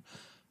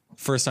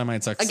 First time I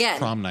had sex, again,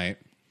 prom night,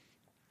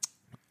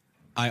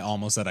 I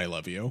almost said I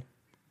love you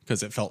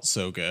because it felt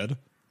so good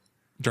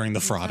during the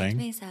frauding.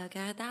 Me so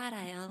good that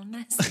I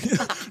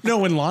almost No,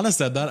 when Lana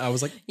said that, I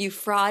was like, you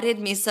frauded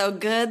me so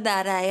good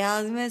that I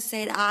almost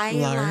said I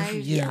love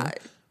you.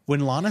 When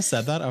Lana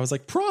said that, I was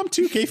like, prom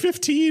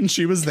 2K15.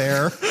 She was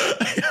there.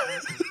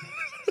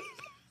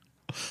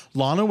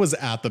 Lana was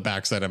at the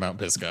backside of Mount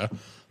Pisgah.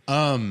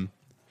 No,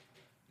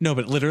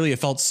 but literally it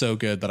felt so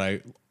good that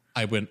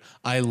I went,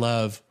 I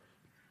love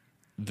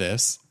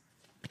this.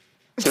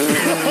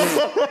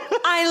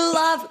 I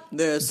love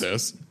this.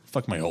 This.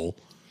 Fuck my hole.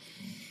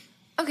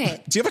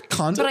 Okay. Do you have a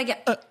condom? But I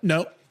get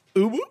no.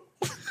 Ooh.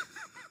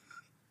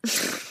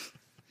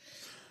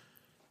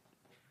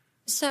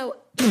 So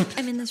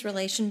I'm in this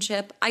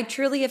relationship. I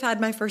truly have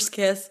had my first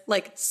kiss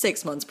like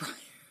 6 months prior.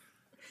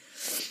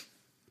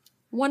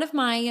 One of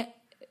my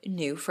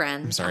new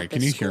friends. I'm sorry.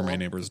 Can you hear my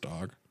neighbor's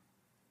dog?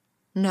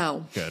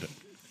 No. Good.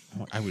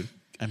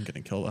 I'm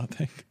gonna kill that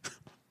thing.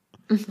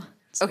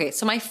 Okay,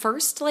 so my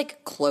first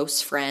like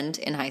close friend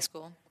in high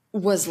school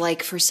was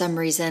like, for some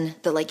reason,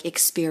 the like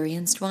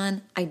experienced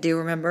one. I do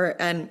remember,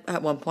 and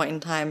at one point in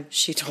time,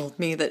 she told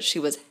me that she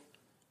was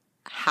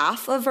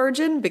half a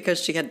virgin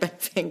because she had been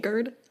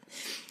fingered.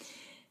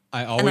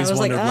 I always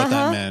wondered what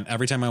that meant.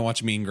 Every time I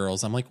watch Mean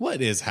Girls, I'm like,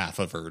 what is half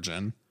a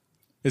virgin?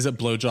 Is it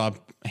blowjob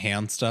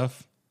hand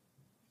stuff?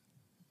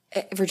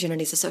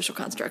 Virginity's a social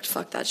construct.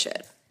 Fuck that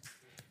shit.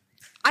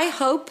 I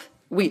hope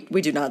we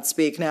do not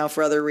speak now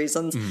for other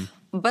reasons,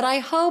 but I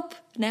hope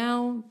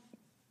now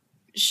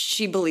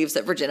she believes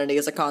that virginity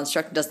is a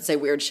construct and doesn't say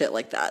weird shit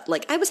like that.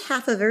 Like, I was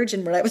half a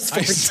virgin when I was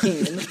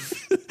 14.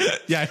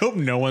 Yeah, I hope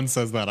no one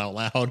says that out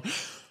loud.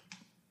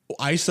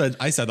 I said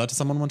that to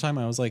someone one time.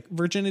 I was like,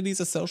 virginity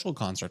is a social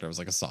construct. I was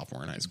like a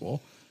sophomore in high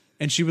school.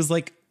 And she was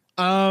like,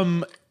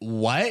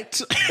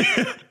 what?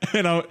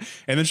 And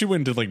then she went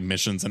and did like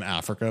missions in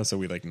Africa. So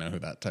we like know who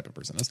that type of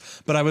person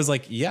is. But I was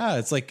like, yeah,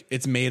 it's like,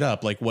 it's made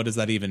up. Like, what does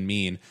that even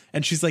mean?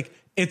 And she's like,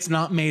 it's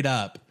not made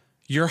up.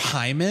 Your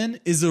hymen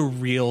is a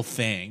real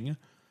thing.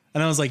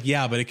 And I was like,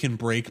 yeah, but it can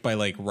break by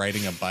like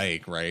riding a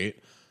bike, right?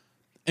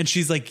 And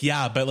she's like,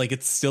 yeah, but like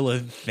it's still a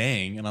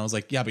thing. And I was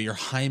like, yeah, but your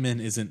hymen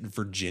isn't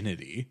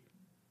virginity.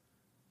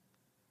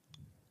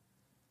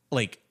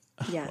 Like,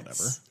 yes.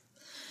 Whatever.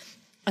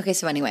 Okay,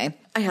 so anyway,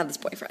 I had this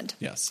boyfriend.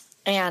 Yes.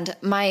 And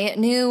my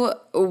new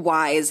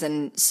wise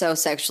and so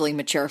sexually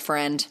mature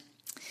friend,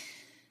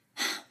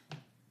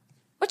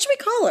 what should we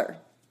call her?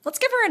 Let's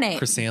give her a name.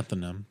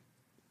 Chrysanthemum.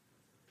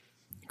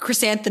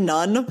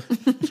 Chrysanthemum?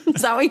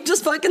 Is that what you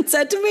just fucking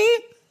said to me?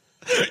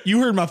 You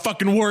heard my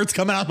fucking words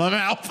come out of my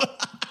mouth.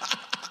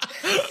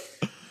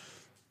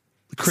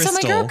 Crystal.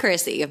 So my girl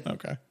Chrissy.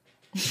 Okay.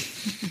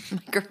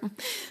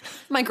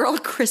 My girl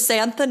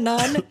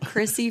Chrysanthemum,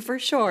 Chrissy for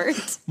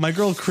short. My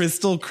girl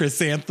Crystal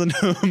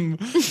Chrysanthemum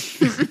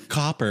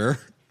Copper.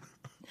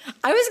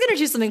 I was going to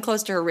choose something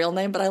close to her real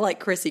name, but I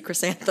like Chrissy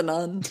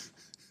Chrysanthemum.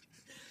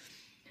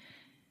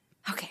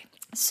 Okay,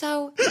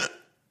 so...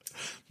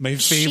 My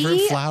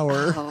favorite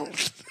flower. Oh,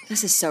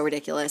 this is so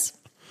ridiculous.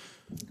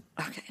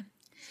 Okay.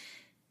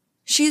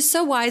 She's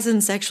so wise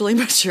and sexually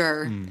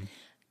mature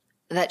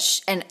that,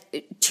 and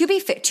to be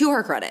fair, to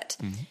her credit,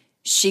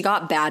 she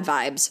got bad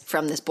vibes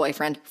from this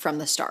boyfriend from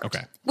the start.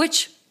 Okay.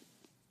 Which...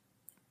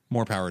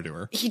 More power to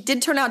her. He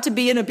did turn out to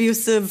be an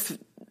abusive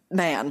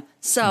man.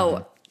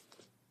 So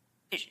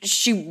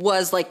she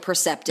was like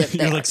perceptive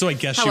there. You're like, so I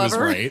guess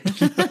However, she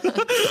was right.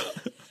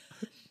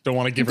 Don't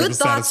want to give her the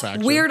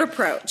satisfaction. Weird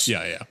approach.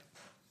 Yeah.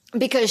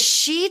 Because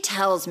she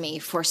tells me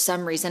for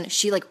some reason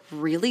she like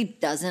really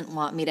doesn't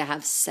want me to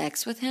have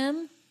sex with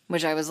him,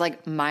 which I was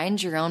like,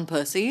 mind your own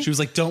pussy. She was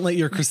like, don't let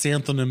your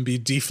chrysanthemum be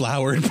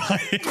deflowered by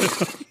him.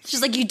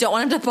 She's like, you don't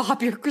want him to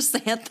pop your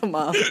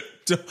chrysanthemum.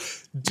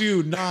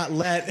 Do not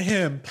let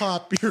him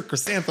pop your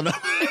chrysanthemum.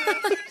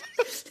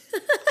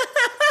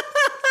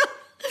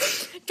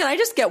 Can I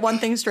just get one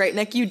thing straight,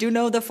 Nick? You do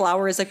know the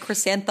flower is a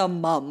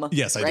chrysanthemum.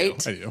 Yes, I right?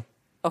 do. I do.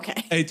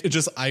 Okay.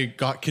 I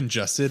got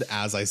congested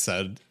as I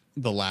said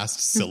the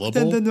last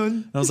syllable.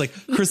 And I was like,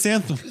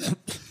 chrysanthemum.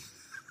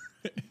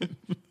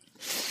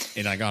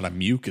 And I got a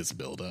mucus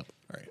buildup.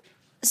 All right.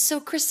 So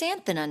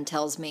Chrysanthemum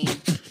tells me,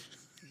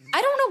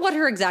 I don't know what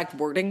her exact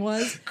wording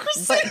was,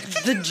 but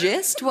the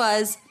gist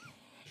was,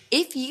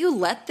 if you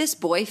let this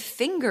boy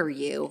finger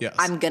you, yes,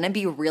 I'm going to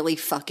be really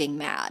fucking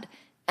mad.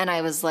 And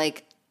I was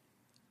like,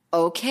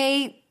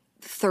 okay,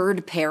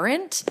 third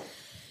parent.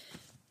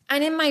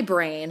 And in my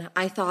brain,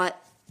 I thought,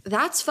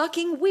 that's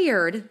fucking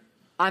weird.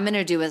 I'm going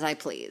to do as I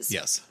please.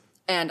 Yes.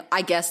 And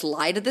I guess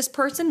lie to this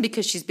person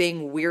because she's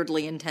being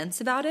weirdly intense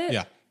about it.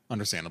 Yeah,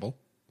 understandable.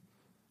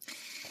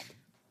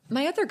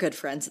 My other good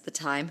friends at the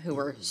time who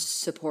were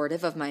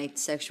supportive of my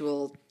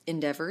sexual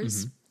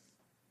endeavors,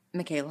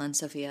 Michaela and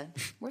Sophia,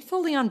 were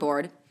fully on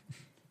board.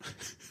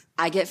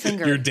 I get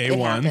fingered. Your day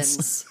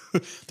ones.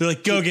 They're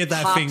like, go get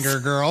that finger,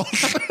 girl.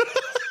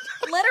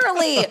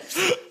 Literally.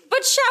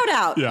 But shout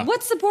out. Yeah.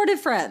 What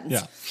supportive friends?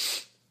 Yeah.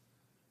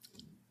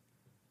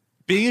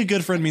 Being a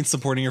good friend means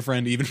supporting your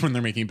friend even when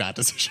they're making bad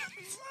decisions.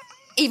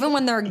 Even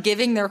when they're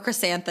giving their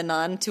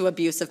chrysanthemum to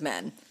abusive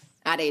men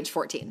at age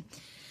 14.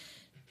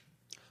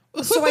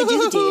 So I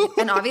do the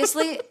deed. And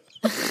obviously,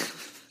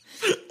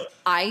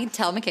 I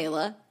tell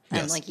Michaela,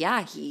 I'm like,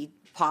 yeah, he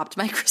popped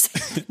my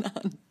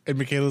chrysanthemum. And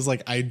Michaela's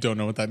like, I don't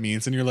know what that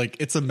means. And you're like,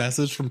 it's a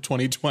message from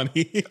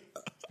 2020. And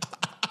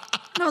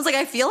I was like,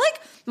 I feel like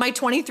my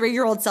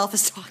 23-year-old self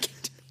is talking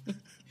to me.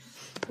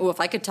 Oh, if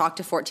I could talk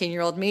to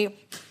 14-year-old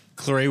me.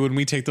 Clary, when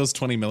we take those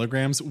 20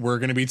 milligrams, we're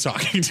going to be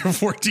talking to our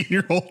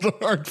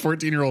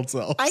 14-year-old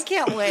self. I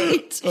can't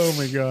wait. Oh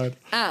my God.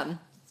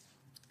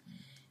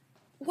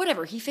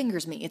 whatever. He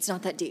fingers me. It's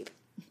not that deep.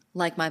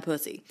 Like my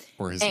pussy.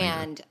 Or his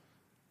and finger.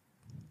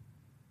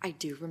 I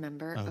do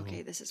remember.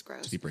 Okay, this is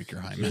gross. Did he break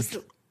your hymen?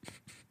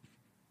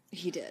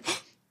 He did.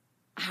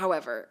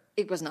 However,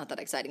 it was not that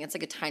exciting. It's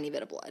like a tiny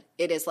bit of blood.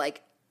 It is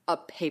like a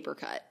paper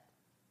cut.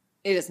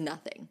 It is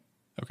nothing.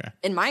 Okay.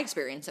 In my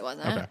experience, it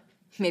wasn't. Okay.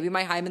 Maybe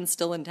my hymen's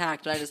still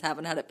intact and I just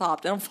haven't had it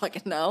popped. I don't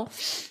fucking know.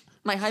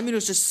 My hymen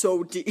was just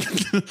so deep.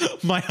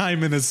 My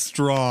hymen is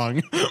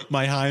strong.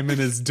 My hymen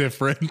is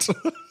different.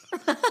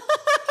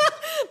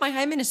 My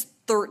hymen is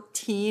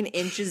 13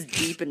 inches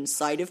deep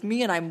inside of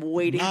me, and I'm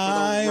waiting for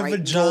the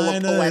right roll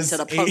of polenta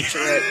to puncture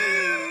it.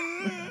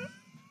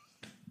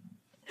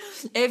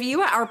 If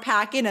you are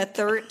packing a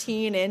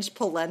 13-inch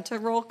polenta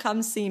roll,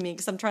 come see me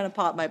because I'm trying to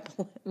pop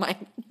my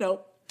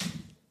nope.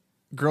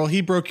 Girl,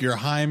 he broke your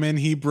hymen.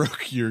 He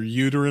broke your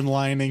uterine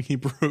lining. He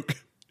broke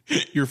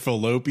your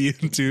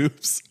fallopian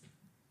tubes.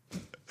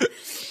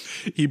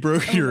 He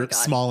broke your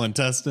small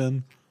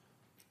intestine.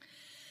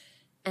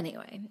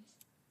 Anyway.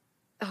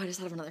 Oh, I just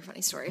thought of another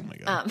funny story. Oh my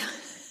God.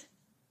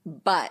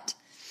 But,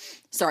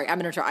 sorry, I'm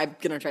gonna try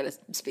to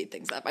speed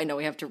things up. I know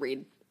we have to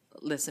read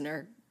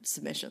listener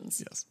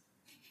submissions. Yes.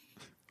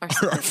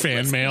 Our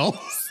fan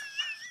mail.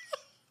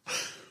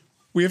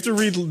 We have to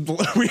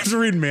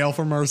read mail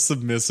from our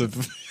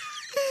submissive.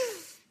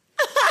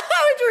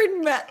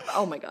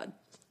 Oh my God.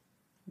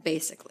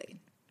 Basically,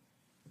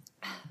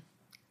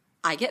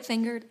 I get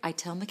fingered. I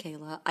tell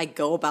Michaela. I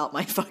go about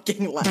my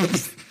fucking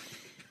life.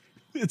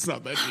 It's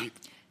not that deep.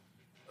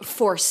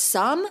 For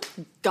some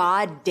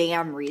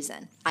goddamn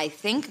reason, I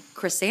think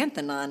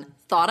Chrysanthemum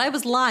thought I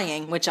was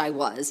lying, which I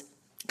was.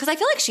 Because I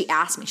feel like she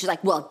asked me. She's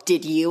like, well,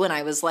 did you? And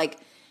I was like,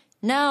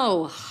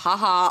 no,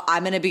 haha,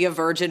 I'm going to be a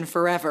virgin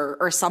forever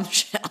or some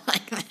shit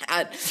like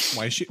that.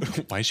 Why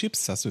is she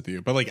obsessed with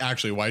you? But like,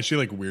 actually, why is she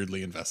like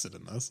weirdly invested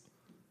in this?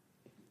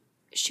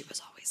 She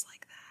was always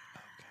like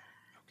that.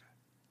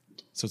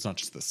 Okay. So it's not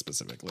just this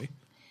specifically.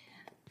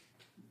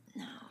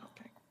 No.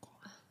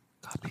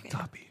 Okay.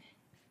 Copy.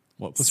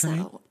 What was her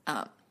name?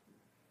 Taryn.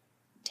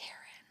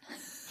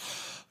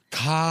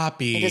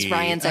 Copy. It is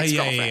Brian's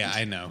ex-girlfriend. Yeah,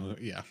 I know.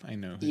 Yeah, I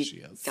know who she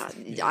is. God,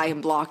 yeah. I am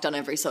blocked on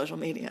every social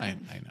media.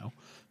 I know.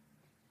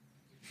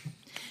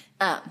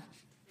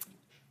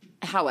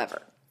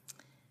 However,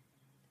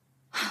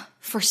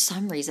 for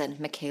some reason,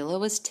 Michaela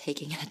was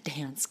taking a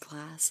dance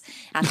class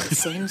at the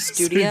same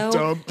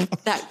studio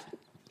that...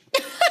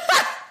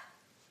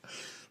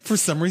 For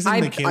some reason,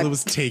 Michaela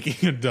was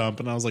taking a dump,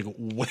 and I was like,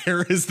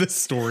 where is this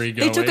story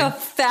going? They took a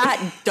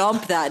fat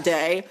dump that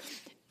day.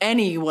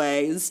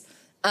 Anyways.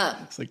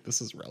 It's like,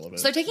 this is relevant.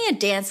 So they're taking a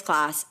dance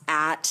class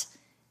at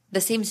the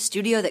same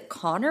studio that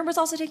Connor was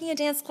also taking a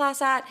dance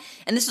class at.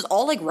 And this was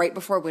all like right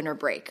before winter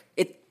break.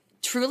 It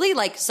truly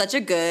like such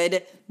a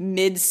good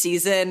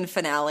mid-season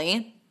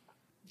finale.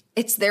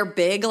 It's their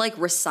big like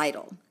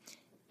recital.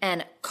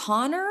 And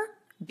Connor,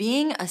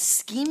 being a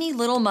schemy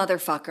little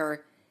motherfucker,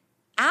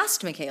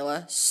 asked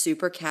Michaela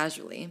super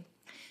casually,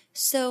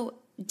 so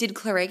did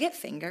Claire get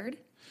fingered?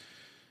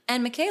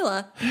 And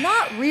Michaela,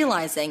 not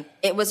realizing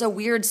it was a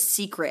weird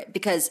secret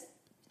because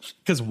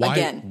why?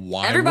 Again,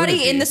 why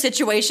everybody in the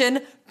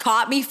situation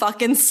caught me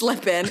fucking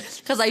slipping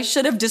because I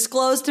should have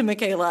disclosed to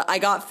Michaela I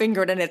got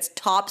fingered and it's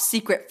top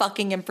secret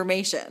fucking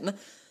information,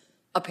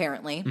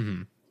 apparently.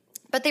 Mm-hmm.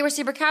 But they were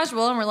super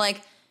casual and were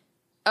like,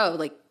 oh,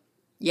 like,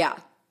 yeah,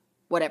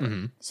 whatever.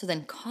 Mm-hmm. So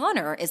then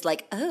Connor is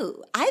like,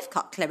 oh, I've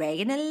caught Claire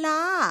in a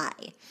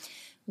lie.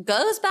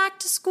 Goes back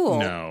to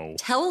school,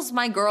 tells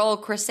my girl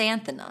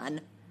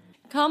Chrysanthemum.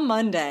 Come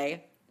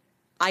Monday,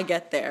 I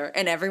get there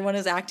and everyone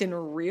is acting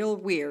real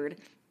weird.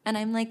 And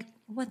I'm like,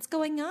 what's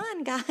going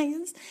on,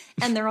 guys?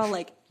 And they're all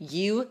like,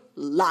 you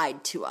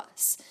lied to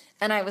us.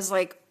 And I was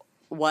like,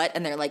 what?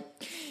 And they're like,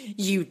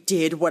 you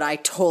did what I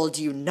told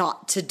you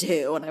not to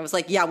do. And I was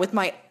like, yeah, with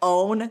my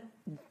own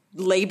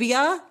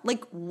labia?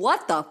 Like,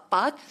 what the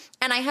fuck?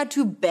 And I had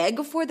to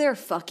beg for their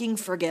fucking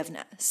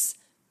forgiveness.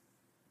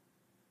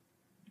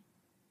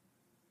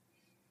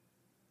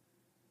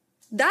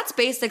 That's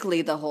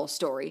basically the whole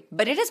story,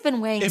 but it has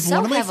been weighing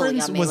so heavily on me lately. If one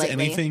of my friends was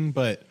anything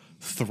but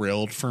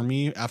thrilled for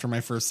me after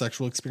my first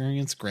sexual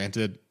experience,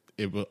 granted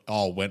it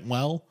all went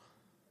well,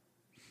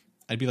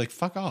 I'd be like,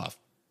 fuck off.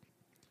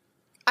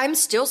 I'm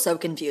still so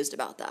confused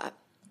about that.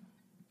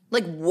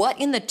 Like, what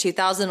in the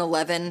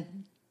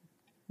 2011,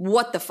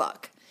 what the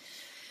fuck?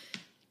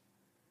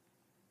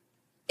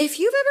 If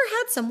you've ever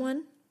had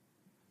someone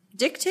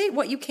dictate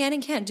what you can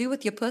and can't do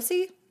with your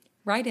pussy,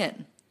 write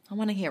in. I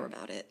want to hear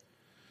about it.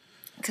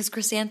 Because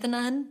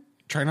Chrysanthemum,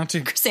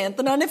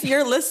 if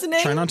you're listening.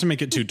 Try not to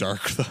make it too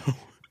dark, though.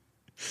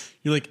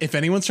 You're like, if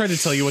anyone's tried to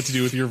tell you what to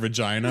do with your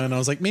vagina, and I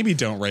was like, maybe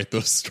don't write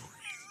those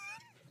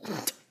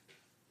stories.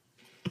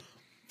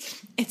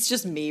 It's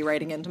just me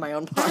writing into my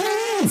own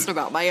podcast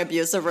about my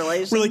abusive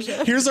relationship. We're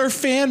like, here's our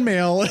fan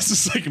mail. It's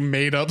just like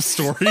made up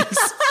stories.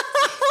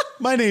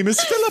 My name is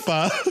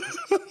Philippa.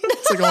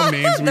 It's like all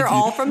names. They're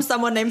all from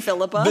someone named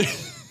Philippa.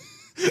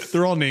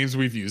 They're all names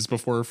we've used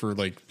before for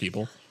like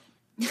people.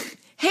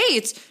 Hey,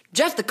 it's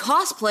Jeff the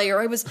cosplayer.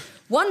 I was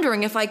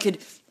wondering if I could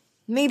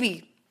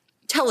maybe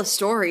tell a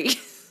story.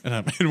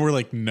 And we're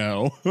like,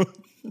 no.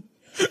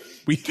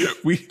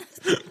 we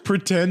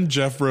pretend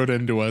Jeff wrote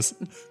into us,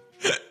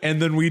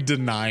 and then we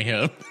deny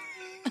him.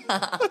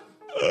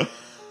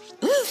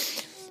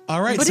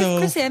 All right, but if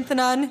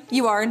Chrysanthemum,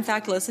 you are in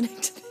fact listening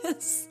to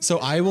this. So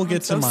I will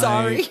get to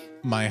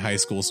my high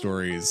school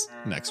stories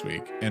next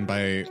week. And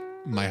by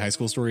my high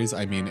school stories,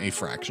 I mean a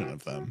fraction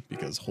of them,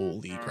 because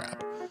holy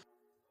crap.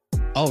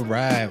 All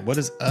right, what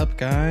is up,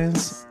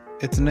 guys?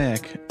 It's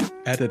Nick,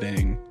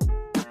 editing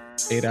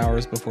 8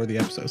 hours before the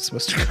episode's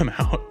supposed to come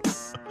out.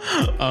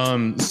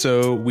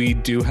 So we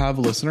do have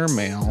listener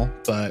mail,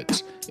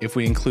 but if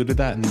we included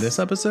that in this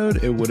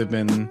episode, it would have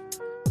been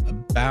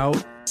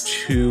about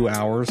 2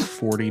 hours,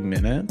 40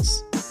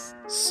 minutes.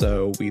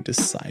 So we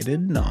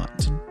decided not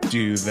to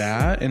do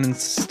that. And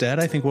instead,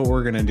 I think what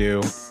we're going to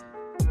do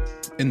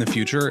in the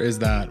future is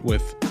that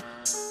with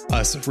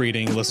us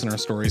reading listener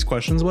stories,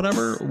 questions,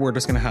 whatever, we're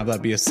just going to have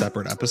that be a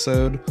separate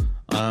episode.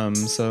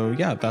 So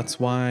yeah, that's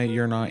why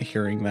you're not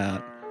hearing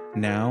that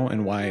now,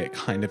 and why it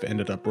kind of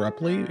ended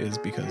abruptly is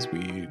because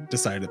we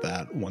decided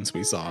that once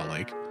we saw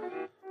like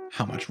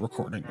how much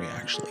recording we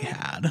actually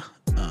had,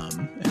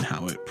 and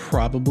how it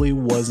probably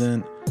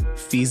wasn't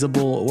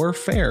feasible or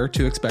fair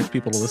to expect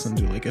people to listen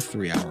to like a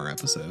 3-hour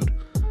episode.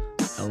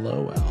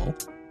 LOL.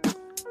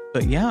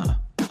 But yeah,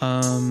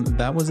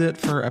 that was it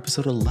for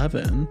episode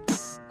 11.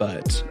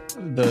 But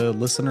the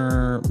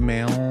listener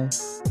mail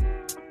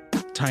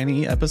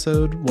tiny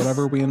episode,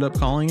 whatever we end up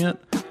calling it,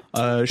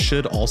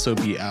 should also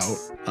be out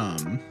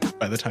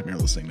by the time you're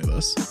listening to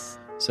this.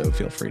 So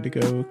feel free to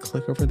go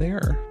click over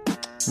there.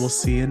 We'll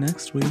see you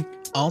next week.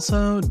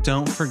 Also,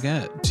 don't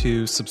forget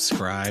to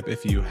subscribe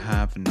if you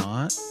have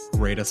not.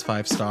 Rate us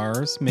 5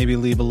 stars. Maybe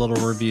leave a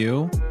little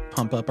review.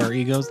 Pump up our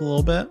egos a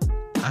little bit.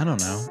 I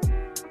don't know.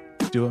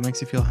 Do what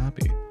makes you feel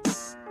happy.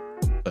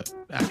 But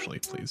actually,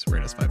 please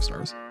rate us 5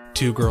 stars.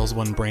 2 Girls,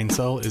 1 Brain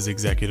Cell is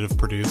executive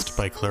produced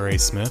by Claire A.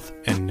 Smith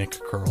and Nick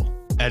Curl.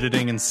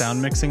 Editing and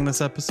sound mixing this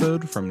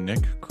episode from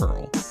Nick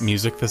Curl.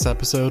 Music this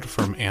episode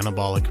from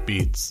Anabolic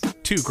Beats.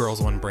 2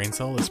 Girls, 1 Brain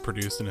Cell is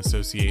produced in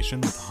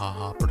association with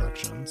HaHa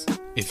Productions.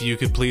 If you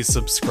could please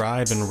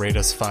subscribe and rate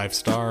us 5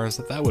 stars,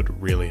 that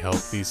would really help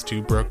these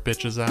 2 broke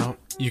bitches out.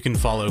 You can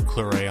follow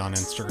Claire on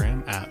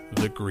Instagram at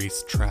The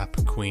Grease Trap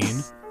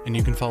Queen, and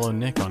you can follow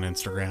Nick on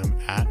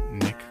Instagram at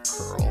Nick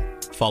Curl.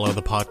 Follow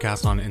the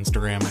podcast on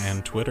Instagram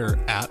and Twitter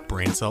at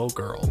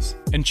BrainCellGirls.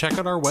 And check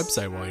out our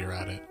website while you're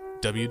at it,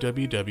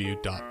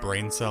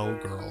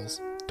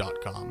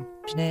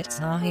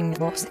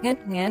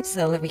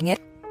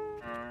 www.braincellgirls.com.